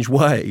strange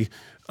way,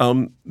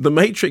 The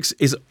Matrix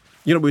is,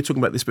 we were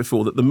talking about this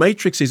before, that The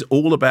Matrix is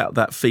all about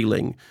that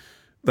feeling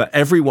that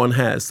everyone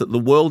has, that the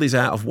world is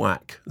out of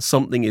whack,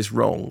 something is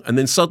wrong. And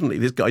then suddenly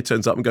this guy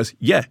turns up and goes,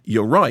 yeah,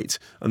 you're right,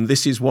 and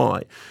this is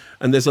why.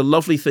 And there's a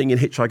lovely thing in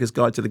Hitchhiker's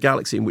Guide to the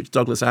Galaxy in which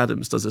Douglas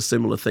Adams does a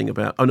similar thing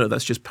about, oh no,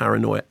 that's just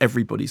paranoia.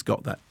 Everybody's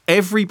got that.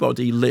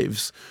 Everybody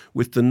lives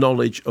with the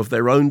knowledge of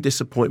their own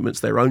disappointments,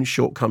 their own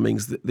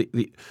shortcomings,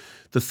 the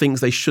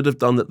things they should have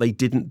done that they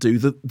didn't do,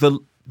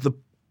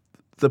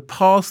 the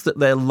path that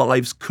their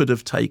lives could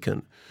have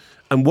taken.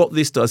 And what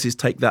this does is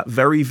take that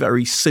very,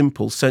 very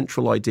simple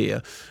central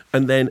idea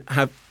and then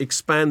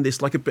expand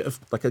this like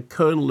a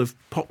kernel of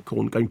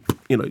popcorn going,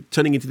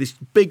 turning into this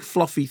big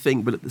fluffy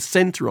thing. But at the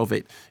center of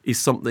it is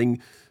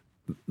something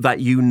that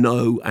you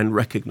know and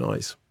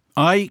recognize.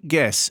 I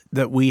guess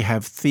that we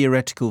have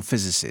theoretical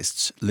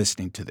physicists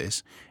listening to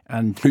this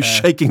and who's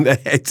shaking their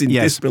heads in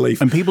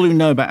disbelief. And people who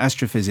know about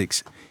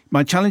astrophysics.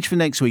 My challenge for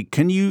next week,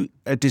 can you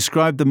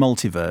describe the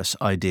multiverse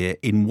idea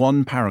in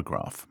one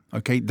paragraph?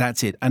 Okay,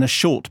 that's it. And a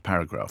short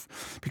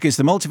paragraph. Because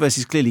the multiverse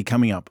is clearly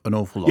coming up an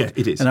awful lot. Yeah,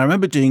 it is. And I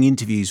remember doing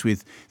interviews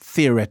with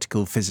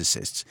theoretical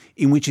physicists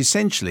in which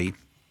essentially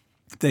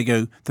they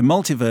go, the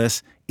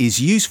multiverse is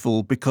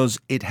useful because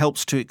it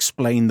helps to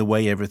explain the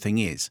way everything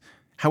is.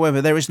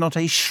 However, there is not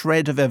a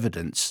shred of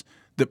evidence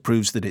that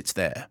proves that it's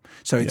there.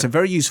 So it's a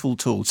very useful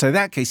tool. So in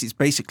that case, it's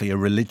basically a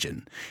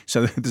religion.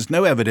 So there's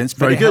no evidence,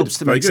 but it helps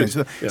to make sense.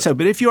 Yeah. So,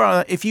 but if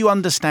you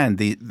understand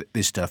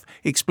this stuff,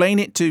 explain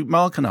it to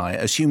Mark and I,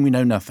 assume we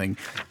know nothing,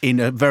 in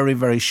a very,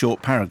 very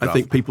short paragraph. I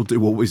think people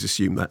do always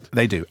assume that.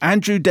 They do.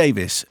 Andrew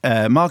Davis,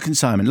 Mark and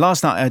Simon.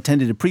 Last night I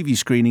attended a preview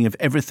screening of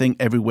Everything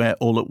Everywhere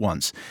All at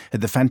Once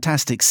at the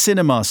fantastic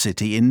Cinema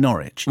City in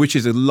Norwich. Which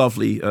is a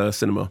lovely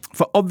cinema.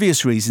 For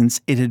obvious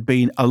reasons, it had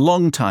been a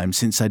long time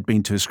since I'd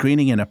been to a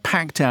screening in a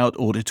packed-out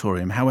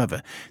auditorium.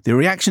 However, the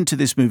reaction to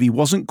this movie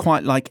wasn't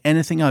quite like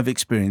anything I've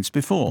experienced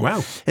before.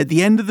 Wow. At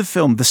the end of the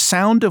film, the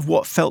sound of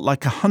what felt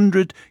like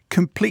 100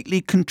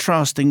 completely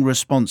contrasting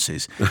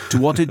responses to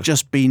what had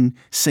just been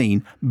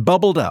seen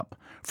bubbled up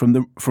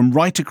from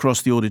right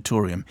across the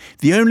auditorium.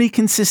 The only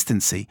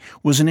consistency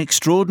was an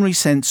extraordinary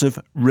sense of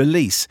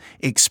release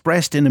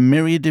expressed in a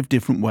myriad of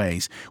different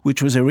ways,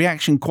 which was a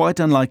reaction quite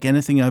unlike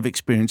anything I've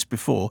experienced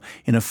before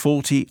in a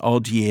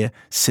 40-odd year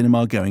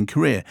cinema-going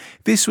career.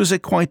 This was a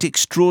quite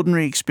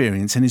extraordinary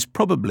experience and is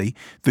probably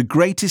the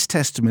greatest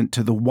testament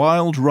to the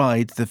wild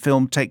ride the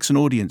film takes an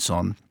audience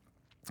on,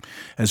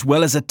 as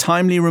well as a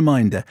timely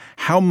reminder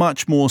how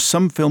much more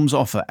some films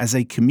offer as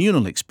a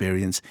communal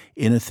experience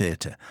in a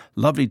theatre.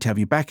 Lovely to have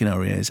you back in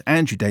our ears.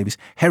 Andrew Davis,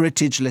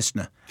 heritage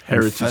listener.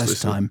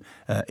 First-time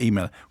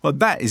emailer. Well,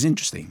 that is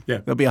interesting. Yeah.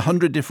 There'll be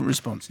 100 different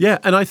responses. Yeah,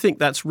 and I think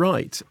that's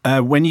right.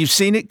 When you've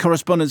seen it,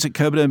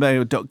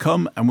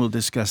 correspondence@coburnabayo.com, and we'll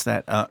discuss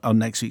that on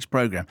next week's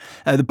programme.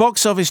 The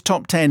box office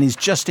top 10 is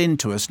just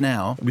into us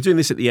now. We're doing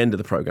this at the end of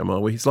the programme, are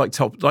we? It's like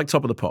top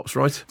of the pops,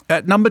 right?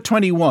 At number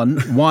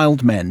 21,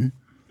 Wild Men.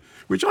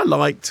 Which I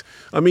liked.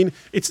 I mean,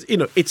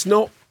 it's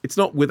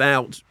not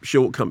without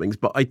shortcomings,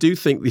 but I do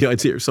think the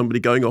idea of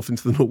somebody going off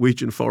into the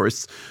Norwegian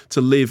forests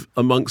to live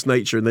amongst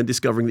nature and then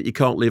discovering that you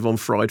can't live on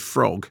fried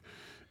frog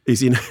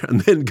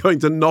and then going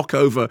to knock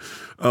over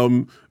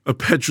a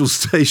petrol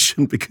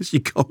station because you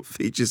can't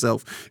feed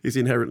yourself is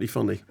inherently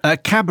funny.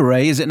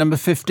 Cabaret is at number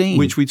 15.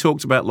 Which we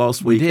talked about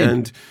last week,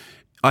 and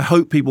I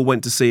hope people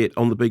went to see it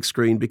on the big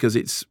screen because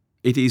it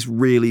is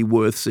really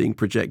worth seeing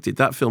projected.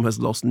 That film has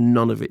lost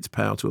none of its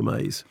power to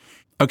amaze.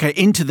 Okay,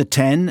 into the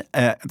 10,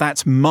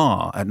 that's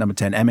Ma at number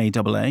 10,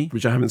 M-A-A-A.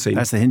 Which I haven't seen.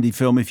 That's the Hindi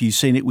film. If you've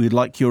seen it, we'd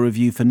like your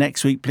review for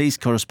next week, please.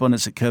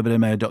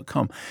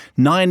 Correspondence@coburnabayo.com.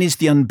 9 is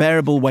The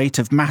Unbearable Weight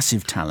of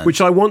Massive Talent.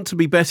 Which I want to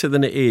be better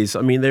than it is.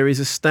 I mean, there is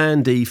a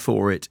standee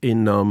for it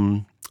in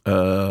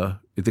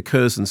The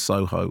Curzon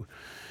Soho,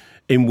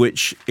 in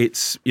which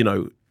it's,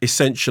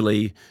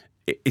 essentially,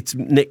 it's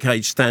Nick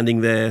Cage standing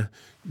there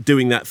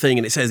doing that thing,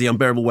 and it says The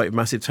Unbearable Weight of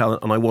Massive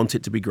Talent, and I want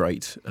it to be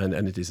great,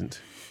 and it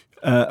isn't.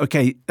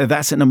 Okay,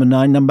 that's at number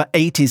 9. Number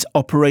 8 is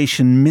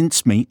Operation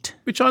Mincemeat,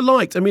 which I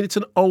liked. I mean, it's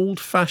an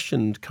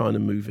old-fashioned kind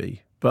of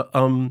movie, but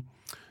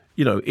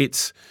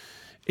it's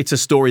a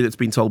story that's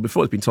been told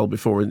before. It's been told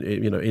before in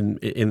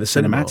the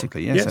cinema.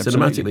 Cinematically, yes, yeah,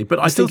 cinematically. But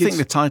I still think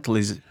the title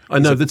is. I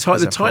know the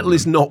title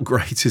is not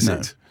great, is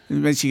it? It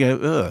makes you go,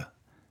 ugh.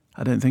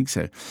 I don't think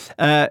so.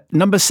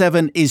 Number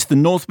 7 is The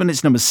Northman.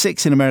 It's number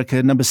 6 in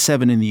America, number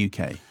 7 in the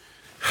UK.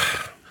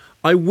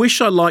 I wish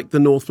I liked The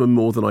Northman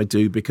more than I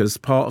do, because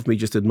part of me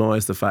just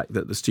admires the fact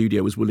that the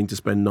studio was willing to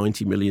spend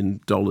 $90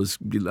 million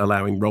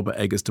allowing Robert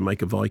Eggers to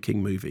make a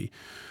Viking movie.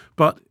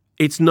 But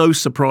it's no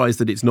surprise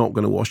that it's not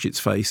going to wash its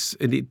face.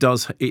 And it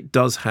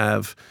does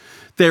have...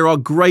 There are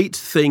great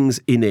things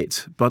in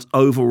it, but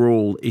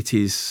overall it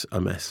is a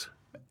mess.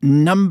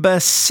 Number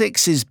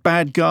 6 is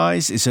Bad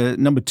Guys. It's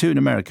number 2 in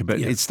America, but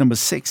it's number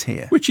 6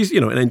 here. Which is,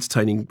 an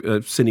entertaining,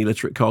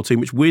 cine-literate cartoon,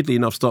 which weirdly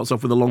enough starts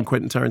off with a long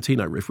Quentin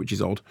Tarantino riff, which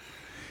is odd.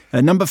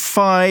 Number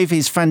 5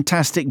 is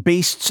Fantastic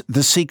Beasts,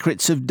 The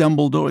Secrets of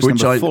Dumbledore. It's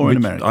number 4 in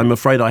America. I'm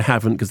afraid I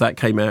haven't, because that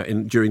came out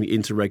during the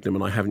interregnum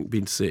and I haven't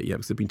been to see it yet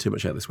because there's been too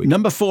much out this week.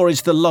 Number 4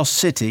 is The Lost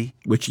City.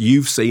 Which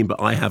you've seen, but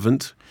I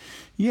haven't.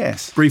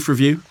 Yes. Brief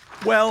review?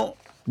 Well,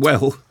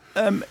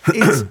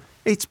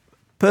 it's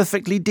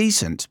perfectly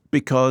decent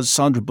because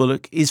Sandra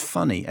Bullock is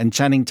funny and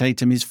Channing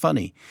Tatum is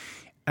funny.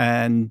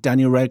 And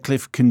Daniel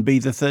Radcliffe can be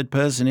the third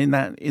person in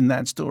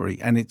that story,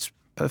 and it's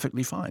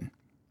perfectly fine.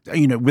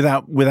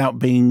 Without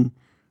being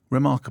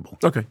remarkable.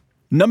 Okay.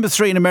 Number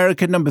 3 in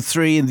America, number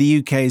 3 in the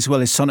UK as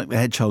well is Sonic the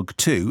Hedgehog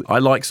 2. I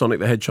like Sonic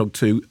the Hedgehog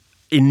 2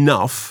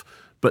 enough,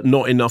 but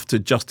not enough to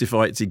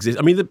justify its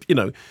existence. I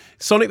mean,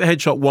 Sonic the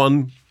Hedgehog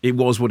 1, it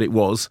was what it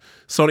was.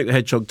 Sonic the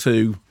Hedgehog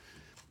 2,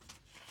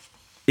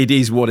 it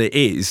is what it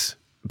is.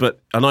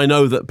 And I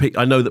know that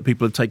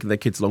people have taken their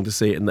kids along to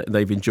see it and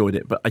they've enjoyed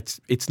it, but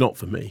it's not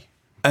for me.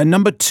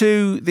 Number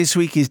 2 this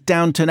week is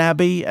Downton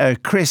Abbey.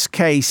 Chris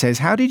Kay says,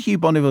 how did Hugh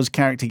Bonneville's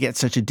character get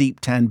such a deep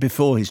tan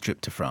before his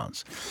trip to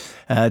France?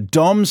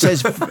 Dom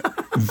says,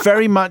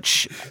 very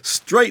much...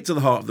 Straight to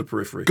the heart of the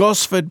periphery.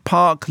 Gosford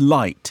Park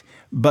light.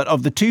 But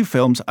of the 2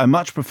 films, I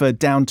much prefer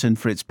Downton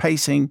for its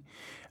pacing,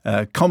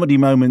 comedy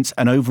moments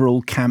and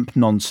overall camp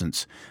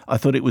nonsense. I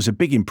thought it was a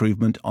big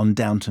improvement on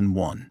Downton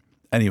 1.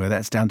 Anyway,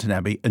 that's Downton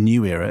Abbey, A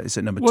New Era, is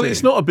at number 2. Well,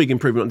 it's not a big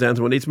improvement on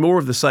Downton 1. It's more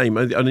of the same.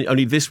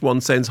 Only this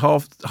one sends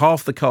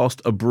half the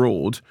cast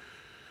abroad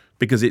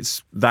because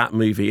it's that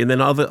movie. And then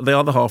the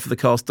other half of the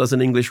cast does an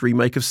English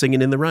remake of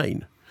Singing in the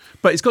Rain.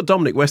 But it's got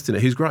Dominic West in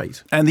it, who's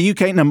great. And the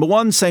UK number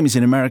 1, same as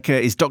in America,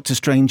 is Doctor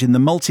Strange in the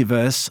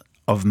Multiverse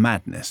of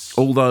Madness.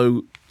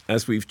 Although,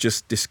 as we've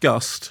just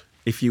discussed,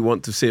 if you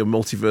want to see a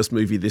multiverse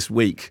movie this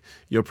week,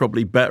 you're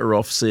probably better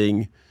off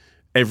seeing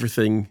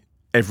Everything,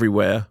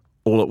 Everywhere,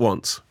 All at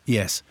Once.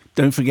 Yes.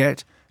 Don't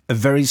forget, a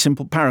very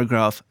simple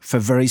paragraph for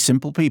very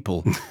simple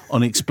people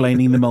on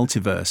explaining the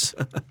multiverse.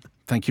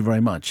 Thank you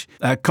very much.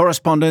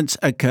 Correspondence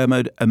at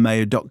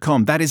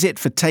kermodeandmayo.com. That is it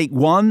for Take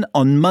 1.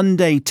 On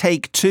Monday,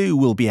 Take 2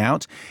 will be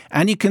out.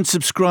 And you can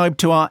subscribe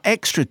to our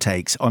extra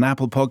takes on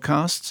Apple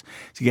Podcasts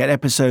to get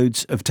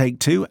episodes of Take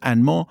 2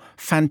 and more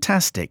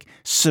fantastic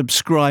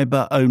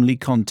subscriber-only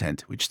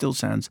content, which still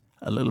sounds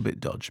a little bit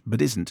dodge, but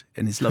isn't,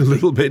 and it's lovely. A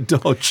little bit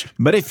dodge.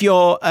 But if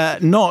you're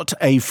not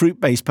a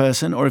fruit-based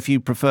person, or if you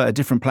prefer a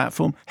different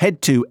platform,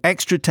 head to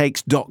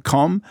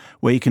extratakes.com,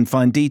 where you can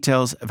find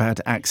details of how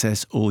to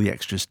access all the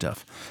extra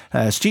stuff.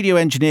 Studio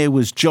engineer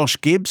was Josh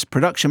Gibbs.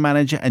 Production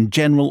manager and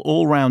general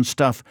all-round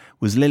stuff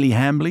was Lily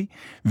Hambley.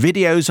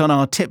 Videos on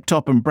our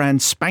tip-top and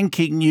brand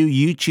spanking new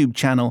YouTube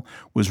channel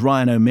was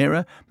Ryan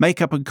O'Meara.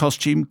 Makeup and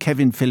costume,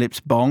 Kevin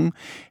Phillips Bong.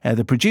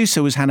 The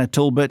producer was Hannah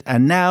Talbot.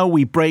 And now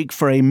we break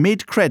for a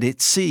mid-credits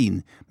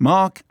scene.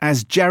 Mark,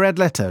 as Jared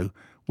Leto,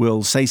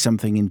 will say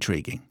something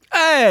intriguing.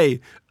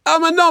 Hey,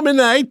 I'm a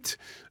nominate.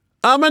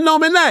 And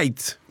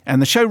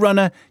the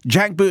showrunner,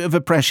 Jack Boot of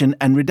Oppression,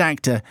 and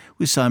redactor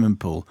was Simon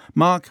Poole.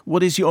 Mark,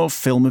 what is your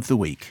film of the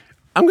week?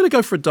 I'm going to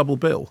go for a double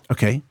bill.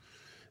 Okay.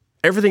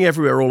 Everything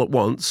Everywhere All at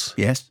Once.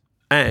 Yes.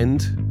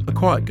 And A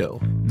Quiet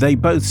Girl. They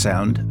both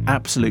sound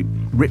absolute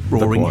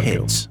rip-roaring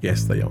hits. Girl.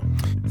 Yes, they are.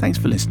 Thanks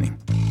for listening.